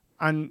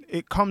 and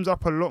it comes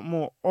up a lot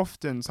more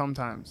often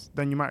sometimes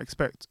than you might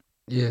expect.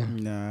 Yeah.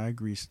 Nah, I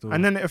agree still.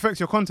 And then it affects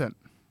your content.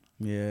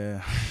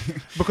 Yeah.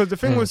 Because the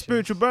thing Yeah, with true.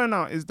 spiritual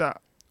burnout is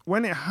that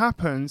when it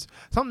happens,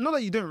 not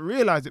that you don't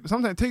realize it, but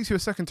sometimes it takes you a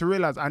second to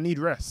realize I need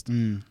rest.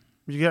 You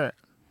get it?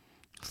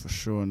 For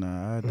sure,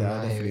 nah. I I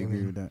definitely hear you, agree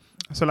man. with that.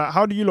 So, like,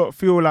 how do you lot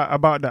feel like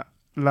about that?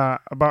 Like,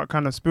 about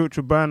kind of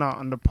spiritual burnout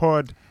on the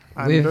pod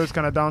and With- those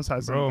kind of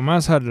downsides? Bro,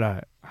 man's had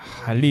like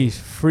at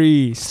least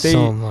three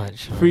So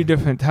much. man. 3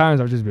 different times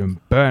I've just been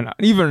burnt out.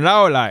 Even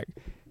now, like,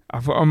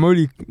 I'm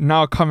only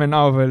now coming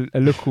out of a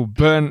little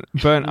burnt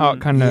out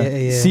kind of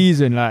Yeah.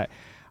 season. Like,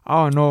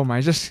 I don't know, man.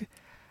 It's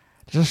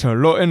just a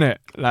lot in it.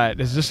 Like,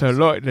 there's just a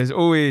lot. There's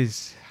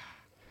always,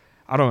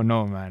 I don't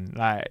know, man.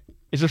 Like,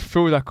 it just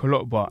feels like a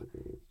lot, but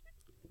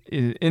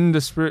in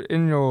the spirit,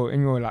 in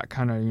your like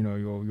kind of, you know,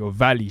 your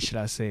valley, should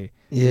I say?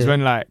 Is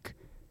when, like,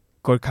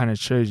 God kind of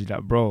shows you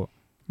that, bro,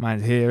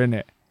 man's here,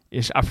 innit?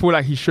 I feel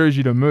like He shows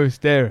you the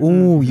most there.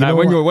 Ooh, you Like,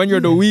 know when you're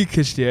the Yeah.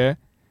 weakest, yeah.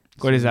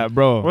 God is like,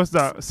 bro. What's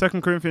that?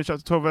 2 Corinthians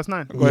chapter 12, verse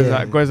 9. God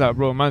is like,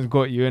 bro, man's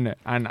got you in it.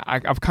 And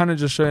I've kind of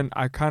just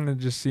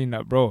seen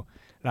that, bro.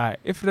 Like,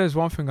 if there's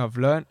one thing I've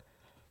learned,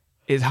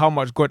 is how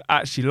much God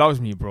actually loves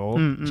me, bro.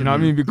 Do you know what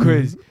I mean?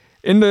 Because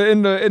in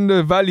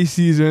the valley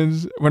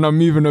seasons, when I'm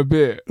moving a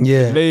bit,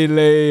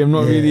 lay, I'm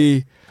not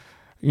really,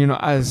 you know,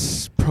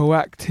 as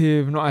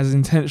proactive, not as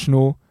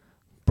intentional,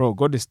 bro.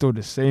 God is still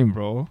the same,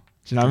 bro.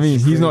 Do you know what I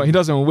mean? He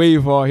doesn't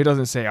waver. He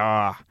doesn't say,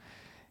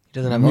 He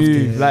doesn't have off move.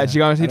 day. Like, do you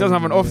know what I'm saying? He I doesn't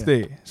have don't an off know,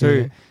 day.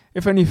 So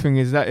if anything,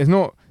 is that it's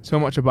not so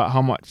much about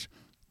how much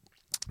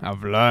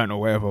I've learned or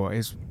whatever.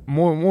 It's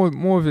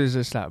more of it is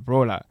just like,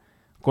 bro, like,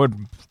 God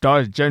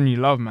does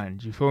genuinely love, man.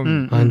 Do you feel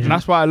me? And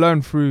that's what I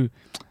learned through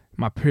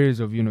my periods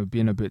of, you know,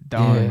 being a bit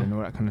down and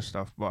all that kind of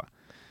stuff. But,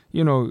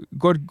 you know,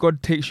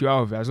 God takes you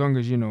out of it as long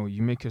as, you know,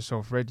 you make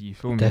yourself ready. You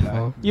feel me?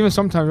 Like, even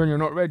sometimes when you're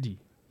not ready,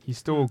 He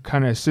still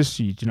kind of assists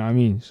you. Do you know what I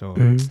mean? So,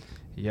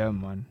 yeah,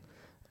 man.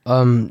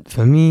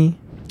 For me,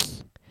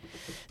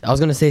 I was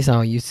gonna say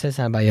something. You said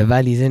something about your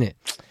valleys, innit?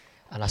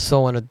 And I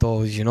saw one of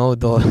those, you know,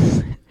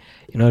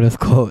 those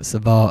quotes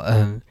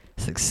about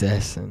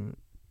success and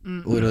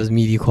all those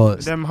media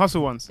quotes. Them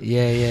hustle ones.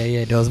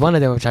 Yeah. There was one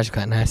of them which was actually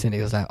quite nice, and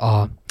it was like,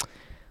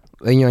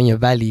 when you're in your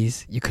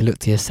valleys, you can look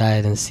to your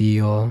side and see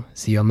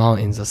your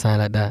mountains or something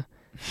like that.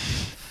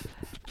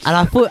 And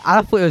I thought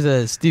it was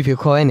a stupid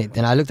quote, innit?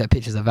 Then I looked at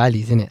pictures of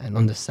valleys, innit? And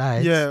on the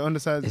sides, On the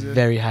sides. it's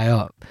very high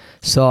up.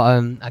 So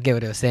I get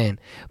what they were saying.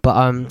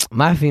 But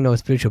my thing though with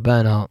spiritual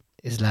burnout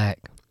is like,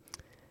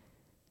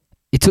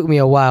 it took me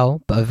a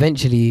while, but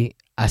eventually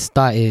I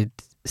started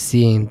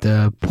seeing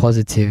the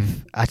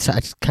positive. I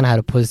just kind of had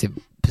a positive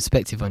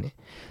perspective on it.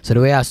 So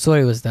the way I saw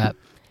it was that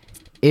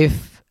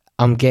if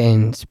I'm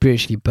getting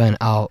spiritually burnt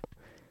out,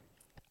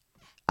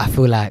 I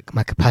feel like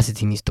my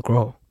capacity needs to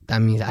grow.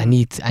 that means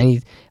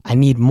I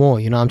need more.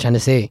 You know what I'm trying to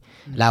say?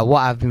 Like what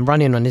I've been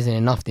running on isn't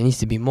enough. There needs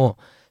to be more.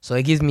 So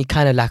it gives me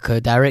kind of like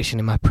a direction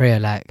in my prayer.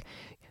 Like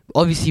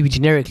obviously we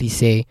generically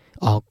say,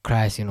 "Oh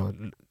Christ," you know,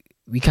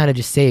 we kind of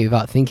just say it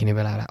without thinking of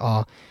it. Like,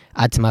 "Oh,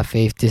 add to my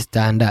faith, this,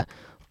 that, and that."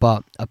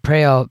 But a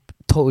prayer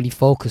totally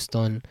focused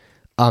on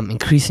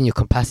increasing your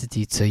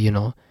capacity to, you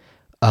know,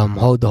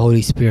 hold the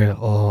Holy Spirit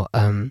or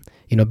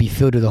you know, be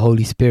filled with the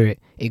Holy Spirit.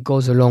 It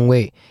goes a long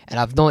way. And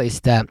I've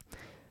noticed that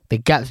the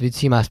gaps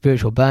between my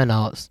spiritual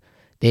burnouts,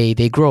 they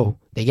grow.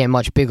 They get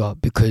much bigger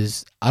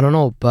because I don't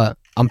know, but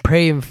I'm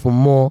praying for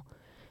more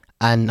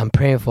and I'm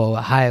praying for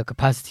a higher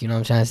capacity. You know what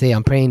I'm trying to say?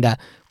 I'm praying that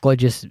God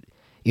just,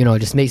 you know,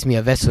 just makes me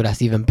a vessel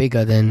that's even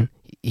bigger than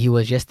he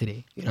was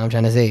yesterday. You know what I'm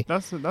trying to say?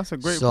 That's a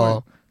great point.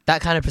 So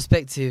that kind of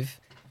perspective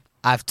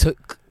I've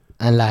took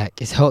and like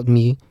it's helped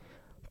me.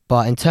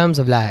 But in terms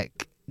of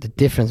like the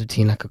difference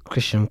between like a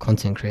Christian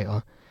content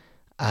creator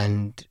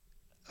and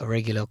a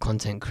regular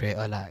content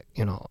creator, like,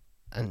 you know,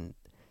 and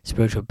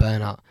spiritual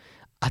burnout,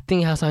 I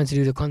think it has something to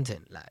do with the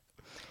content. Like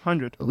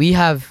 100. we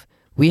have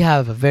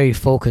a very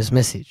focused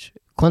message.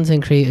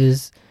 Content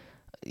creators,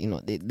 you know,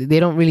 they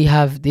don't really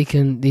have, they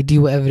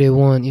do whatever they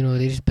want, you know,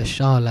 they just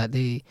bashar, like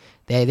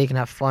they can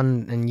have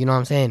fun, and you know what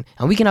I'm saying,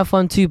 and we can have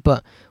fun too,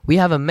 but we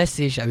have a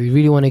message that we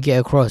really want to get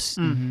across.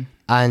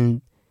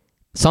 And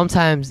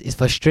sometimes it's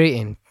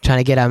frustrating trying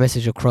to get that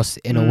message across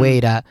in a way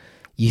that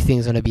you think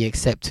is going to be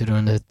accepted or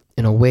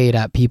in a way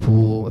that people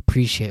will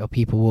appreciate or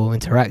people will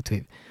interact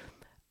with.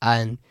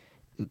 And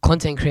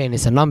content creating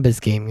is a numbers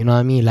game, you know what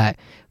I mean? Like,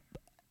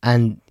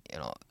 and you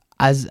know,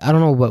 as I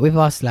don't know, but with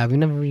us, like, we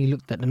never really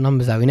looked at the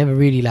numbers. Like, we never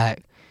really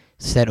like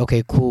said,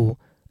 okay, cool,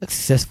 a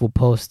successful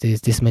post is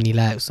this many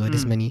likes or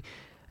this many.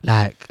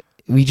 Like,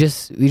 we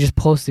just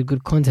posted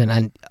good content,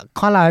 and I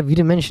can't lie, we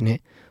didn't mention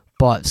it,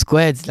 but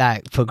Squared's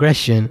like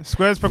progression.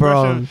 Yeah, I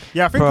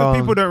think that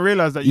people don't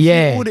realize that. You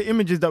see all the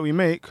images that we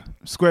make,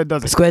 Squared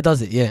does it. Squared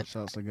does it, yeah.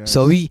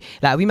 So we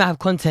might have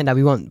content that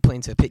we want put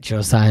into a picture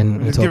or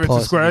something. Just give it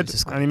to Squared,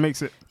 and he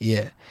makes it.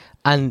 Yeah.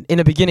 And in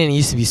the beginning, it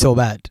used to be so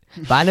bad.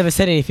 But I never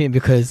said anything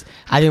because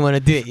I didn't want to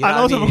do it. You know and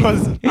also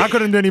because I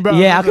couldn't do any better.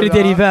 Yeah, I couldn't do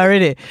any better,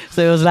 innit?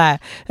 So it was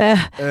like,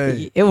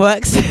 it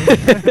works.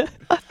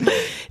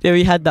 Then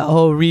we had that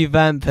whole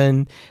revamp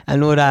and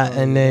all that.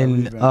 And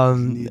then,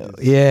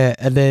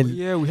 and then...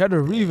 Yeah, we had a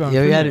revamp.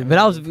 Yeah, we had it.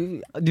 But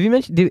did we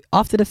mention,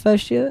 after the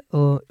first year?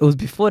 Or it was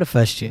before the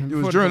first year? It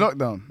was during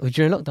lockdown. It was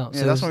during lockdown.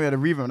 Yeah, that's when we had a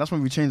revamp. That's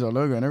when we changed our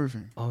logo and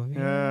everything. Oh,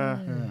 yeah.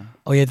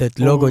 Oh, yeah, the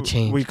logo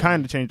changed. We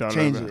kind of changed our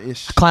logo. It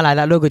ish. I can't lie,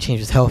 that logo change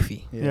was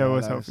healthy. Yeah, it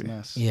was healthy.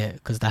 Nice. Yeah,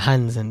 because the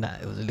hands and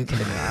that, it was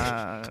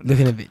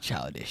looking a bit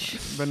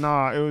childish. But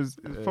nah, it was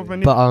proper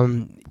neat. But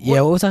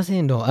what was I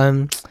saying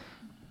though?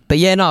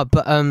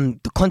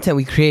 The content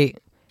we create,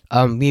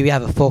 we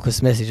have a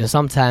focused message, and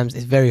sometimes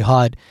it's very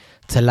hard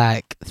to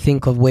like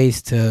think of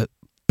ways to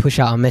push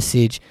out a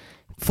message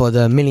for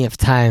the millionth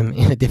time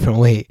in a different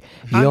way.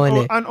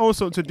 And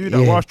also to do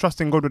that whilst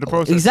trusting God with the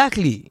process.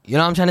 Exactly. You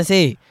know what I'm trying to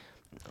say?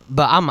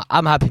 But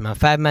I'm happy, man.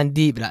 5 man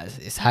deep, like,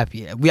 it's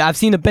happy. I've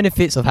seen the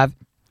benefits of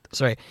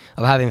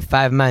having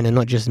 5 man and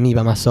not just me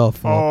by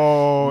myself.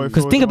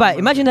 Because think about it.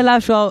 Imagine the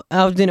live show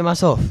I was doing it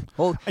myself.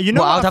 You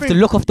know, I would have to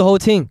look off the whole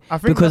thing. I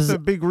think because that's a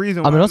big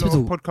reason I'm why in a lot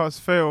hospital. of podcasts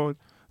failed.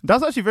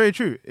 That's actually very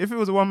true. If it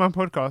was a one-man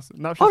podcast,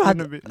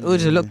 it would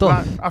just looked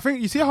off. I think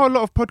you see how a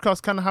lot of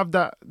podcasts kind of have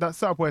that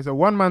setup where it's a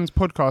one-man's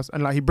podcast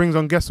and like he brings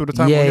on guests all the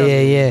time.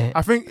 Yeah.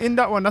 I think in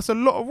that one, that's a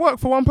lot of work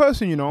for one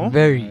person, you know.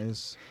 Very.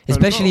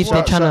 Especially if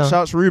they're trying to...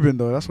 Shouts Ruben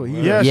though, that's what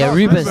he Yeah,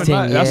 Ruben's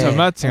thing. That's a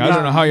mad thing. I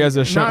don't know how he has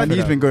a shout. And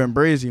he's been going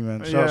brazy,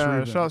 man.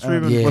 Shouts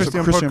Ruben.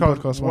 Christian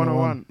Podcast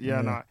 101.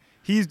 Yeah, nah.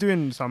 He's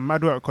doing some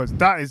mad work because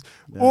that is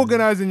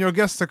organising your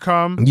guests to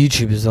come.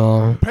 YouTube is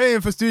on. Paying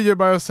for studio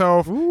by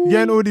yourself.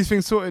 Getting all these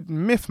things sorted.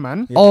 Myth,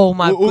 man. Yeah. Oh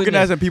my goodness.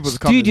 Organising people to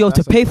come. Studio,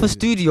 to pay for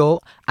studio.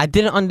 I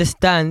didn't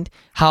understand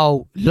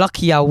how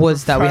lucky I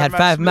was that we had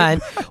 5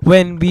 man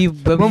when we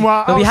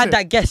had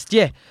that guest.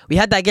 Yeah, we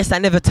had that guest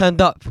that never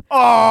turned up.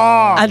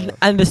 Oh.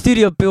 And the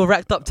studio bill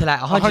racked up to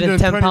like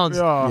 110 pounds,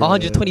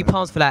 120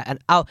 pounds for that.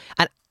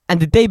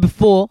 And the day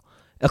before,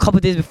 a couple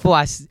of days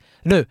before,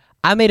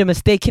 I made a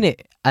mistake in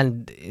it.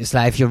 And it's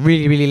like, if you're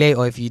really, really late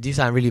or if you do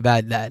something really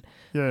bad, that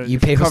you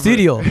pay for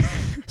studio.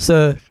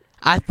 So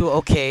I thought,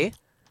 okay,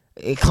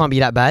 it can't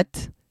be that bad.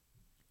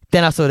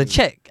 Then I saw the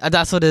check.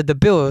 I saw the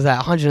bill. It was like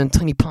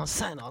 120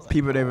 pounds.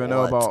 People don't even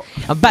know about.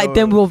 And back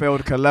then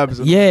failed collabs.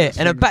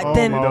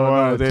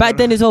 Back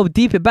then it's all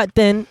deeper. Back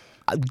then,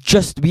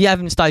 we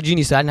haven't started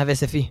uni, so I didn't have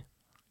SFE.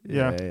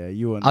 Yeah.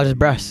 You were. I was just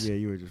brass. Yeah,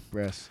 you were just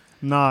brass.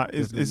 Nah,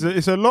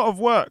 it's a lot of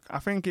work. I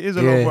think it is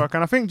a lot of work,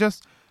 and I think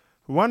just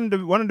one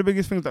of the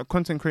biggest things that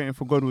content creating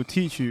for God will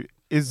teach you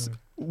is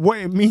what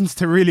it means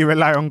to really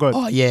rely on God.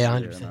 Oh yeah,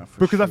 100%.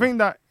 Because I think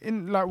that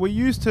we're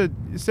used to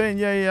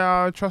saying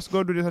I trust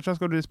God with this, I trust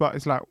God with this, but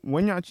it's like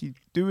when you're actually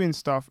doing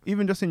stuff,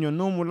 even just in your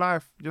normal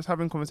life, just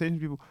having conversations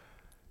with people,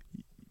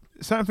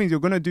 certain things you're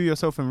gonna do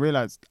yourself and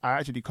realize I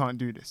actually can't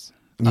do this.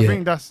 I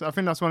think that's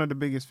one of the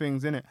biggest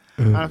things in it.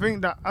 And I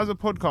think that as a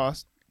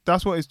podcast,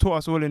 that's what it's taught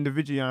us all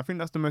individually, and I think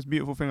that's the most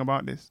beautiful thing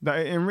about this. That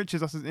it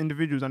enriches us as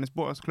individuals and it's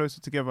brought us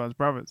closer together as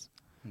brothers.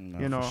 No,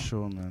 You know. for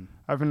sure, man.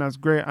 I think that's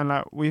great, and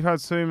like we've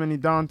had so many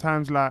down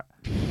times. Like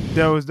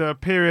there was the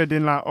period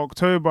in like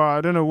October.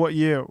 I don't know what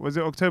year was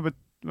it. October.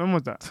 When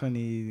was that?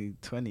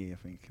 2020, I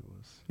think it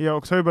was. Yeah,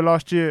 October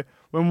last year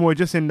when we were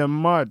just in the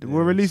mud. We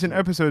were releasing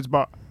episodes,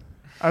 but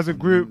as a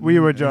group we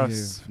were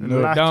just No,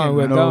 lacking.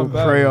 we're no down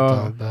bad.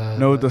 prayer,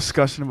 no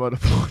discussion about the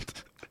pod.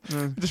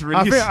 Just I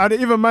release. think I'd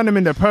even man them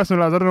in their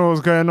personal lives. I don't know what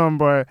was going on,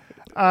 but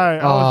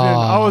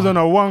I was on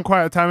a one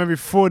quiet time every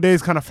 4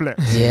 days kind of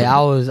flex. Yeah, I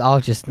was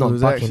just It not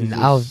was fucking. actually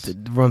I was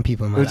the wrong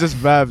people in It my was life.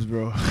 just vibes,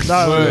 bro.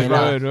 That was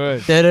Word,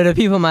 it. word. The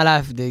people in my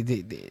life, they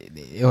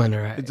weren't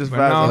alright. It just But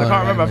vibes. now- I can't Yeah,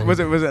 remember. man.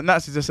 Was it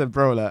Nats who just said,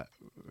 bro, like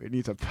we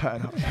need to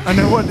pattern up. And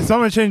then what? Did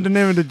someone change the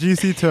name of the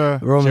GC to?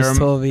 Romans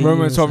 12.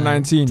 Romans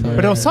 12:19.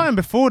 But there was something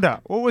before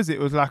that. What was it? It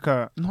was like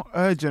a not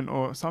urgent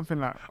or something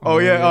like. Oh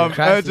yeah,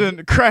 Crisis.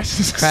 urgent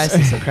crisis.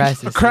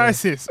 crisis. A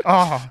crisis.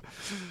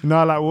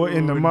 No, like we're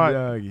in the mud.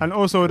 And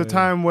also the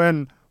time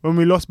when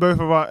we lost both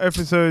of our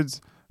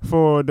episodes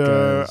for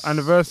the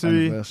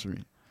anniversary.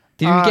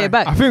 Did we get it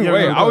back? I think. Yeah,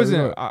 wait, we I got was it,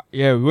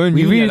 in. We weren't.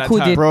 We uni at that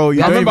re-recorded. time. Bro, you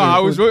I don't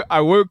remember even- I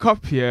woke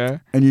up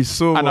here and you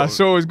saw and I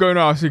saw what was going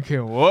on. I was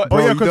thinking, what? Oh Bro,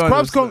 yeah, you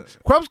because don't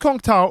Krabs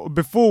conked out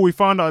before we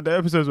found out the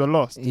episodes were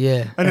lost,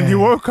 Yeah. and then he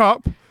woke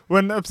up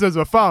when the episodes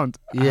were found.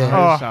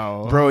 Yeah.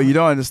 Oh. Bro, you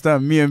don't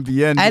understand. Me and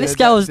BN. And this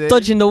guy was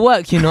dodging the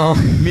work, you know.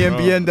 Me and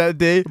Bro. BN that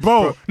day,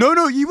 Bro.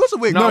 No, he was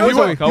awake. No, I was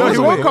awake. I was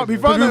he awake. woke up. He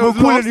Because found we out it were was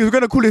calling. lost. He was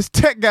gonna call his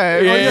tech guy.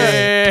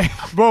 Yeah.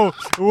 Bro,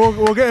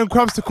 we're getting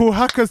Krabs to call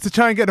hackers to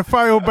try and get the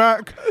file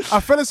back. I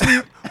fell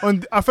asleep in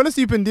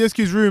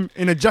DSQ's room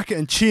in a jacket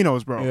and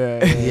chinos, bro.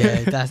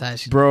 Yeah, that's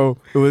actually. Bro,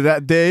 it was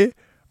that day.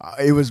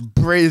 It was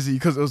brazy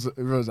because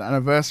it was an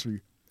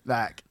anniversary.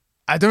 Like,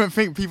 I don't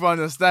think people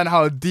understand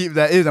how deep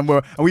that is, and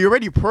we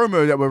already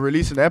promoted that we're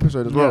releasing the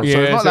episode as well.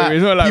 Yeah, so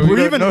it's not like we We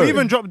don't even, we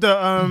even dropped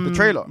the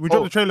trailer. We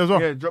dropped the trailer as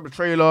well. Yeah, dropped the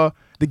trailer.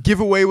 The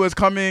giveaway was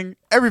coming.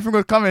 Everything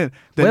was coming.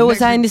 The Where was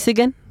next I in week- this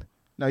again?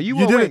 No, you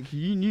You were didn't- awake.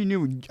 You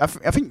knew. I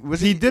think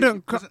was He it-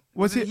 didn't co- Was it,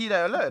 was was it it- he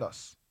that alerted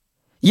us?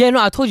 Yeah,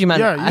 no, I told you, man.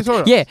 Yeah, you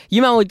told us. Yeah,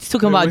 you man were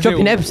talking about Was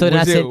dropping it- the episode, and I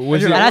was it- said,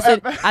 was and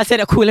it- I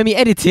said, cool, let me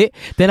edit it.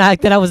 Then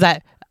I was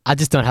like, I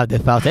just don't have the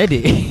file to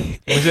edit.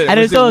 And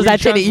then so I was like,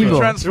 check the email.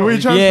 Transfer.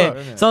 Yeah,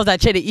 innit? so I was like,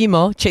 check the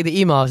email.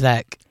 I was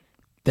like,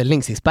 the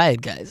link's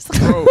expired, guys.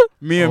 Bro,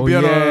 me and Oh,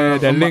 Bian yeah,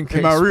 the in link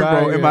my room, bro,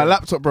 expired. in my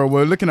laptop, bro.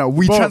 We're looking at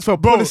transfer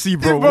policy,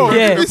 bro. Bro, We're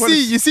Yeah. looking at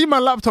you see my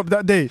laptop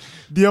that day.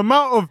 The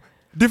amount of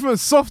different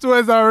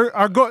softwares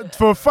I got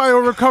for file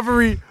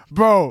recovery,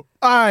 bro.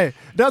 That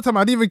time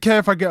I didn't even care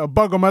if I get a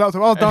bug on my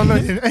laptop. I was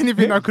downloading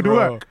anything that could Bro.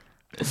 work.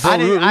 Bro, I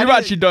didn't- we've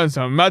actually done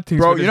some mad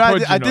things. Bro, for you this know,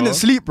 pod, I didn't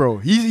sleep, bro.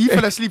 He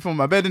fell asleep on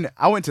my bed, and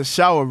I went to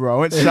shower, bro. I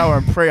went to shower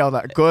and pray. I was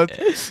like, God,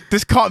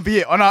 this can't be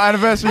it on our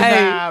anniversary.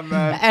 Hey, Nah,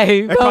 man. hey,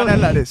 It can't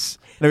end like this.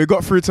 Then we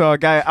got through to our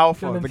guy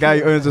Alpha, the guy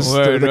who owns the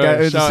Word, the guy word.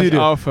 who owns the Shout out to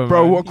studio. Alpha,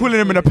 Bro, man. we're calling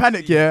him in a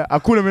panic, yeah. I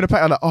call him in a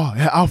panic. I'm like, oh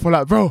yeah, Alpha,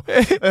 like, bro,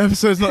 the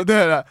episode's not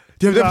there. Like,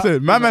 do you have the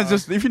episode? My man's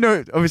just, if you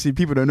know, obviously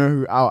people don't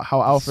know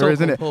how Alpha So is,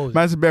 innit? composed.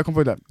 Man's a bare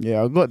composed. Like,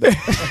 yeah, I got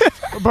that.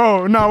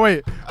 Bro, no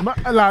wait.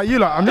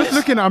 I'm just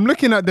looking at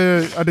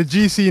the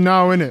GC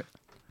now, innit?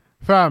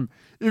 Fam.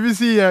 If you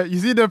see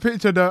the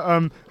picture,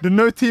 the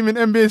no team in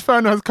NBA's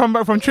final has come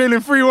back from trailing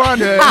 3-1.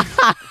 Yeah.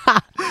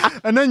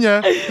 And then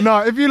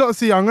if you lot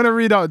see, I'm gonna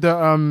read out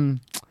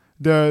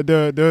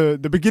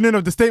the beginning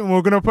of the statement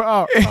we're gonna put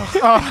out.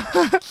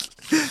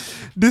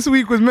 This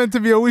week was meant to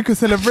be a week of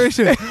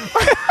celebration,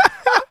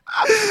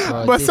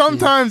 Bro, but this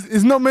sometimes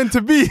it's not meant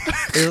to be.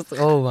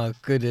 oh my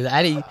goodness.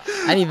 I didn't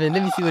even,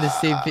 let me see what the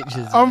same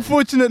pictures are.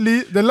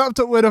 Unfortunately, the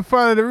laptop where the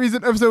file of the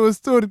recent episode was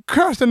stored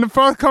crashed and the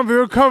file can't be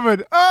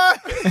recovered. Man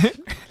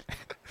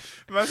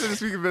said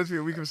this week is meant to be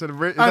a week of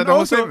celebration. Is And that the whole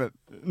also- statement?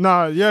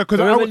 Nah, yeah, because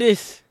Remember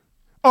this?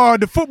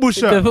 the football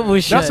shirt. The football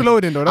shirt. That's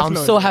loading though. That's I'm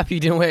loading. so happy you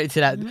didn't wear it to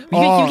that. You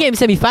Oh. came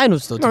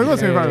semi-finals though. No, it to be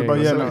wasn't fair.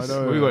 semi-finals, but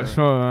yeah, we no. got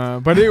small.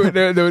 But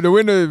the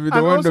winner, the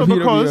And one also the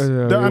because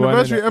the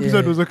anniversary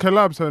episode Yeah. was a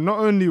collab, so not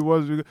only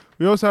was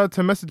we also had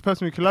to message the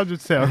person we collabed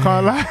with to say, I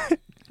can't lie.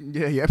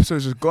 Yeah, your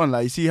episode's just gone.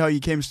 Like, you see how you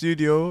came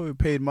studio, you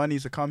paid money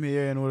to come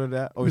here and all of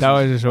that. That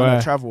was just on a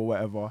why. travel or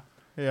whatever.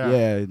 Yeah.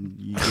 Yeah,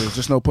 there's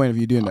just no point of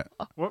you doing that.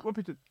 What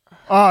picture?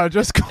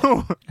 Just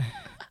cool.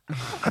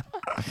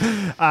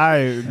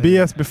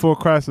 BS before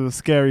Christ was a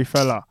scary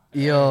fella.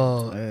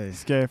 Yo.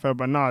 Scary fella.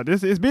 But nah,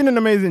 it's been an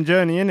amazing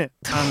journey, innit?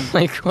 Oh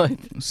my God.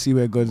 See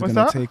where God's What's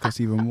gonna that? take us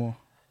even more.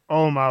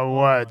 Oh my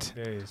word.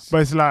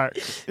 But it's like,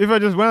 when I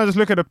just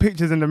look at the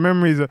pictures and the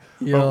memories of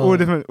all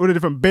the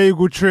different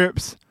bagel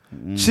trips,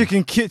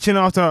 chicken kitchen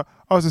after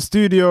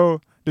studio,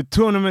 the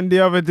tournament the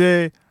other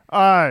day.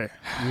 Yo,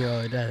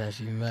 that's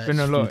actually mad. Been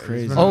a lot.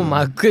 crazy. It's been Oh a my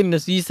lot.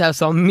 goodness, we used to have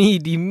some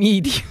meaty.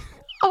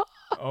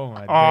 Oh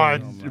my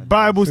days.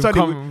 Bible We've study.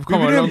 come- We've come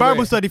been a doing long Bible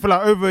way. study for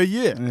like over a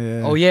year.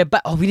 Yeah. Oh yeah,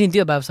 but we didn't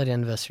do a Bible study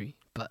anniversary.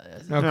 But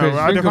No, No, 'cause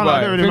I think don't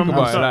about really it. Think remember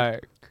about it. myself.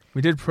 Like,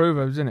 We did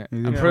Proverbs, innit? We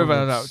did And Proverbs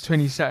Proverbs. was like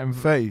 27,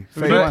 30. We did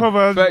 31.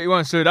 Proverbs.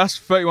 31. So that's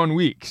 31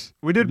 weeks.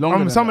 We did Longer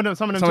than some that. of them.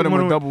 Some of them. Some of took them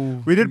more were than-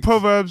 double. We did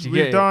Proverbs. You We've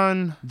get it.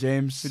 done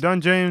James,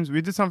 James.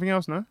 We did something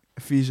else, no?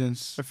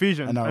 Ephesians.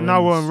 Ephesians. And And, now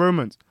now we're on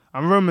Romans.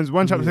 And Romans,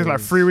 one chapter takes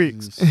like 3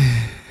 weeks.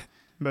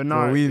 But no,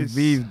 Bro, it's-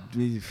 we've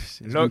it's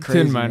been Locked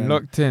crazy, in, man.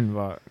 Locked in.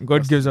 But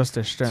God gives us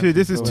the strength.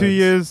 this is Go 2 ahead.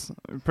 years.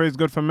 Praise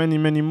God for many,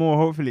 many more,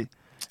 hopefully.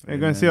 You're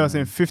going to see us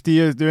in 50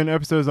 years doing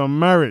episodes on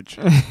marriage.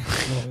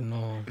 Oh,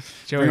 no.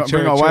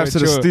 Bring our wives to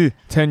the stew.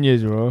 10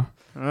 years, bro.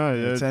 Oh,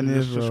 yeah, 10 just-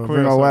 years, just bro. quit Bring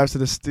our yourself. wives to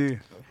the stew.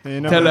 Yeah,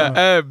 you never Tell know.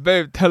 her,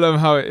 babe, tell them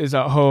how it is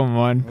at home,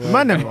 man.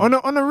 Man, them,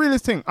 on a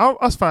realist thing,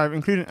 us five,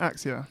 including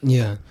Axe, yeah.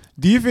 Yeah.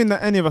 Do you think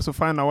that any of us will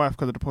find our wife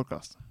because of the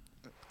podcast?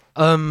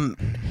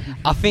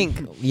 I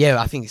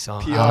think so.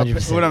 PR,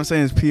 100%. what I'm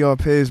saying is PR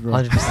pays, bro.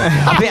 100%.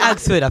 I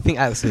think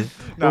Axe would.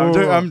 No,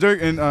 Oh. I'm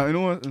joking. You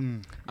know what?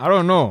 I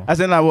don't know. As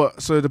in, like,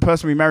 what? So the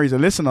person we marry is a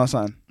listener or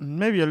something?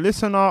 Maybe a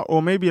listener,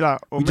 or maybe like,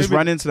 or We maybe, just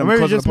run into them or maybe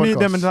because of just the meet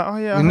them podcast. and like, oh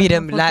yeah, We I meet heard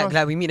them your podcast.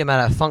 like we meet them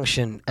at a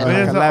function. Oh, And yeah,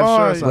 like it's a like,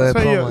 live show or oh, something.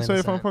 so Promo you and so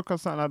you're from a something. podcast,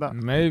 something like that.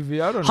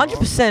 Maybe, I don't know.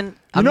 100%.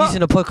 I'm know- using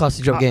the podcast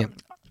to drop game.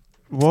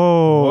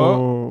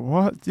 Whoa,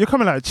 what? You're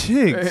coming like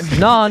chicks.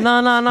 No. You know,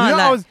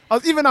 Like, I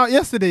was even out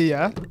yesterday,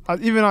 yeah. I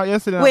was even out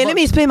yesterday. wait, let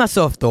me explain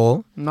myself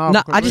though. No, No,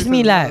 because I just wait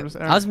mean till- like,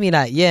 I just mean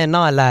like, yeah,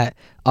 no, like,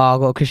 oh, I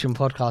got a Christian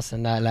podcast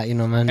and that, like, you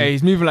know, man. Hey,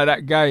 he's moving like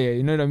that guy, yeah.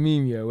 You know the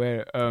meme, yeah,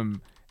 where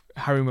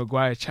Harry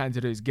Maguire chatting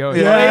to his girl.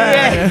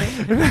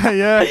 Yeah,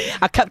 yeah.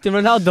 I Captain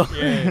Ronaldo.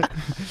 Yeah.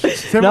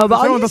 No,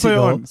 but Say I one used that's what to you're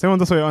though. on. Say one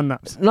that's what you're on,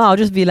 Naps. No, I'll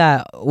just be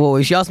like, well,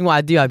 if she asks me what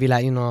I do, I'll be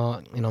like, I'm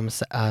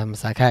a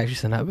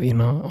psychiatrist and that,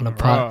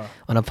 but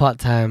on a part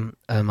time,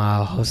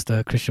 I host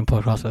a Christian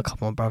podcast with a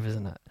couple of my brothers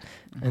and that,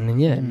 and then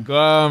yeah, Go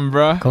on,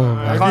 bro. come on,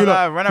 I man. can't feel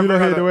lie, like, when I feel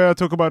bring like out the way I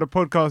talk about the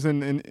podcast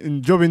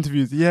in job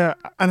interviews. Yeah,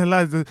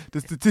 analyze the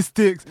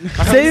statistics.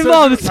 Same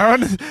mums. I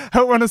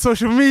help run the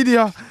social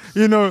media.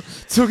 Same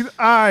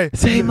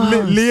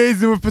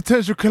liaising with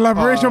potential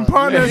collaboration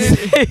partners.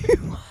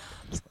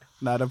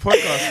 Nah, the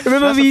podcast.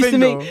 Remember That's we the used to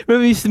thing, make. Remember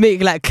we used to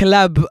make like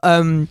collab.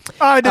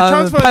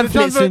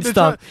 Pamphlets and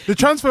stuff. The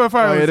transfer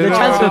files. Oh, yeah, The they know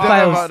transfer about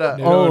files. that.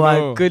 They Oh don't my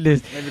know.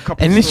 goodness! Maybe a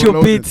couple Initial store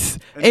loaded. bids,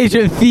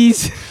 agent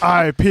fees.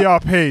 PR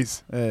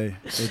pays. Hey,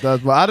 it does,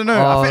 but I don't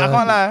know. I can't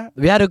lie.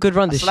 We had a good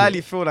run I this slightly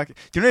year. feel like,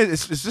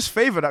 it's just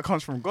favor that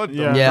comes from God. Though.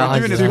 Yeah. Yeah, Like,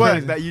 doing this 100%.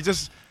 work that you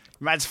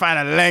might just find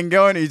a lane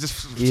going, and you're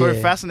just so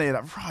Yeah. fascinated.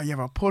 Like, bro, you have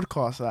a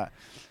podcast. Like,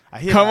 I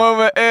hear Come that.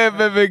 over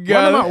here, baby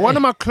girl. One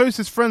of my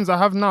closest friends I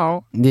have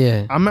now,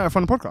 Yeah. I met her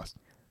from the podcast.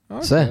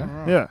 So,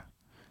 Yeah.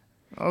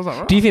 I was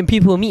like, do you think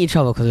people meet each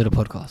other because of the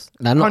podcast?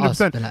 Like, not us,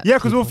 100%. but like Yeah,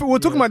 because people. we're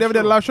talking about the other day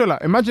at the live show.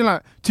 Like, imagine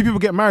like 2 people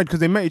get married because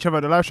they met each other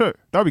at the live show.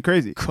 That'd be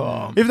crazy.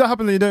 Come. If that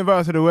happens and you don't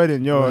invite us to the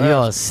wedding,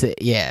 You're sick.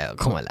 Yeah,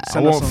 come on, I like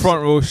Send us want some-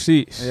 front row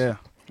seats. Yeah.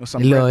 Or a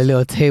some little, bread.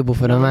 little table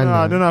for the man.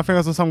 I man. don't know. I think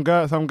I saw some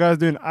guys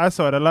doing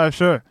ISO at the live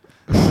show.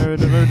 maybe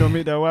they'll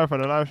meet their wife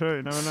at the live show.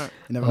 You never know.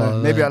 You never know. Oh,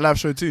 Maybe right. at live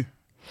show too.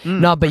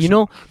 No, but you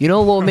know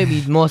what made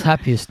me most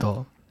happiest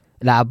though,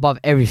 like above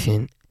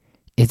everything,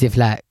 is if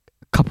like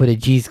a couple of the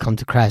G's come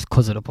to Christ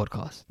because of the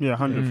podcast. Yeah,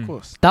 100. Mm. Of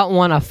course. That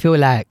one I feel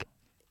like,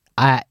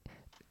 I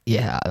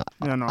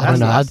don't know.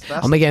 That's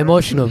I'm gonna get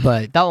emotional,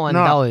 but that one,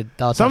 No. that would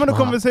Some of touch the my heart.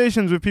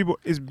 conversations with people,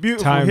 it's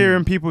beautiful Time.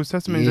 hearing people's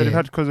testimonies that they've Yeah.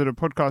 had because of the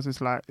podcast. It's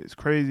like, it's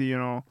crazy,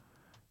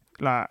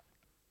 Like,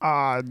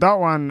 that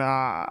one,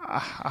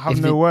 I have If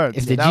no the- words.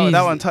 if the that, G's,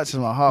 that one touches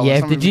my heart. yeah,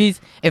 When if the somebody-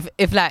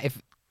 G's,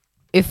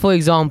 if for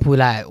example,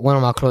 like one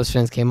of my close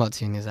friends came up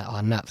to me and he's like, "Oh,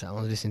 Naps, I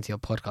want to listen to your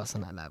podcast,"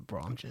 and I'm like,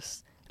 "Bro, I'm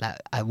just like,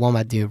 what am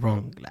I doing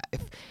wrong?" Like,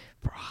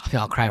 bro, I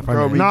think I'll cry in front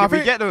Bro, of we, him. Nah, I we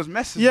think- get those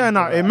messages. Yeah,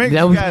 no, bro. it makes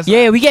Like, you guys,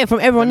 yeah, we get it from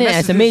everyone the in it.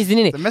 It's messages- amazing,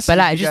 the innit? messages But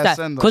like, you just guys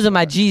that send us, because of my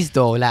like- G's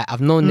though, like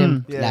I've known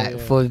them Yeah, like yeah.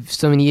 for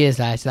so many years.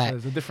 Like it's like,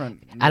 There's a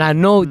different. and I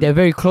know they're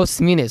very close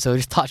to me in it, so it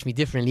just touched me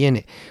differently in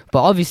it.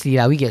 But obviously,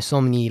 like we get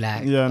so many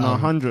like, Yeah, no,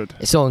 100.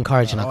 it's so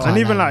encouraging. I Oh. can't And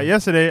even lie. like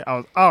yesterday, I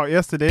was out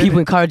yesterday. people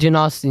innit? encouraging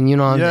us, and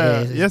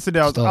Yeah, it's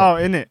yesterday I was stuff.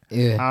 out in it.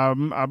 Yeah,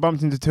 I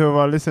bumped into 2 of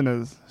our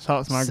listeners.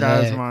 Shouts my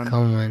guys, Sick. man.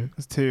 Come on,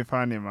 It's too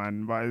funny,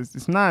 man. But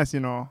it's nice,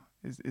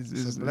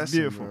 It's blessing,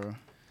 beautiful. bro.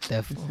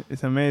 definitely.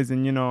 It's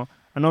amazing,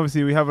 And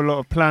obviously we have a lot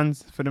of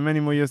plans for the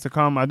many more years to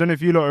come. I don't know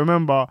if you lot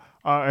remember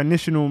our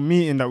initial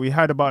meeting that we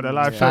had about the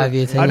live Yeah. show. 5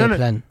 year, I 10 year don't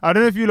plan. I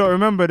don't know if you lot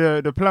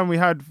remember the plan we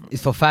had.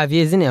 It's for 5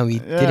 years, isn't it? And we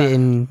did Yeah. it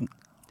in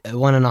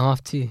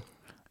 1.5, 2.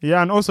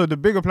 Yeah, and also the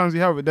bigger plans we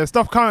have. There's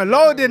stuff coming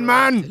loaded,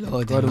 man.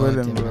 Lord, God Lord,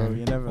 willing, bro. man.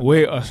 You never. know.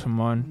 Wait us,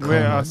 man.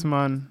 Wait us,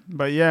 man.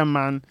 But yeah,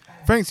 man.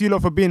 Thanks you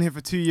lot for being here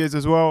for 2 years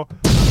as well.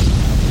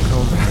 Come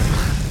on.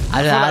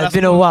 I feel like It's that's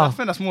been a more- I while.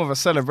 think that's more of a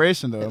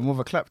celebration, though, more of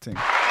a clap thing.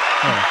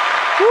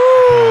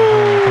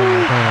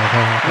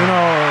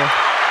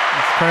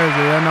 It's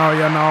crazy.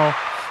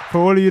 For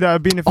all of you that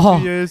have been here for Oh,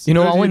 2 years, you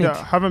know those what I of you wanted?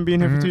 that haven't been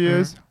here for 2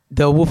 years.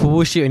 The Wolf of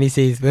Wall Street when he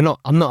says, I'm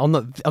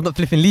not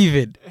flipping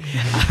leaving."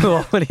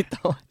 I wanted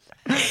that one.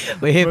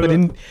 We're here for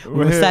the.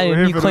 We're signing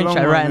a new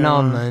contract right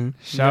now, man.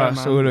 Shout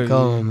out to all of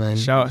Go you. on, man.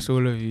 Shout out to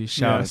all of you.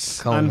 Shout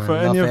Yes. Come on, And man. for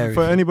Love everything.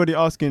 for anybody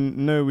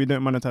asking, no, we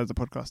don't monetize the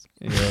podcast.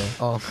 Yeah.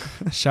 Oh,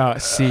 Shout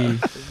out C.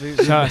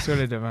 Shout out to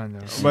all of the man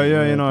though. But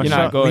yeah, you know, You know shout-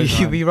 how it goes,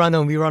 man. we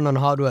run on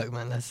hard work,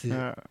 man. That's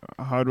it.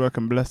 hard work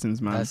and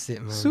blessings, man. That's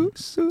it, man.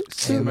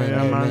 But Amen, yeah,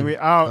 man, amen. we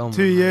out. Come on,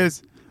 2 man.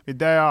 years. We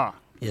there.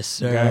 Yes,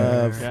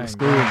 sir. Let's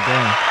go.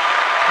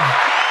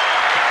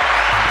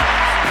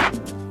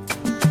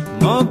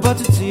 More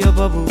butter to your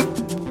bubble,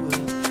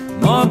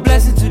 more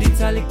blessing to the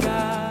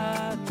Talika.